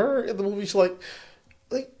 But her in the movie, she's like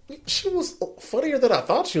she was funnier than I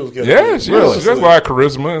thought she was going to be. Yeah, she has a lot of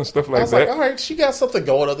charisma and stuff like that. I was like, all right, she got something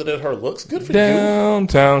going other than her looks. Good for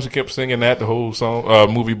Downtown, she kept singing that the whole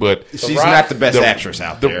movie, but she's not the best actress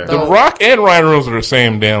out there. The Rock and Ryan Reynolds are the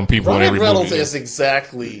same damn people in every movie. Ryan Reynolds is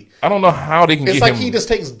exactly... I don't know how they can get him... It's like he just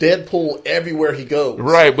takes Deadpool everywhere he goes.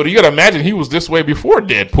 Right, but you got to imagine he was this way before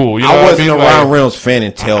Deadpool. You know I wasn't a Ryan Reynolds fan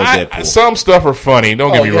until Deadpool. Some stuff are funny,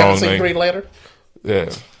 don't get me wrong. You haven't seen Green Lantern?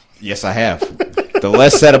 Yeah. Yes, I have. The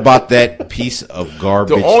less said about that piece of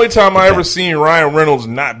garbage. The only time I ever seen Ryan Reynolds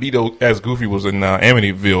not be as goofy was in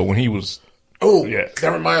Amityville when he was. Oh, yeah. That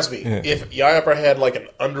reminds me. Yeah. If y'all ever had like an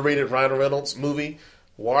underrated Ryan Reynolds movie,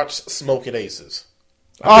 watch Smoking Aces.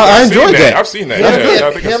 I enjoyed that. I've seen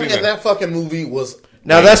that. Him in that fucking movie was.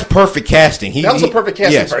 Now that's perfect casting. That was a perfect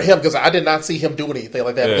casting for him because I did not see him do anything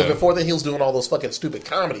like that. Because before then he was doing all those fucking stupid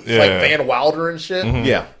comedies like Van Wilder and shit. Mm-hmm.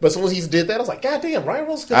 Yeah, but as soon as he did that, I was like, God damn, Ryan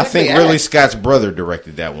Reynolds. I think Ridley Scott's brother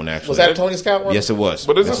directed that one. Actually, was that a Tony Scott one? Yes, it was.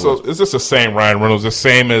 But is this the same Ryan Reynolds? The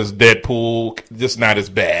same as Deadpool, just not as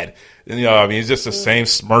bad. You know, I mean, it's just the same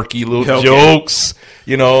smirky little jokes.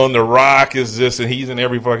 You know, and The Rock is just, and he's in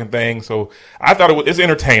every fucking thing. So I thought it's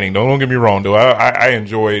entertaining. Don't get me wrong, though. I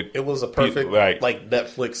enjoyed. It was a perfect like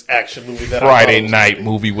Netflix action movie that Friday night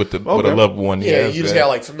movie with a loved one. Yeah, you just got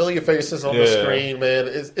like familiar faces on the screen, man.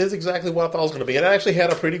 It's exactly what I thought it was going to be. And it actually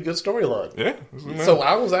had a pretty good storyline. Yeah, so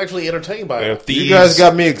I was actually entertained by it. You guys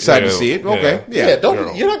got me excited to see it. Okay,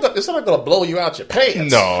 it's not going to blow you out your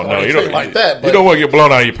pants. No, you don't like that. But you don't want to get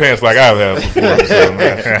blown out of your pants like I've had before. So,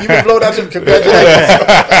 you've been blown out your congratulations.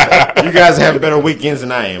 You guys have better weekends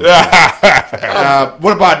than I am.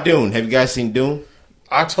 What about Dune? Have you guys seen Dune?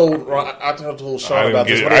 I told Sean about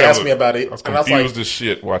this when he asked me about it. I was confused as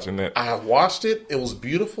shit watching that. I watched it. It was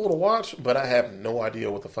beautiful to watch, but I have no idea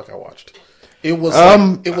what the fuck I watched. It was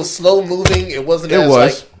it was slow moving. It wasn't.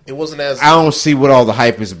 It wasn't as. I don't see what all the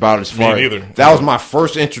hype is about as far Me as neither. that was my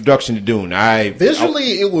first introduction to Dune.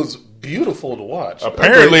 Visually, it was beautiful to watch.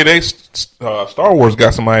 Apparently, Star Wars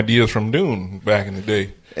got some ideas from Dune back in the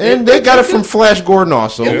day. And they got it from Flash Gordon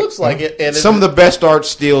also. It looks like it. And some of the best art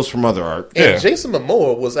steals from other art. And Yeah. Jason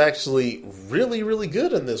Momoa was actually really, really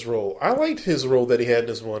good in this role. I liked his role that he had in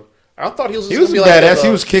this one. I thought he was just He was gonna a be like badass. that,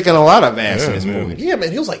 He was kicking a lot of ass in this Yeah. movie. Yeah, man.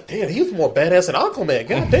 He was like, damn, he was more badass than Aquaman.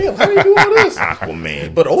 God damn, how do you do all this?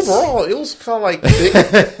 Aquaman. But overall, it was kind of like big,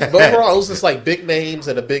 but overall, it was just like big names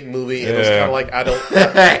and a big movie. And it was Yeah. kind of like, I don't.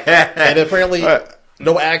 And apparently,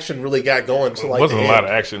 no action really got going to It like wasn't the a lot end.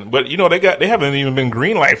 of action, but they haven't even been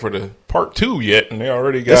greenlight for the part 2 yet, and they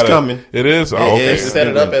already got It's coming. It is. Oh, It okay. They is. set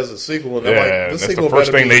it up as a sequel. And Yeah, I'm like, this that's sequel the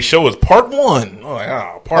first better thing be- they show is part 1.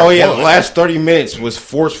 Oh, part Oh yeah, 1. the last 30 minutes was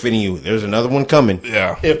force fitting you. There's another one coming.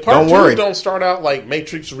 Yeah, If part Don't 2 worry. don't start out like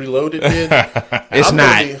Matrix Reloaded did, It's I'm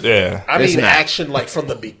not. gonna be- Yeah. I It's need not. action like from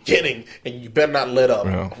the beginning, and you better not let up.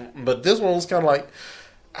 Yeah. But this one was kind of like,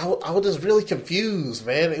 I was just really confused,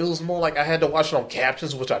 man. It was more like I had to watch it on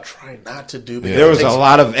captions, which I try not to do. Because There was it a takes-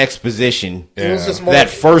 lot of exposition. It was just more That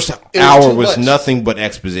like- first it hour too was much. nothing but It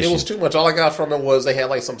exposition. was too much. All I got from it was they had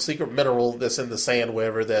like some secret mineral that's in the sand,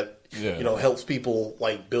 wherever that helps people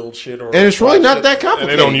like build shit or. And it's really not shit. that and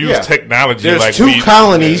complicated. they don't use Yeah. technology. There's like two we-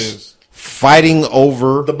 colonies fighting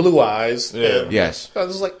over. The blue eyes. Yeah. and Yes. I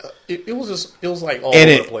was like, it was like all And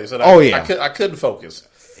over it- the place. And oh, yeah. I couldn't focus.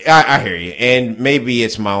 I hear you, and maybe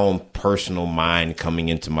it's my own personal mind coming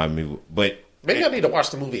into my movie, but Maybe I need to watch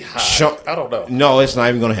the movie High. Sure. I don't know. no, it's not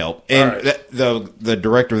even going to help. And All right. the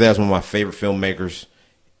director of that is one of my favorite filmmakers.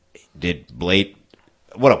 Did Blade?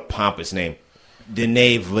 What a pompous name,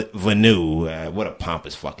 Denis Villeneuve. What a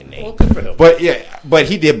pompous fucking name. Well, good for him. But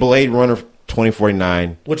he did Blade Runner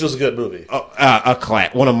 2049. Which was a good movie.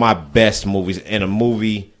 One of my best movies, and a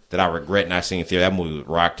movie that I regret not seeing in theater. That movie was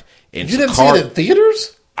rocked. And You didn't see it in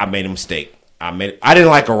theaters? I made a mistake. I didn't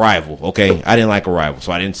like Arrival. Okay, I didn't like Arrival,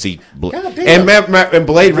 so I didn't see. God damn. And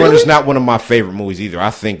Blade Really? Runner's not one of my favorite movies either.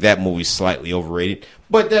 I think that movie's slightly overrated,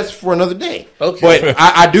 but that's for another day. Okay. But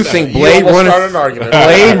I do think You Blade almost Runner, started an argument.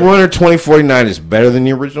 Blade Runner 2049 is better than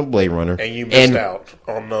the original Blade Runner, And you missed out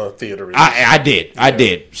on the theater release. I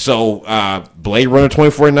did. So Blade Runner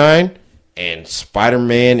 2049 and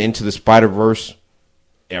Spider-Man Into the Spider-Verse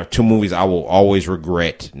are two movies I will always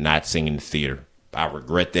regret not seeing in the theater. I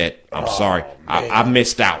regret that. I'm sorry. I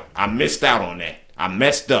missed out. I missed out on that. I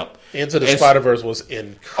messed up. Into the And- Spider-Verse was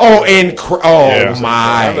incredible. Yeah.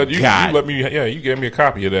 My you God. let me. Yeah, you gave me a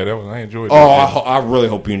copy of that. I enjoyed it. Oh, I really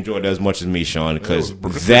hope you enjoyed it as much as me, Sean, because It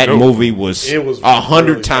was that dope. movie was It was 100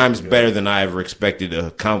 really times good. better than I ever expected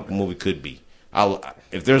a comic book movie could be.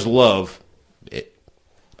 If there's love,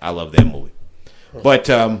 I love that movie. But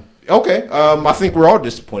okay, I think we're all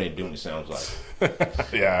disappointed doing it. Sounds like.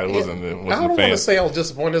 Yeah, it wasn't. It I wasn't don't want to fan. say I was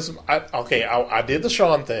disappointed. I did the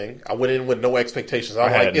Sean thing. I went in with no expectations. I'm I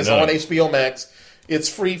had like, it's none. on HBO Max. It's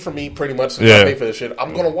free for me pretty much since Yeah. I pay for this shit.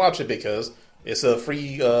 I'm going to watch it because it's a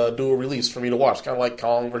free dual release for me to watch. Kind of like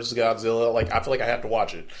Kong versus Godzilla. Like, I feel like I have to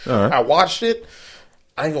watch it. All right. I watched it.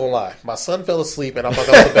 I ain't going to lie. My son fell asleep, and I thought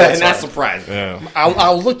that was a bad And sign. not surprising. Yeah.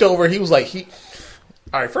 I looked over. He was like,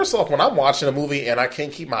 all right, first off, when I'm watching a movie and I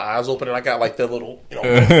can't keep my eyes open and I got like that little,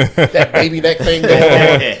 that baby neck thing going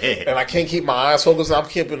on, and I can't keep my eyes focused, I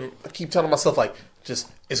keep telling myself like,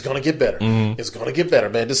 it's gonna get better. It's gonna get better,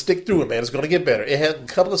 man. Just stick through it, man. It's gonna get better. It had a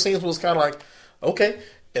couple of scenes where it was kind of like, okay,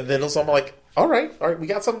 and then I'm like, all right, we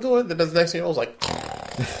got something good. Then the next thing I was like,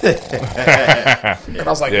 and I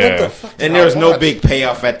was like, Yeah. what the fuck? did And I there was no watch? big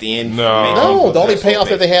payoff at the end. No, the only payoff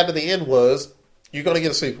that they had at the end was you're gonna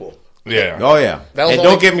get a sequel. Yeah. Oh yeah, That was and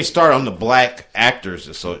only- don't get me started on the black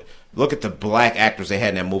actors. So look at the black actors they had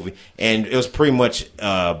in that movie, and it was pretty much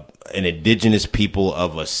an indigenous people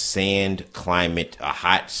of a sand climate, a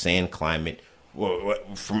hot sand climate.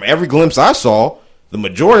 From every glimpse I saw, the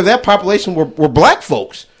majority of that population were black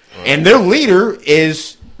folks, and their leader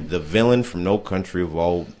is the villain from No Country of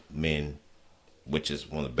Old Men, which is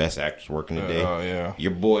one of the best actors working today. Oh, yeah.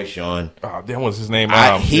 Your boy Sean. Oh, that was his name.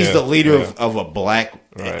 He's yeah, the leader yeah. of a black.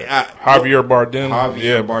 Right. Javier Javier Bardem.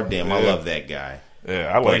 Bardem. I Yeah. love that guy.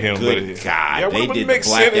 Yeah, I like him. Good but God, yeah, they but did it makes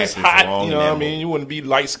the black sense. It's actors hot. wrong You in know that what I mean? movie. You wouldn't be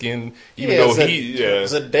light skinned, even Yeah, though he. Yeah.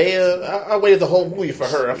 Zendaya. I waited the whole movie for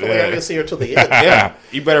her. I feel like I didn't see her till the end. Yeah,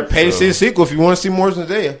 you better pay to see the sequel if you want to see more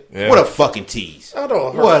Zendaya. Yeah. What a fucking tease! I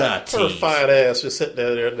don't know. What a Her tease! fine ass just sitting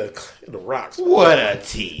there in the rocks. What a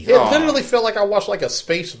tease! It Oh. literally felt like I watched like a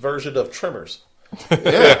space version of Tremors.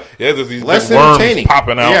 Yeah, Yeah, there's these less big worms entertaining,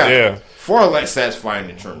 popping out. Yeah. far less satisfying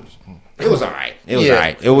in terms. It was all right. It was Yeah. all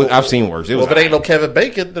right. It was. I've seen worse. It was. Well, if it ain't all no Kevin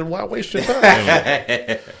Bacon, then why waste your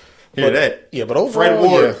time? Hear that? Yeah, but overall, Fred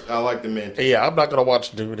Ward, I like the man. Yeah, I'm not gonna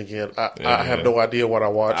watch Dune again. I have no idea what I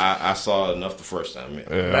watched. I saw enough the first time.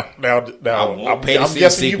 Man. Now, I'm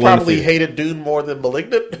guessing you probably hated Dune more than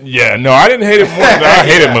 *Malignant*. Yeah, no, I didn't hate it more. I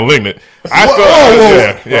hated *Malignant*. I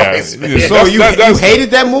felt, yeah. So you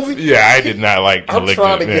hated that movie? Yeah, I did not like *Malignant*. I'm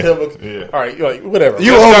trying to get him. All right, whatever.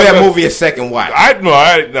 You owe that movie a second watch. I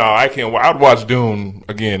can't. I'd watch Dune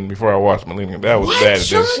again before I watched *Malignant*. That was bad.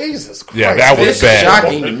 Jesus Christ! Yeah, that was bad.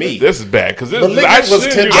 Shocking to me. This is bad because I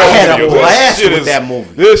had a blast with that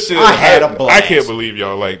movie. This shit, I had a blast. I can't believe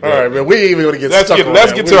y'all like that. All right, man. We ain't even going to get stuck on that.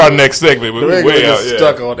 Let's get to our next segment. We ain't going to get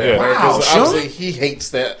stuck on that. Yeah. Wow, Sean? he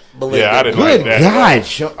hates that. Yeah, I didn't Good like that. God,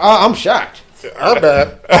 Sean. I'm shocked. I'm not.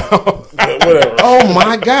 Whatever. Oh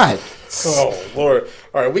my God. Oh Lord!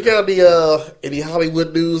 All right, we got any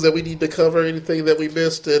Hollywood news that we need to cover? Anything that we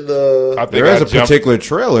missed? And there is a particular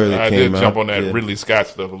trailer that came out. I did jump on that Ridley Scott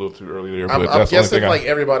stuff a little too early there, but I'm guessing like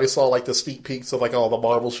everybody saw like the sneak peeks of like all the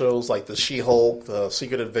Marvel shows, like the She-Hulk, the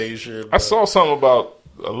Secret Invasion. I saw something about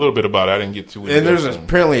a little bit about it. I didn't get too. And there's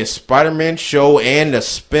apparently a Spider-Man show and a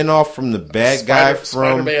spinoff from the bad guy from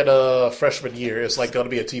Spider-Man freshman year. It's like going to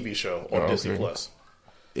be a TV show on Disney Plus.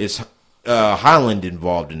 Is Holland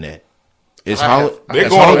involved in that? Is Holland? They're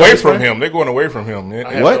going away from him. They're going away from him.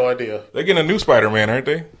 I have no idea. They're getting a new Spider-Man, aren't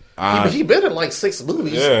they? He been in like 6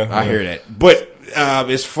 movies. Yeah, I hear that. But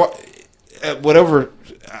as far whatever,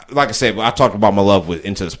 like I said, I talked about my love with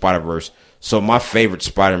Into the Spider-Verse. So my favorite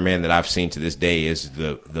Spider-Man that I've seen to this day is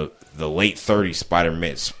the late 30s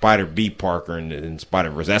Spider-Man, Spider B Parker in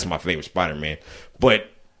Spider-Verse. That's my favorite Spider-Man.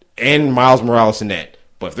 And Miles Morales in that.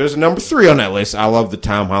 But if there's a number 3 on that list, I love the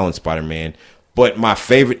Tom Holland Spider-Man. But my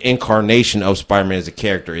favorite incarnation of Spider-Man as a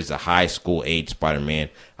character is the high school age Spider-Man.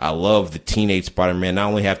 I love the teenage Spider-Man, not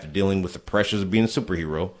only after dealing with the pressures of being a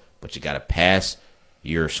superhero, but you got to pass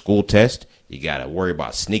your school test. You got to worry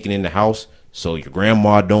about sneaking in the house so your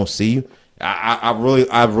grandma don't see you. I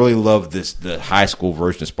really love the high school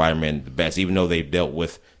version of Spider-Man the best, even though they've dealt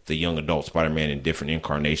with the young adult Spider-Man in different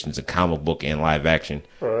incarnations in comic book and live action.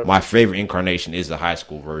 Right. My favorite incarnation is the high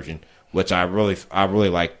school version, which I really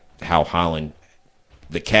like how Holland,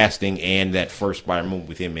 the casting and that first Spider-Man movie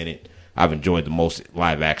with him in it, I've enjoyed the most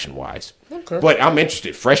live action wise. Okay. But I'm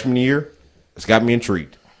interested. Freshman year, it's got me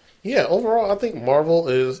intrigued. Yeah, overall, I think Marvel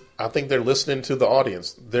I think they're listening to the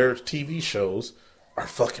audience. Their TV shows are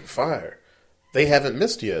fucking fire. They haven't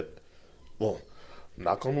missed yet. Well,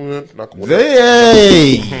 knock on wood.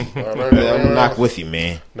 Hey! I'm not with you,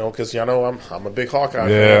 man. No, because y'all know I'm a big Hawkeye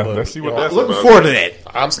fan. But, let's see what that's looking forward to that.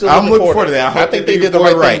 I'm looking forward to that. I think they did the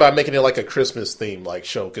right thing by making it like a Christmas theme like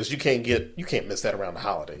show, because you can't miss that around the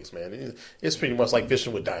holidays, man. It's pretty much like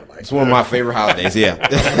fishing with dynamite. It's one of my favorite holidays.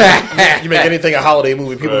 Yeah. You make anything a holiday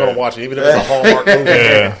movie, people are gonna watch it, even if it's a Hallmark movie.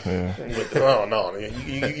 Yeah. But, oh no,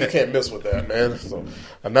 you can't miss with that, man. So,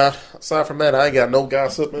 aside from that, I ain't got no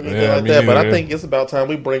gossip or anything like that. But I think it's about time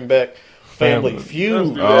we bring back Family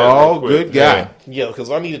Feud. Oh, good guy. Yeah, because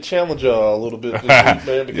I need to challenge y'all a little bit this week,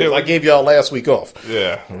 man, because I gave y'all last week off.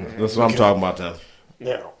 Yeah. That's what I'm talking about now.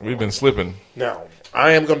 Now, we've been slipping. Now,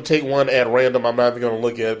 I am going to take one at random. I'm not even going to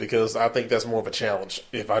look at it because I think that's more of a challenge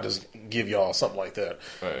if I just give y'all something like that.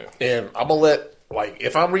 Right. And I'm going to let,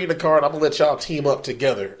 if I'm reading a card, I'm going to let y'all team up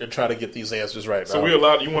together and try to get these answers right. So you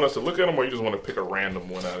want us to look at them, or you just want to pick a random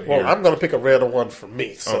one out of here? Well, I'm going to pick a random one for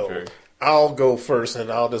me. So I'll go first,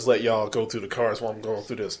 and I'll just let y'all go through the cards while I'm going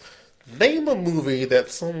through this. Name a movie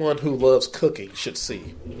that someone who loves cooking should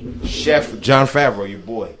see. Chef Jon Favreau, your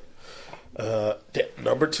boy.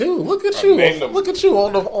 Number 2. Look at you. Look at you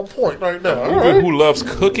on point right now. A movie who loves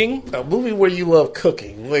cooking? A movie where you love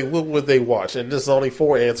cooking. What would they watch? And there's only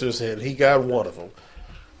 4 answers, and he got one of them.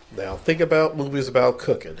 Now, think about movies about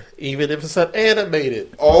cooking, even if it's an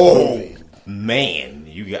animated movie. Man.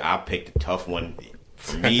 I picked a tough one.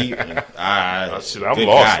 For me, I'm lost.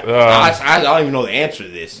 I don't even know the answer to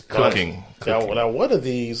this. Cooking. Now, one of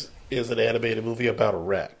these is an animated movie about a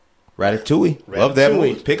rat. Ratatouille. Love that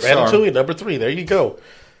movie. Pixar. Ratatouille, number 3. There you go.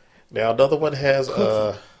 Now, another one has...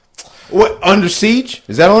 what? Under Siege?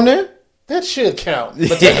 Is that on there? That should count.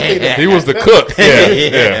 But he was the cook.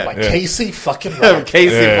 Yeah. Casey fucking Ryder.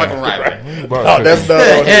 Fucking Ryder. No, that's not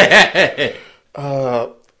on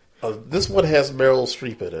here. This one has Meryl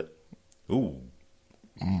Streep in it. Ooh.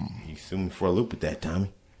 You threw me for a loop with that,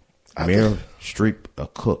 Tommy. Meryl Streep, a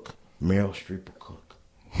cook. Meryl Streep, a cook.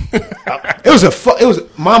 It was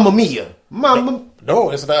Mamma Mia.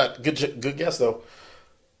 No, it's not. Good guess though.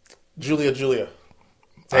 Julia.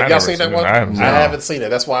 Have y'all seen that one? I haven't seen it.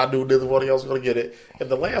 That's why I knew neither one of y'all was going to get it. And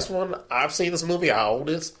the last one, I've seen this movie. I own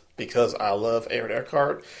this because I love Aaron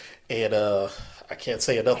Eckhart, and I I can't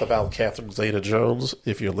say enough about Catherine Zeta-Jones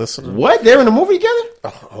if you're listening. What? They're in a movie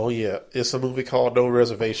together? Oh, yeah. It's a movie called No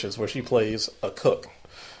Reservations where she plays a cook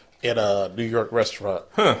in a New York restaurant.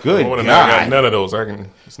 Good I God. got none of those.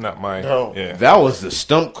 It's not my. No. Yeah. That was the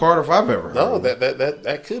stump card if I've ever heard. No,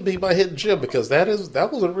 that could be my hidden gem because that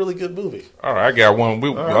was a really good movie. All right, I got one.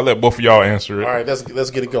 I'll let both of y'all answer it. All right, let's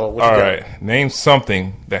get it going. What All you got? right. Name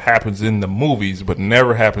something that happens in the movies but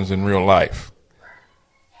never happens in real life.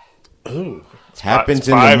 Ooh. Happens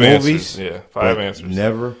in Five the answers. movies. Yeah, five but answers.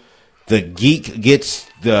 Never. The geek gets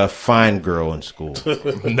the fine girl in school.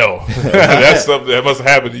 No, that's something that must have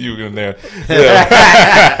happened to you in there.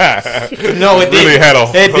 Yeah. No, it Really didn't. had a.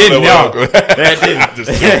 It didn't. No, that I'm didn't.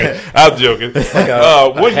 just joking. I'm joking.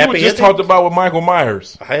 What you happy just ending? talked about with Michael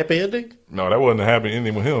Myers? A happy ending? No, that wasn't a happy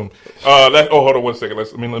ending with him. Hold on one second.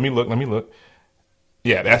 Let me look.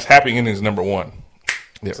 Yeah, that's happy ending is number one.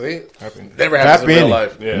 Yeah. See? Happy. Never happens Happy in real ending.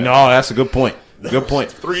 life. Yeah. No, that's a good point. Good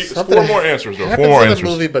point. Four Something more answers though. Happens Four more in answers.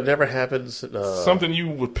 a movie, but never happens. Something you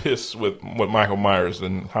would piss with Michael Myers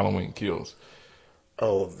in Halloween Kills.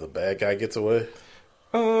 Oh, the bad guy gets away.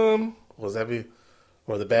 Was that be,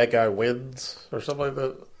 or the bad guy wins, or something like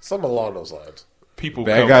that? Something along those lines.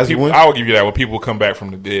 Bad guys win? I will give you that. When people come back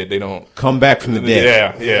from the dead, they don't Come back from the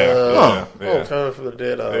dead. Yeah. Oh, coming from the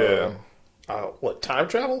dead. What, time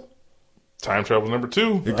travel? Time travel number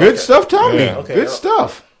 2. Good stuff, Tommy. Yeah. Okay, Good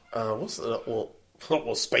stuff. What's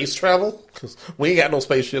well, space travel? Because we ain't got no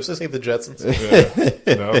spaceships. This ain't the Jetsons.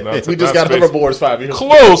 No, We just got hoverboards 5 years ago.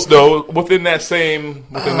 close though. Within that same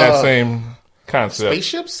concept.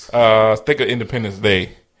 Spaceships? Think of Independence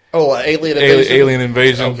Day. Oh, alien invasion. Alien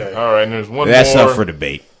invasion. Okay. All right, and there's one That's more. up for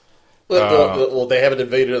debate. Well, they haven't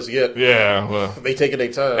invaded us yet. Yeah, well, They taking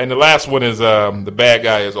their time. and the last one is the bad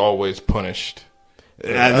guy is always punished.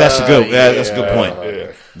 That's a good. That's a good point.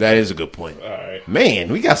 Yeah. That is a good point. All right. Man,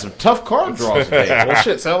 we got some tough card draws today. Well,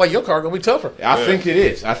 shit, sound like your car gonna be tougher. I think it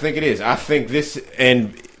is. I think this,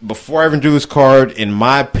 and before I even do this card, in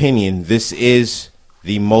my opinion, this is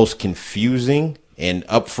the most confusing and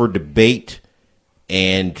up for debate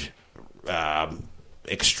and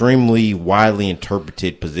extremely widely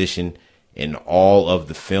interpreted position in all of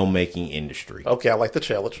the filmmaking industry. Okay, I like the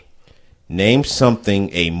challenge. Name something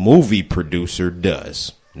a movie producer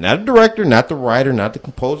does. Not a director, not the writer, not the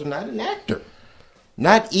composer, not an actor.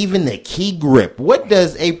 Not even the key grip. What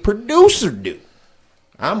does a producer do?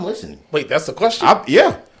 I'm listening. Wait, that's the question?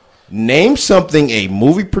 Yeah. Name something a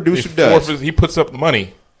movie producer does. He puts up the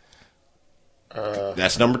money.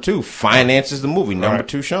 That's number 2. Finances the movie. Number right.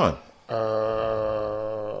 2, Sean.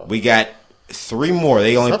 We got 3 more.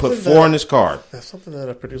 They only put Something 4 on this card. That's something that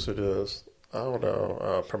a producer does. I don't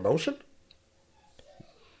know. Promotion?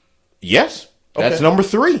 Yes. That's Okay. number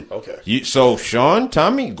 3. Okay. So, Sean,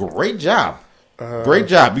 Tommy, great job. Great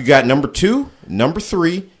job. You got number 2, number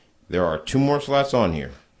 3. There are 2 more slots on here.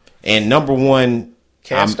 And number 1,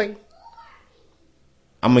 Casting?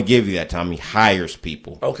 I'm going to give you that, Tommy. Hires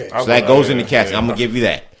people. Okay. So that goes into casting. I'm going to give you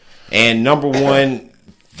that. And number 1,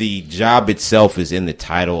 the job itself is in the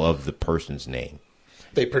title of the person's name.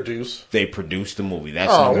 They produce. They produce the movie.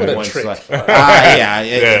 That's Oh, number what a 1 trick. slot.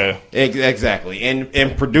 Exactly.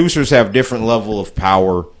 And producers have different level of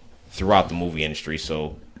power throughout the movie industry.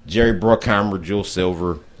 So Jerry Bruckheimer, Jules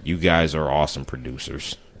Silver, you guys are awesome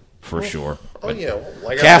producers. For sure. Oh, yeah.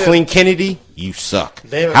 Like Kathleen Kennedy, you suck.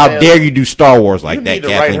 Damn it, How man. dare you do Star Wars like You that, need to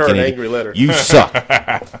Kathleen write her an Kennedy? angry letter. You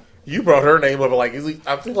suck. You brought her name up like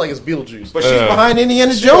I feel like it's Beetlejuice. But she's behind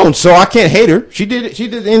Indiana Jones, so I can't hate her. She did the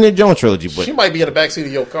Indiana Jones trilogy, but She might be in the backseat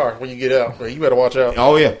of your car when you get out. You better watch out.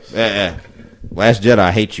 oh yeah. Last Jedi,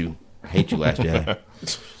 I hate you. I hate you, Last Jedi.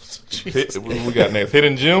 What we got next?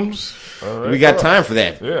 Hidden Gems. All right. We got time for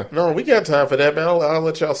that. Yeah. No, we got time for that, man. I'll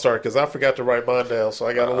let y'all start because I forgot to write mine down, so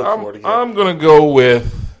I got to look for it again. I'm gonna go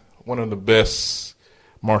with one of the best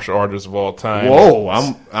martial artists of all time. Whoa,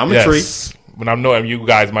 I'm intrigued. But I know you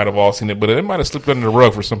guys might have all seen it, but it might have slipped under the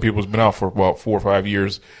rug for some people. It's been out for about 4 or 5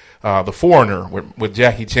 years. The Foreigner with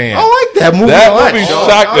Jackie Chan. I like that movie. That movie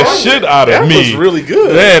shocked the shit out of That me. was really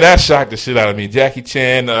good. Man, that shocked the shit out of me. Jackie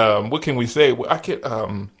Chan. What can we say? I can't.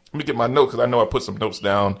 Let me get my notes because I know I put some notes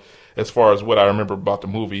down as far as what I remember about the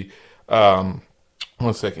movie. 1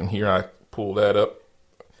 second here, I pull that up.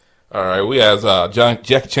 All right, we have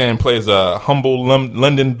Jackie Chan plays a humble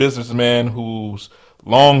London businessman whose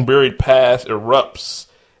long buried past erupts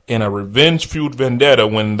in a revenge-fueled vendetta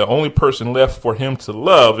when the only person left for him to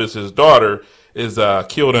love is his daughter is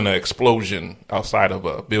killed in an explosion outside of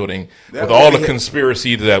a building with all the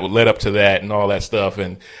conspiracy that would led up to that and all that stuff.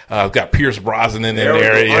 And got Pierce Brosnan in there.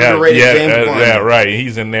 James Bond. Right.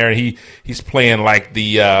 He's in there. He's playing like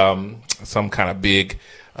the some kind of big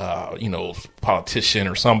politician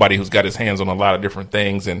or somebody who's got his hands on a lot of different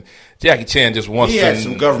things. And Jackie Chan just wants he to... had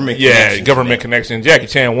some government connection. Jackie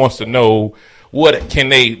Chan wants to know what can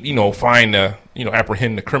they, find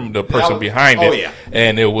apprehend the criminal person behind it. Yeah.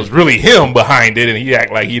 And it was really him behind it, and he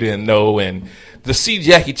act like he didn't know. And to see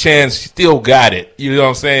Jackie Chan still got it. You know what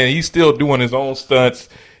I'm saying? He's still doing his own stunts.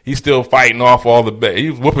 He's still fighting off all the... He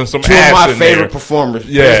was whooping some Two ass of my in favorite there. performers.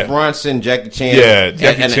 Yeah. Chris Bronson, Jackie Chan. Yeah,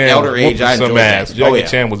 Jackie at Chan an elder age, I some enjoyed ass. that. Jackie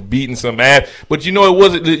Chan was beating some ass. But it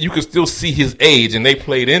wasn't... You could still see his age, and they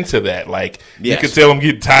played into that. Like, you could tell him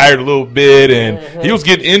getting tired a little bit, and he was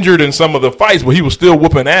getting injured in some of the fights, but he was still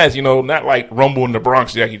whooping ass, not like Rumble in the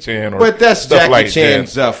Bronx Jackie Chan or But that's stuff Jackie like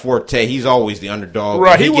Chan's that. Forte. He's always the underdog.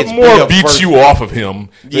 Right, he would gets more up beat first. you off of him.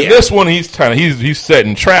 Yeah. In this one, he's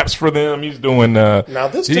setting traps for them. He's doing... Now,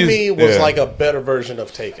 this to me was like a better version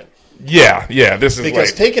of Taken. Yeah. This is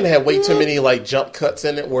because like... Taken had way too many like jump cuts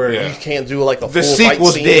in it where you can't do like a The full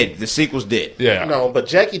sequels fight scene. did. The sequels did. Yeah. No, but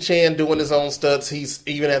Jackie Chan doing his own stunts. He's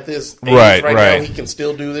even at this age Right. now. He can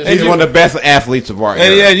still do this. He's one of the best athletes of our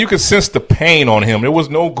And era. you could sense the pain on him. There was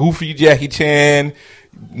no goofy Jackie Chan,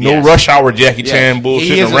 no Rush Hour Jackie Chan bullshitting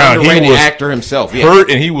He is around. An underrated He was actor himself. Yeah.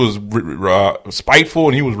 hurt, and he was spiteful,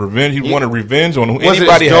 and he was revenge. He wanted revenge on Was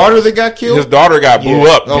anybody. it his daughter that got killed? His daughter got blew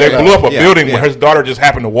up. Okay. They blew up a building Yeah. where his daughter just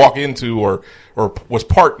happened to walk into, or was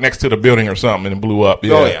parked next to the building or something, and it blew up.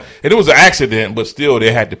 Yeah. Oh, yeah. And it was an accident, but still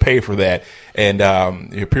they had to pay for that. And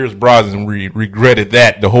Pierce Brosnan regretted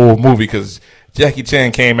that the whole movie because Jackie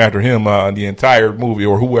Chan came after him the entire movie,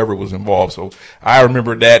 or whoever was involved. So I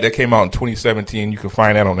remember that came out in 2017. You can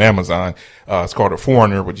find that on Amazon. It's called The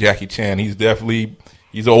Foreigner with Jackie Chan. He's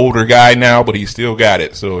an older guy now, but he's still got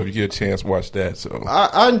it. So if you get a chance, watch that. So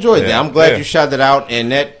I enjoyed that. I'm glad you shot that out,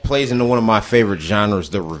 and that plays into one of my favorite genres,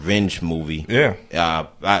 the revenge movie. Yeah.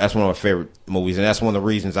 That's one of my favorite movies, and that's one of the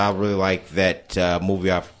reasons I really like that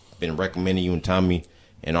movie I've been recommending you and Tommy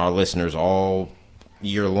and our listeners all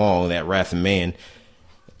year long, that Wrath of Man.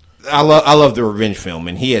 I love the revenge film,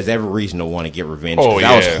 and he has every reason to want to get revenge. Oh,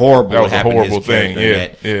 That was horrible. That was a horrible his character thing.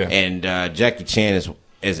 in that. And Jackie Chan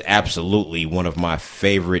is absolutely one of my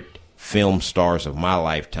favorite film stars of my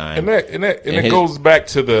lifetime. And it goes back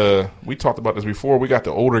to we talked about this before. We got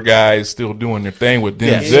the older guys still doing their thing with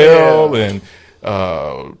Denzel and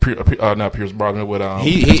not Pierce Brosnan, with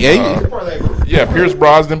Pierce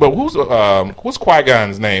Brosnan. But what's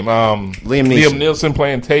Qui-Gon's name? Liam Neeson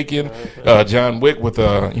playing Taken. John Wick with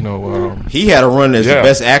he had a run as the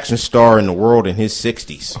best action star in the world in his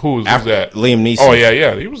 60s. Who's that? Liam Neeson. Oh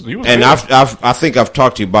yeah, he was. And good. I think I've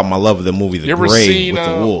talked to you about my love of the movie The Grey with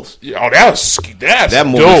the wolves. Oh, that's that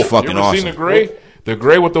movie dope. is fucking awesome. Seen The Grey? The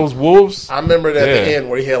Grey with those wolves. I remember at the end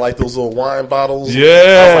where he had like those little wine bottles. Yeah,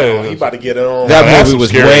 I was like, he about to get it on. That movie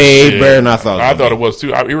was way better than I thought. I thought it was too.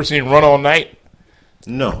 You ever seen Run All Night?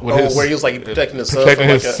 No. Where he was like protecting his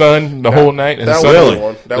son. The whole night. And that his was son, the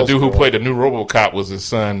one. The dude who played the new RoboCop was his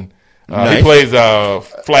son. Nice. He plays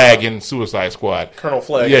Flag in Suicide Squad. Colonel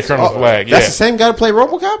Flag. Yeah, Colonel Flag. Yeah. That's the same guy to play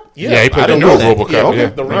RoboCop? Yeah, he played the new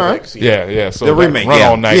RoboCop. The remakes. Yeah. So the remake. Run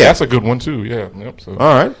All Night. That's a good one too. Yeah. Yep. So. All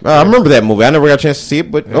right. I remember that movie. I never got a chance to see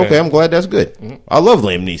it, but okay, I'm glad that's good. I love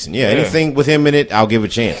Liam Neeson. Yeah, anything with him in it, I'll give a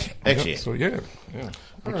chance. Actually. So yeah.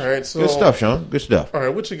 All right. So good stuff, Sean. Good stuff. All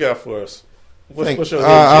right. What you got for us? What's your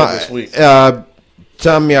hit this week?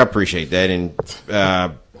 Tommy, I appreciate that,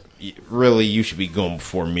 and really, you should be going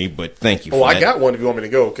before me, but thank you for that. I got one if you want me to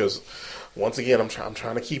go, because once again, I'm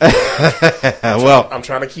trying to keep it. I'm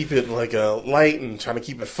trying to keep it like light and trying to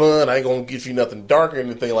keep it fun. I ain't gonna give you nothing dark or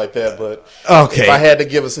anything like that. But if I had to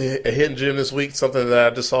give us a hidden gem this week, something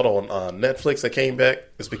that I just saw on Netflix that came back,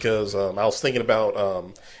 is because I was thinking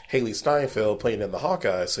about Haley Steinfeld playing in the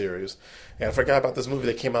Hawkeye series, and I forgot about this movie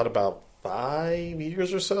that came out about 5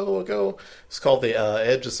 years or so ago. It's called The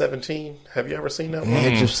Edge of 17. Have you ever seen that one?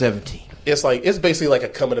 Edge of 17. It's basically like a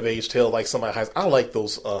coming of age tale, like somebody I like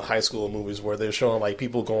those high school movies where they're showing like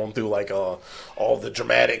people going through like all the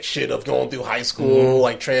dramatic shit of going through high school,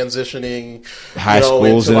 like transitioning high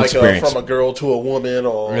school's into an like experience. from a girl to a woman,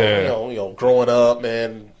 or growing up,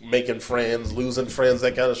 man, making friends, losing friends,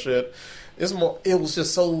 that kind of shit. It was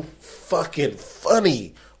just so fucking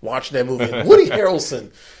funny watching that movie. And Woody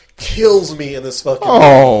Harrelson kills me in this fucking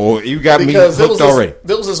movie. You got me hooked already.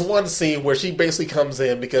 There was this one scene where she basically comes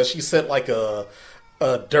in because she sent like a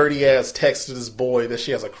dirty ass text to this boy that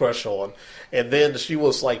she has a crush on, and then she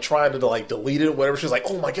was like trying to like delete it or whatever. She's like,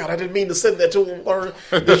 "Oh my god, I didn't mean to send that to him." Or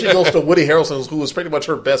then she goes to Woody Harrelson, who was pretty much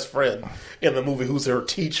her best friend in the movie, who's her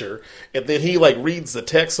teacher, and then he like reads the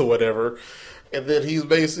text or whatever, and then he's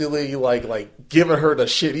basically like giving her the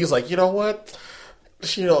shit. He's like, "You know what?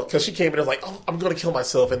 because she came in and was like, "Oh, I'm going to kill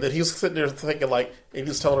myself," and then he was sitting there thinking like, and he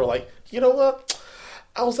was telling her like, "You know what?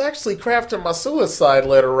 I was actually crafting my suicide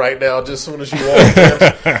letter right now just as soon as you walked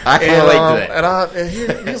in." I can relate to that.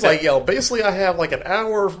 And he's like, basically I have like an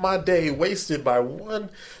hour of my day wasted by one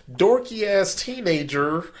dorky-ass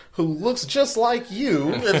teenager who looks just like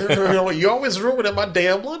you. And you always ruining my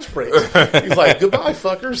damn lunch break. He's like, "Goodbye,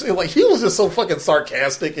 fuckers." And like, he was just so fucking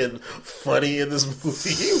sarcastic and funny in this movie.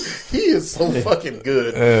 He is so fucking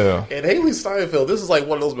good. Yeah. And Haley Steinfeld, this is like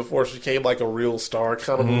one of those before she became like a real star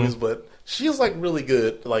kind of movies, but she's like really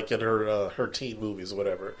good, like in her teen movies or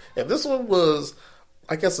whatever. And this one was,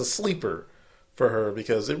 I guess, a sleeper for her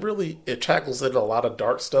because it tackles in a lot of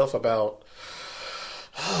dark stuff about,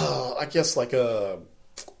 I guess, like how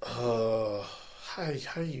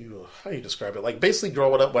you describe it? Like basically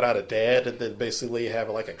growing up without a dad, and then basically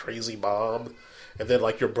having like a crazy mom, and then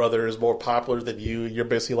like your brother is more popular than you, and you're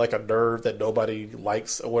basically like a nerd that nobody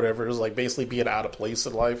likes or whatever. It's like basically being out of place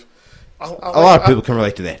in life. A lot of people can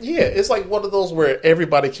relate to that. Yeah, it's like one of those where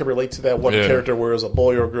everybody can relate to that one character, whereas a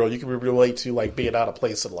boy or a girl, you can relate to like being out of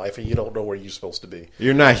place in life and you don't know where you're supposed to be.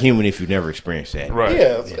 You're not human if you've never experienced that. Right.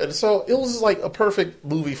 Yeah, and so it was like a perfect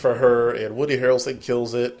movie for her, and Woody Harrelson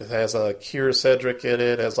kills it. It has Keira Cedric in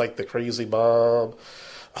it, as like the crazy mom.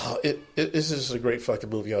 It's just a great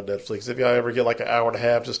fucking movie on Netflix. If y'all ever get like an hour and a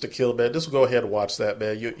half just to kill, man, just go ahead and watch that,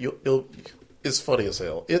 man. It's funny as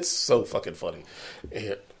hell. It's so fucking funny.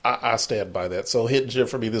 And I stand by that. So hidden gem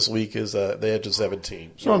for me this week is The Edge of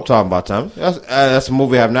 17. So I'm talking about, Tom. That's a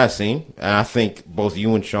movie I have not seen. And I think both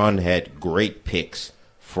you and Sean had great picks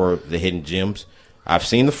for the hidden gems. I've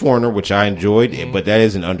seen The Foreigner, which I enjoyed, but that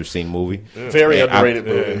is an underseen movie. Very underrated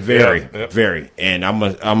movie. Very. And I'm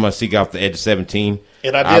gonna seek out The Edge of 17.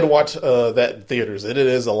 And I did watch that in theaters, and it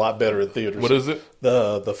is a lot better in theaters. What is it?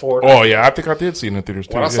 The Foreigner. Oh, yeah, I think I did see it in the theaters,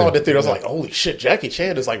 too. When I saw it in the theaters, I was like, holy shit, Jackie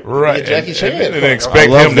Chan is like right. Jackie Chan. And they I expect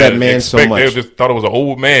love him that man so much. They just thought it was an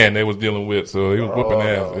old man they was dealing with, so he was whooping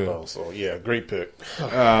ass. No. So, yeah, great pick.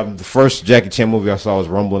 The first Jackie Chan movie I saw was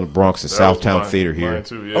Rumble in the Bronx at Southtown Theater here. Mine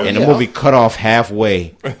too, yeah. And the movie cut off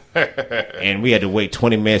halfway, and we had to wait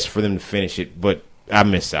 20 minutes for them to finish it. But I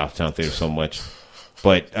miss Southtown Theater so much.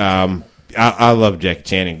 But I love Jackie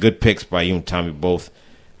Chan, and good picks by you and Tommy both.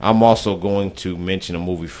 I'm also going to mention a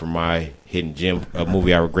movie for my hidden gem, a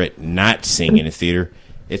movie I regret not seeing in the theater.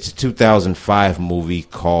 It's a 2005 movie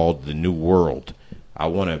called The New World. I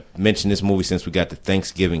want to mention this movie since we got the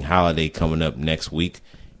Thanksgiving holiday coming up next week.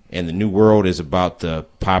 And The New World is about the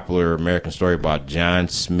popular American story about John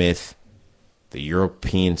Smith, the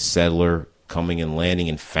European settler, coming and landing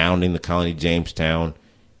and founding the colony Jamestown,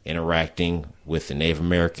 interacting with the Native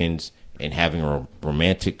Americans, and having a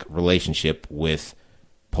romantic relationship with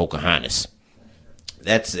Pocahontas.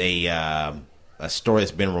 That's a story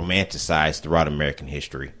that's been romanticized throughout American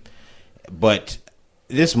history. But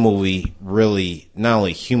this movie really not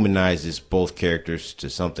only humanizes both characters to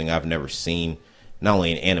something I've never seen, not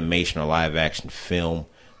only in animation or live action film,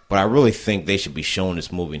 but I really think they should be showing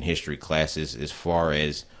this movie in history classes as far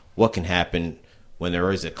as what can happen when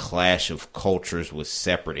there is a clash of cultures with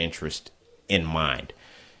separate interests in mind.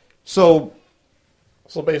 So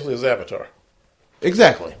basically it's Avatar.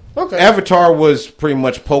 Exactly. Okay. Avatar was pretty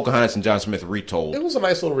much Pocahontas and John Smith retold. It was a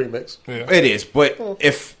nice little remix. Yeah. It is, but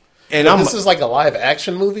this is like a live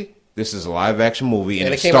action movie? This is a live action movie,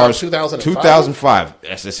 and it came out in 2005? 2005.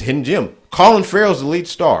 That's this hidden gem. Colin Farrell's the lead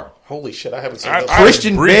star. Holy shit, I haven't seen I that.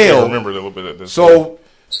 Christian briefly Bale. remember a little bit of this. So,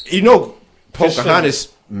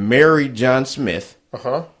 Pocahontas married John Smith,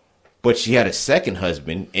 but she had a second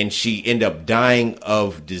husband, and she ended up dying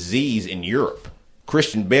of disease in Europe.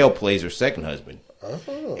 Christian Bale plays her second husband.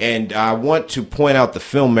 And I want to point out the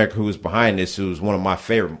filmmaker who was behind this, who was one of my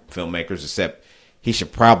favorite filmmakers, except he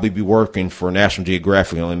should probably be working for National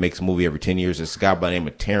Geographic. He only makes a movie every 10 years. It's a guy by the name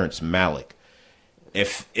of Terrence Malick.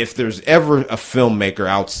 If there's ever a filmmaker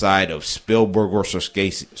outside of Spielberg or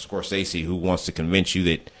Scorsese who wants to convince you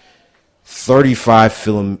that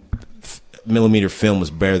 35 millimeter film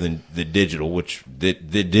is better than the digital, which the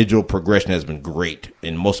digital progression has been great,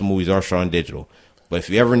 and most of the movies are shot on digital. But if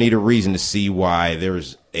you ever need a reason to see why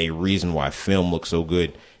there's a reason why film looks so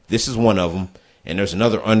good, this is one of them. And there's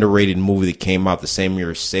another underrated movie that came out the same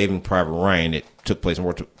year as Saving Private Ryan that took place in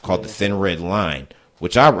World called The Thin Red Line,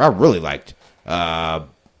 which I really liked.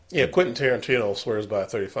 Quentin Tarantino swears by a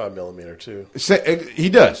 35 millimeter too. He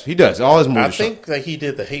does. All his movies. I think that he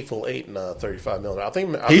did The Hateful Eight in 35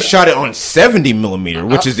 millimeter. He shot it on 70 millimeter,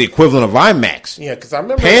 which is the equivalent of IMAX. Yeah, because I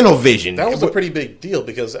remember Panel Vision. That was a pretty big deal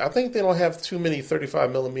because I think they don't have too many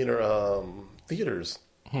 35 millimeter theaters.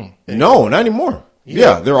 No, not anymore.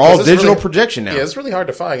 Yeah, they're all digital projection now. Yeah, it's really hard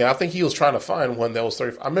to find. And I think he was trying to find one that was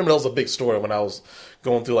 35. I remember that was a big story when I was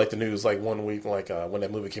going through like the news like one week, like when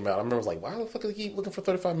that movie came out. I remember I was like, why the fuck do they keep looking for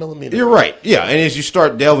 35 millimeter? You're right. Yeah, and as you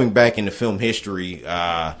start delving back into film history,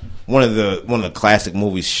 one of the classic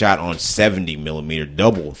movies shot on 70 millimeter,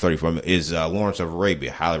 double 35 is Lawrence of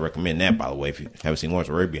Arabia. Highly recommend that, by the way. If you haven't seen Lawrence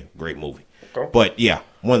of Arabia, great movie. Okay. But yeah,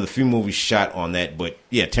 one of the few movies shot on that. But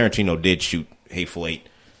yeah, Tarantino did shoot Hateful Eight,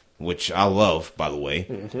 which I love, by the way,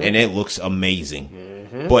 and it looks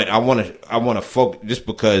amazing. But I want to focus just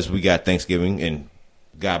because we got Thanksgiving, and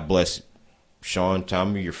God bless Sean,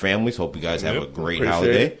 Tommy, your families. Hope you guys have a great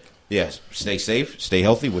holiday. Yes, stay safe, stay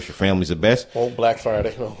healthy. Wish your families the best. Oh, Black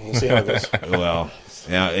Friday. We'll see how it goes. Well,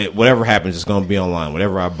 yeah, whatever happens, it's going to be online.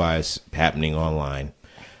 Whatever I buy is happening online.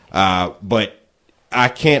 But I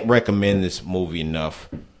can't recommend this movie enough.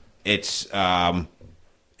 It's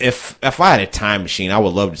if I had a time machine, I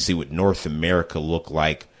would love to see what North America looked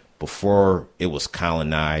like before it was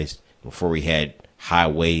colonized, before we had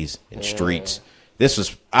highways and streets.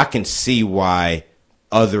 I can see why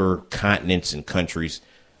other continents and countries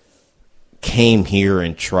came here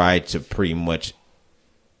and tried to pretty much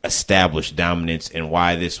establish dominance, and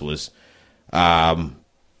why this was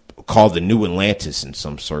called the New Atlantis in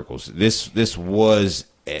some circles. This was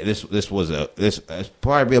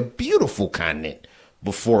probably a beautiful continent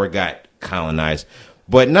before it got colonized.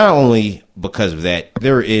 But not only because of that,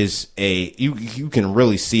 there is you can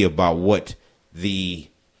really see about what the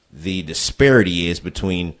disparity is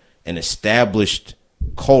between an established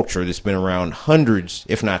culture that's been around hundreds,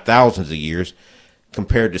 if not thousands of years,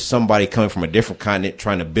 compared to somebody coming from a different continent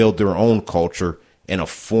trying to build their own culture in a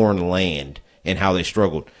foreign land, and how they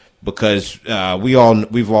struggled. Because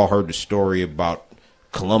we've all heard the story about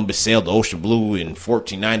Columbus sailed the ocean blue in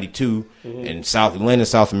 1492 in South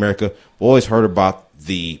America. We always heard about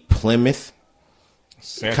the Plymouth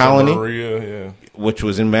Santa colony, Maria, which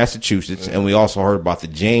was in Massachusetts, and we also heard about the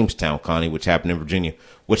Jamestown colony, which happened in Virginia,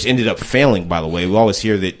 which ended up failing, by the way. We always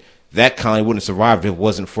hear that colony wouldn't have survived if it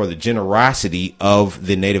wasn't for the generosity of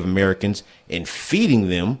the Native Americans in feeding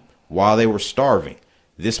them while they were starving.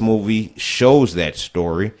 This movie shows that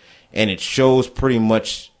story, and it shows pretty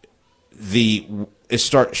much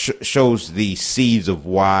shows the seeds of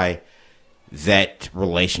why that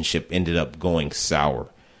relationship ended up going sour.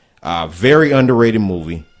 Very underrated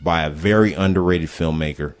movie by a very underrated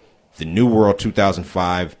filmmaker. The New World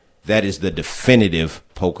 2005. That is the definitive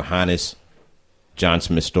Pocahontas John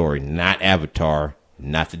Smith story, not Avatar,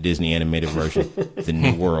 not the Disney animated version. The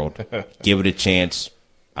New World. Give it a chance.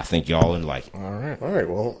 I think y'all would like it. All right.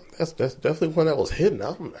 Well, that's definitely one that was hidden.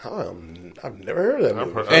 I've never heard of that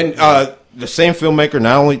movie. And the same filmmaker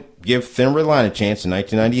not only give Thin Red Line a chance in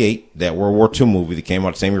 1998, that World War II movie that came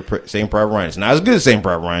out the same year, Saving Private Ryan. It's not as good as Saving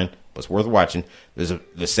Private Ryan, but it's worth watching.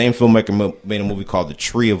 The same filmmaker made a movie called The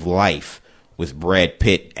Tree of Life with Brad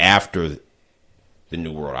Pitt after The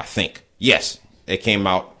New World, I think. Yes, it came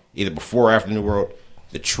out either before or after The New World.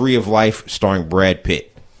 The Tree of Life starring Brad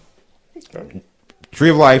Pitt. Okay. Tree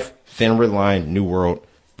of Life, Thin Red Line, New World,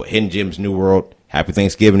 but Hidden Gems, New World. Happy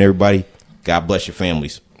Thanksgiving, everybody. God bless your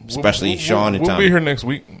families, especially Sean and Tommy. We'll be here next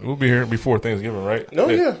week. We'll be here before Thanksgiving, right? No,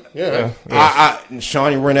 yeah.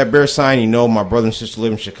 Sean, you're wearing that bear sign. You know my brother and sister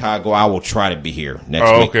live in Chicago. I will try to be here next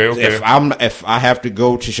week. Okay. If I have to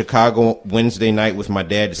go to Chicago Wednesday night with my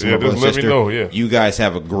dad to see my brother and sister, you guys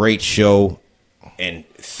have a great show. And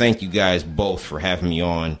thank you guys both for having me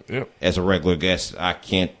on as a regular guest. I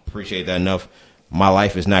can't appreciate that enough. My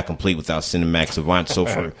life is not complete without Cinemax Savant. So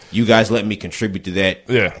for you guys letting me contribute to that.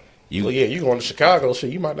 Yeah. You going to Chicago, so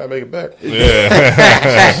you might not make it back. Yeah.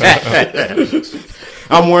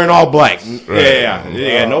 I'm wearing all black. Right.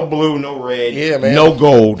 Yeah. No blue, no red. Yeah, man. No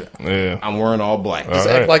gold. Yeah. I'm wearing all black. Just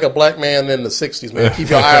act like a black man in the 60s, man. Keep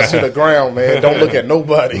your eyes to the ground, man. Don't look at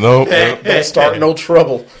nobody. Nope. Don't start no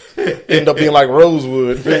trouble. End up being like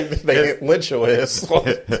Rosewood. They lynch your ass.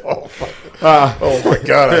 Oh my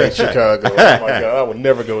God, I hate Chicago. Oh my God, I would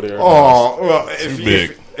never go there. Oh, well,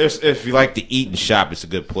 if you like to eat and shop, it's a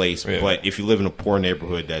good place. Yeah. But if you live in a poor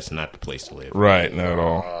neighborhood, that's not the place to live. Right, not at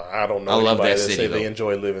all. I don't know. I love that city. Say though. They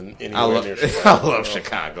enjoy living anywhere near Chicago. I love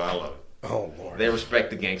Chicago. I love it. Oh Lord, they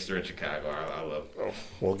respect the gangster in Chicago. I love it. Oh,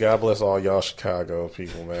 well, God bless all y'all Chicago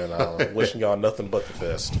people, man. I'm wishing y'all nothing but the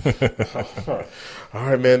best. All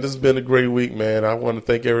right, man. This has been a great week, man. I want to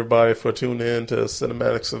thank everybody for tuning in to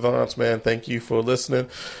Cinematic Savants, man. Thank you for listening.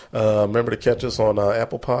 Remember to catch us on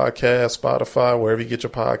Apple Podcasts, Spotify, wherever you get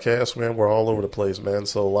your podcasts, man. We're all over the place, man.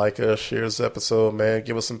 So like us, share this episode, man.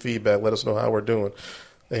 Give us some feedback. Let us know how we're doing.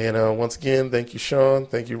 And once again, thank you, Sean.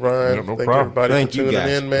 Thank you, Ryan. No thank problem. everybody for tuning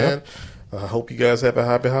in, man. I hope you guys have a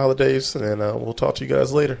happy holidays, and we'll talk to you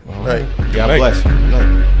guys later. All right. God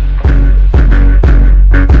bless.